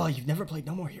 Oh, you've never played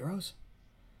No More Heroes?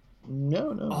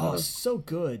 No. Oh, so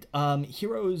good.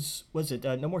 Heroes, was it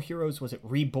No More Heroes, was it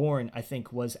Reborn, I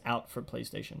think, was out for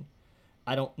PlayStation.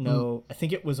 I don't know. I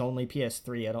think it was only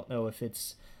PS3. I don't know if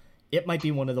it might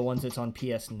be one of the ones that's on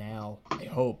PS Now, I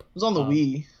hope. It was on the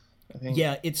Wii, I think.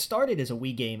 Yeah, it started as a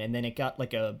Wii game, and then it got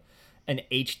like an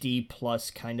HD plus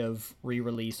kind of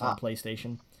re-release on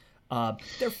PlayStation.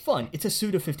 They're fun. It's a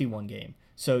Suda51 game,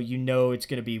 so it's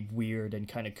going to be weird and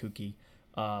kind of kooky.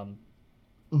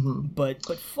 But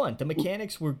fun. The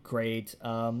mechanics were great.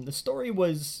 The story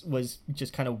was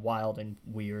just kind of wild and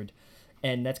weird.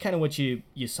 And that's kind of what you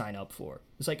sign up for.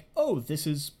 It's like, oh, this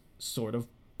is sort of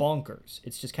bonkers.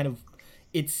 It's just kind of,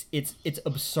 it's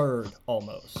absurd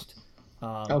almost.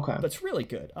 Okay. But it's really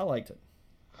good. I liked it.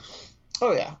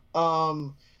 Oh yeah.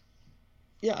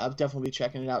 Yeah, I'll definitely be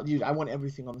checking it out. Dude, I want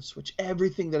everything on the Switch.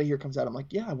 Everything that I hear comes out, I'm like,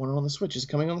 yeah, I want it on the Switch. Is it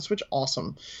coming on the Switch?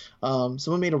 Awesome.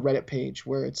 Someone made a Reddit page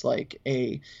where it's like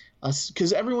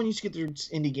because everyone used to get their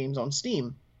indie games on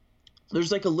Steam.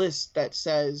 There's like a list that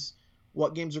says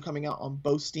what games are coming out on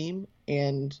both Steam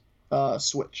and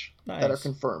Switch that are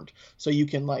confirmed. So you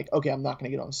can like, okay, I'm not going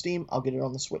to get it on Steam. I'll get it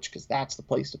on the Switch because that's the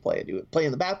place to play it. Do it. Play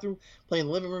in the bathroom, play in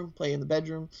the living room, play in the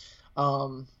bedroom.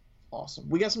 Awesome.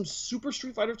 We got some Super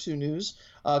Street Fighter 2 news.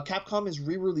 Capcom is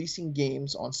re-releasing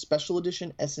games on special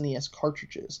edition SNES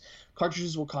cartridges.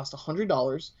 Cartridges will cost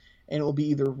 $100, and it will be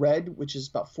either red, which is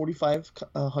about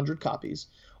 4,500 copies,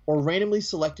 or randomly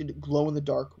selected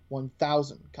glow-in-the-dark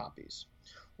 1,000 copies.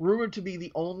 Rumored to be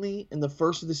the only and the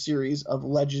first of the series of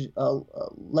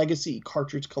Legacy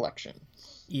cartridge collection.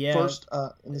 Yeah. First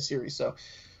in the series, so...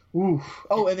 Ooh.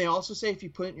 Oh, and they also say if you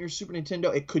put it in your Super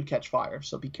Nintendo, it could catch fire,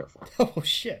 so be careful. Oh,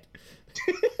 shit.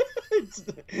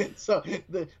 So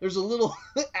there's a little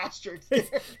asterisk there.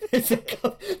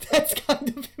 That's kind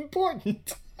of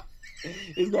important.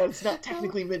 Is that it's not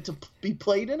technically meant to be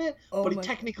played in it, but it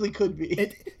technically could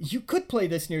be. You could play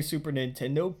this near Super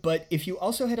Nintendo, but if you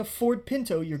also had a Ford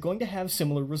Pinto, you're going to have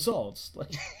similar results.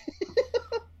 Like...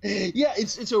 Yeah,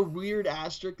 it's a weird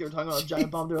asterisk. They were talking about a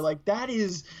giant bomb. They're like, that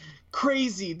is...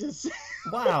 crazy to say.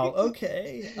 Wow,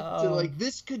 okay. So like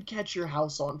this could catch your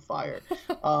house on fire.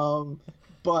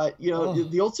 But you know,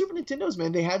 the old Super Nintendos,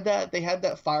 man, they had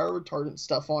that fire retardant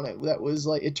stuff on it that was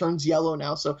like, it turns yellow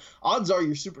now. So odds are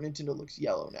your Super Nintendo looks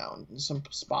yellow now in some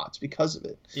spots because of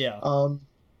it. Yeah.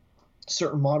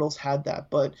 Certain models had that,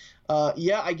 but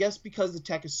yeah, I guess because the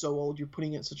tech is so old, you're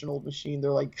putting it in such an old machine, they're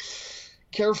like,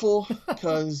 careful,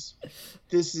 because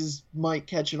this might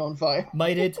catch it on fire.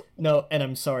 Might it? No, and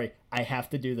I'm sorry. I have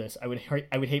to do this. I would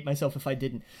hate myself if I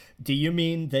didn't. Do you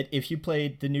mean that if you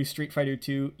played the new Street Fighter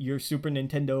 2, your Super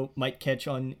Nintendo might catch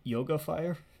on yoga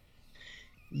fire?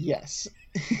 Yes.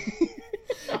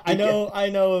 I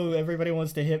know everybody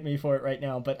wants to hit me for it right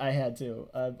now, but I had to.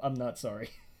 I'm not sorry.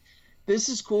 This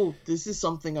is cool. This is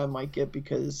something I might get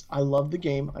because I love the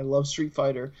game. I love Street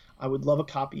Fighter. I would love a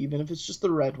copy, even if it's just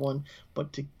the red one.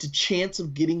 But the chance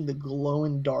of getting the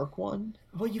glow-in-dark one...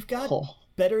 Well, you've got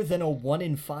better than a 1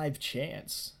 in 5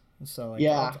 chance. So like,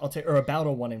 yeah. I'll take, or about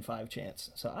a 1 in 5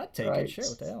 chance. So I'd take it. Sure,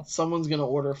 what the hell? Someone's going to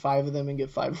order 5 of them and get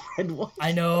 5 red ones.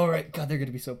 I know, right? God, they're going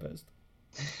to be so pissed.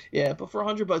 Yeah, but for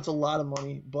 $100, it's a lot of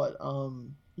money. But,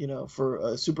 you know, for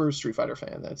a Super Street Fighter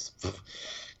fan, that's...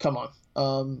 Come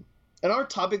on. And our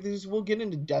topic is we'll get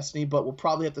into Destiny, but we'll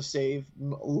probably have to save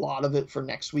a lot of it for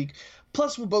next week.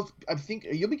 Plus, we'll both, I think,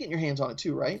 you'll be getting your hands on it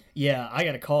too, right? Yeah, I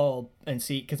got to call and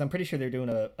see, because I'm pretty sure they're doing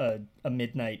a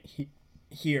midnight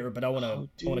here, but I want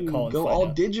to call and go find all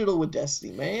out. Digital with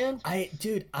Destiny, man.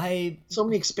 So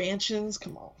many expansions,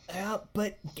 come on.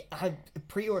 But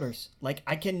pre-orders, like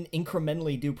I can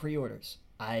incrementally do pre-orders.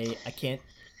 I can't.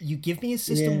 You give me a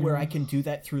system where I can do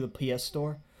that through the PS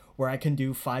Store, where I can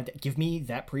do give me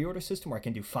that pre-order system where I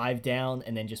can do 5 down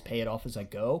and then just pay it off as I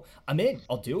go. I'm in.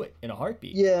 I'll do it in a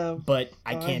heartbeat. Yeah, but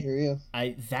I can't. I hear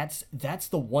you. That's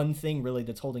the one thing really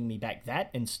that's holding me back.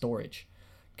 That and storage,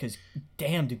 because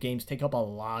damn, do games take up a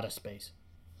lot of space.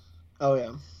 Oh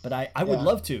yeah. But I would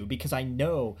love to, because I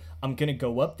know I'm gonna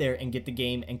go up there and get the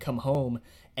game and come home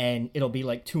and it'll be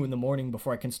like 2 a.m.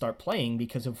 before I can start playing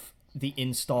because of the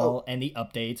install and the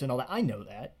updates and all that. I know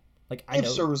that. Like I know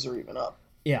servers are even up.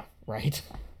 Yeah, right.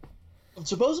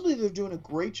 Supposedly they're doing a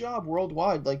great job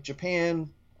worldwide, like Japan,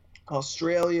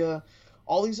 Australia,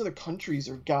 all these other countries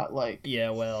are got like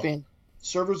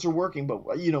servers are working,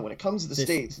 but you know when it comes to the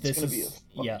States, it's going to be a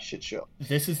fucking shit show.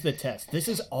 This is the test. This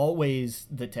is always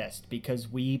the test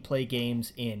because we play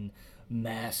games in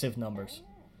massive numbers.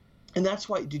 And that's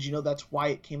why. Did you know that's why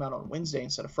it came out on Wednesday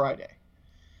instead of Friday?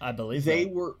 I believe they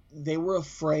were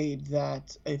afraid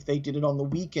that if they did it on the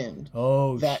weekend,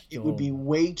 it would be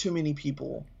way too many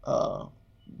people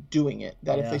doing it.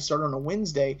 That if they start on a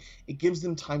Wednesday, it gives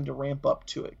them time to ramp up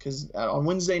to it. Because on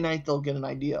Wednesday night they'll get an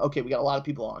idea. Okay, we got a lot of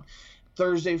people on.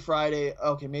 Thursday, Friday,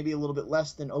 okay, maybe a little bit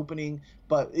less than opening,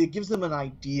 but it gives them an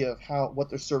idea of what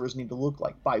their servers need to look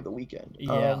like by the weekend.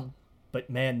 Yeah. But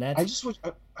man, that's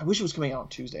I wish it was coming out on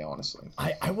Tuesday. Honestly,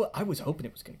 I was hoping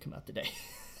it was going to come out today.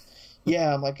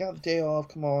 Yeah, I'm like, got the day off.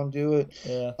 Come on, do it.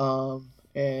 Yeah.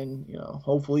 And you know,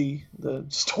 hopefully the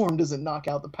storm doesn't knock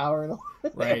out the power and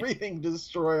everything,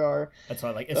 destroy our. That's why,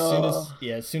 like,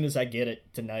 as soon as I get it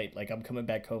tonight, like, I'm coming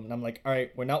back home and I'm like, all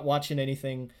right, we're not watching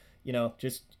anything.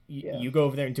 just Yeah. you go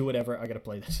over there and do whatever. I gotta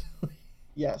play this.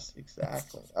 Yes,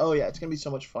 exactly. Oh yeah, it's gonna be so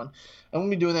much fun. I'm gonna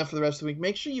be doing that for the rest of the week.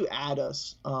 Make sure you add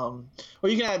us, or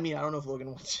you can add me. I don't know if Logan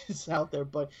wants this out there,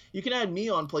 but you can add me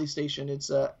on PlayStation.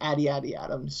 It's Addy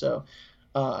Adam. So,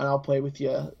 and I'll play with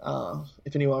you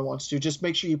if anyone wants to. Just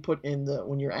make sure you put in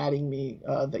when you're adding me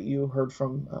that you heard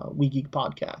from We Geek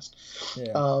Podcast.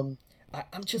 Yeah.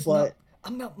 I'm just not.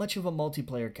 I'm not much of a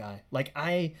multiplayer guy. Like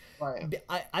I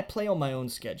play on my own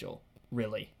schedule,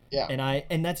 really. Yeah.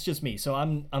 And that's just me. So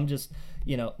I'm just,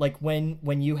 like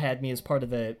when you had me as part of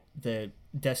the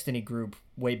Destiny group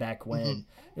way back when,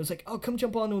 it was like, oh, come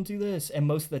jump on and do this. And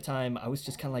most of the time I was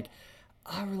just kind of like,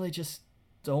 I really just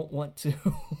don't want to.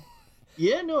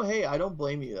 Yeah, no, hey, I don't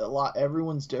blame you.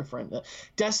 Everyone's different.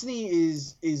 Destiny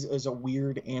is a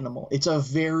weird animal. It's a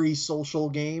very social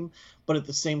game, but at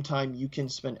the same time, you can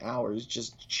spend hours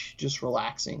just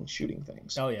relaxing, shooting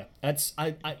things. Oh yeah,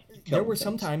 there were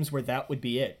some times where that would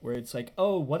be it, where it's like,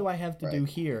 oh, what do I have to do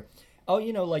here? Oh,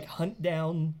 like hunt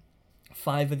down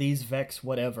 5 of these Vex,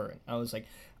 whatever. And I was like,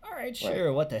 all right,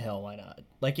 sure, what the hell, why not?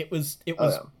 Like it was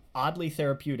oddly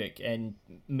therapeutic, and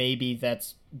maybe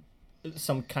that's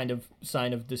some kind of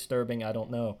sign of disturbing, I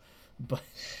don't know, but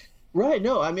right.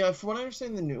 No, I mean, from what I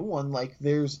understand, the new one, like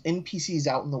there's NPCs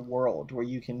out in the world where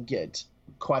you can get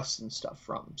quests and stuff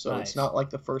from, so It's not like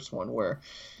the first one where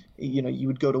you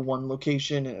would go to one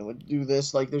location and it would do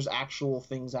this. Like there's actual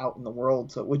things out in the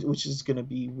world, so which is going to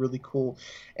be really cool.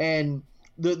 And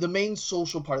the main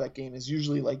social part of that game is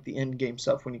usually like the end game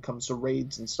stuff when it comes to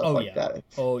raids and stuff that.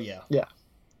 Oh yeah.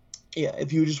 Yeah,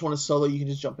 if you just want to solo, you can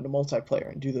just jump into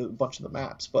multiplayer and do a bunch of the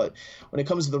maps. But when it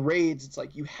comes to the raids, it's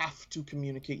like you have to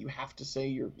communicate. You have to say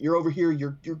you're over here,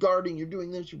 you're guarding, you're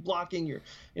doing this, you're blocking, you're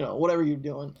whatever you're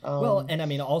doing. Well, and I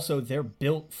mean also they're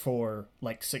built for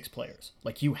like 6 players.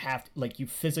 Like you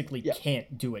physically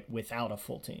can't do it without a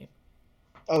full team.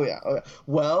 Oh yeah.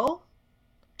 Well,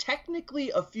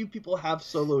 technically a few people have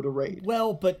soloed a raid.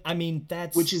 Well, but I mean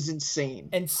which is insane.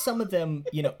 And some of them,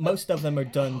 most of them are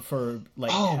done for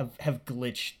like have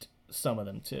glitched some of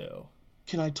them too.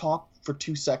 Can I talk for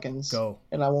 2 seconds? Go.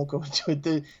 And I won't go into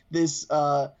it.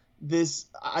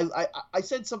 I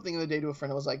said something the other day to a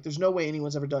friend. I was like, there's no way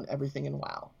anyone's ever done everything in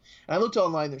WoW. And I looked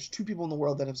online, there's 2 people in the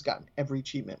world that have gotten every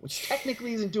achievement, which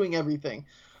technically isn't doing everything,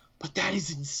 but that is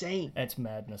insane. That's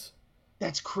madness.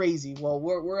 That's crazy. Well,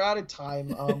 we're out of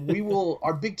time.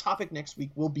 Our big topic next week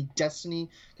will be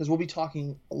Destiny, because we'll be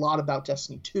talking a lot about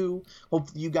Destiny 2.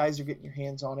 Hopefully you guys are getting your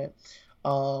hands on it.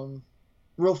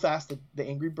 Real fast, the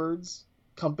Angry Birds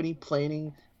company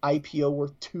planning IPO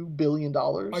worth $2 billion.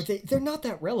 Are they? They're not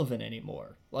that relevant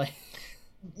anymore. Like,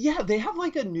 yeah, they have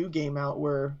like a new game out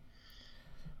where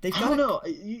I don't know.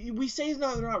 We say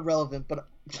they're not relevant, but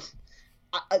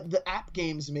the app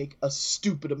games make a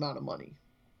stupid amount of money.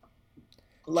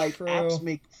 Like apps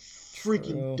make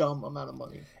freaking dumb amount of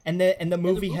money. And the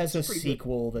movie has a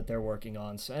sequel that they're working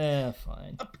on, so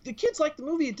fine. The kids liked the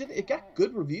movie. It got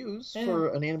good reviews for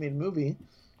an animated movie.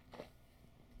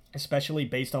 Especially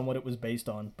based on what it was based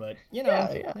on, but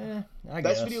I Best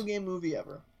guess. video game movie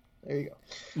ever. There you go.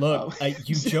 Look,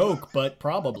 you joke, but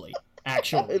probably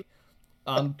actually.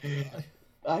 I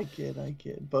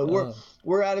kid. But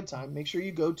we're out of time. Make sure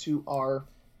you go to our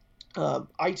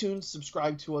iTunes,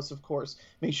 subscribe to us, of course.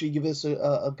 Make sure you give us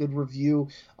a good review.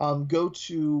 Go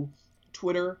to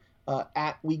Twitter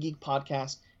at We Geek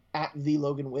Podcast, at The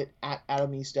Logan Witt, at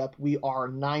Adam Estep. We are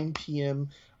 9 p.m.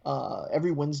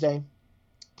 Every Wednesday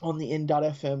on the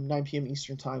in.fm, 9 p.m.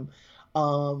 Eastern Time.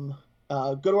 Go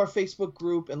to our Facebook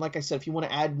group, and like I said, if you want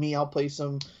to add me, I'll play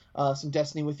some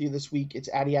Destiny with you this week. It's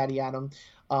Addy Adam.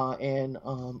 And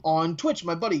on Twitch,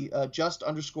 my buddy,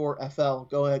 just_FL.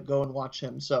 Go and watch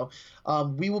him. So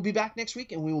we will be back next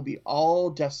week, and we will be all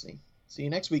Destiny. See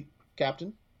you next week,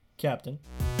 Captain.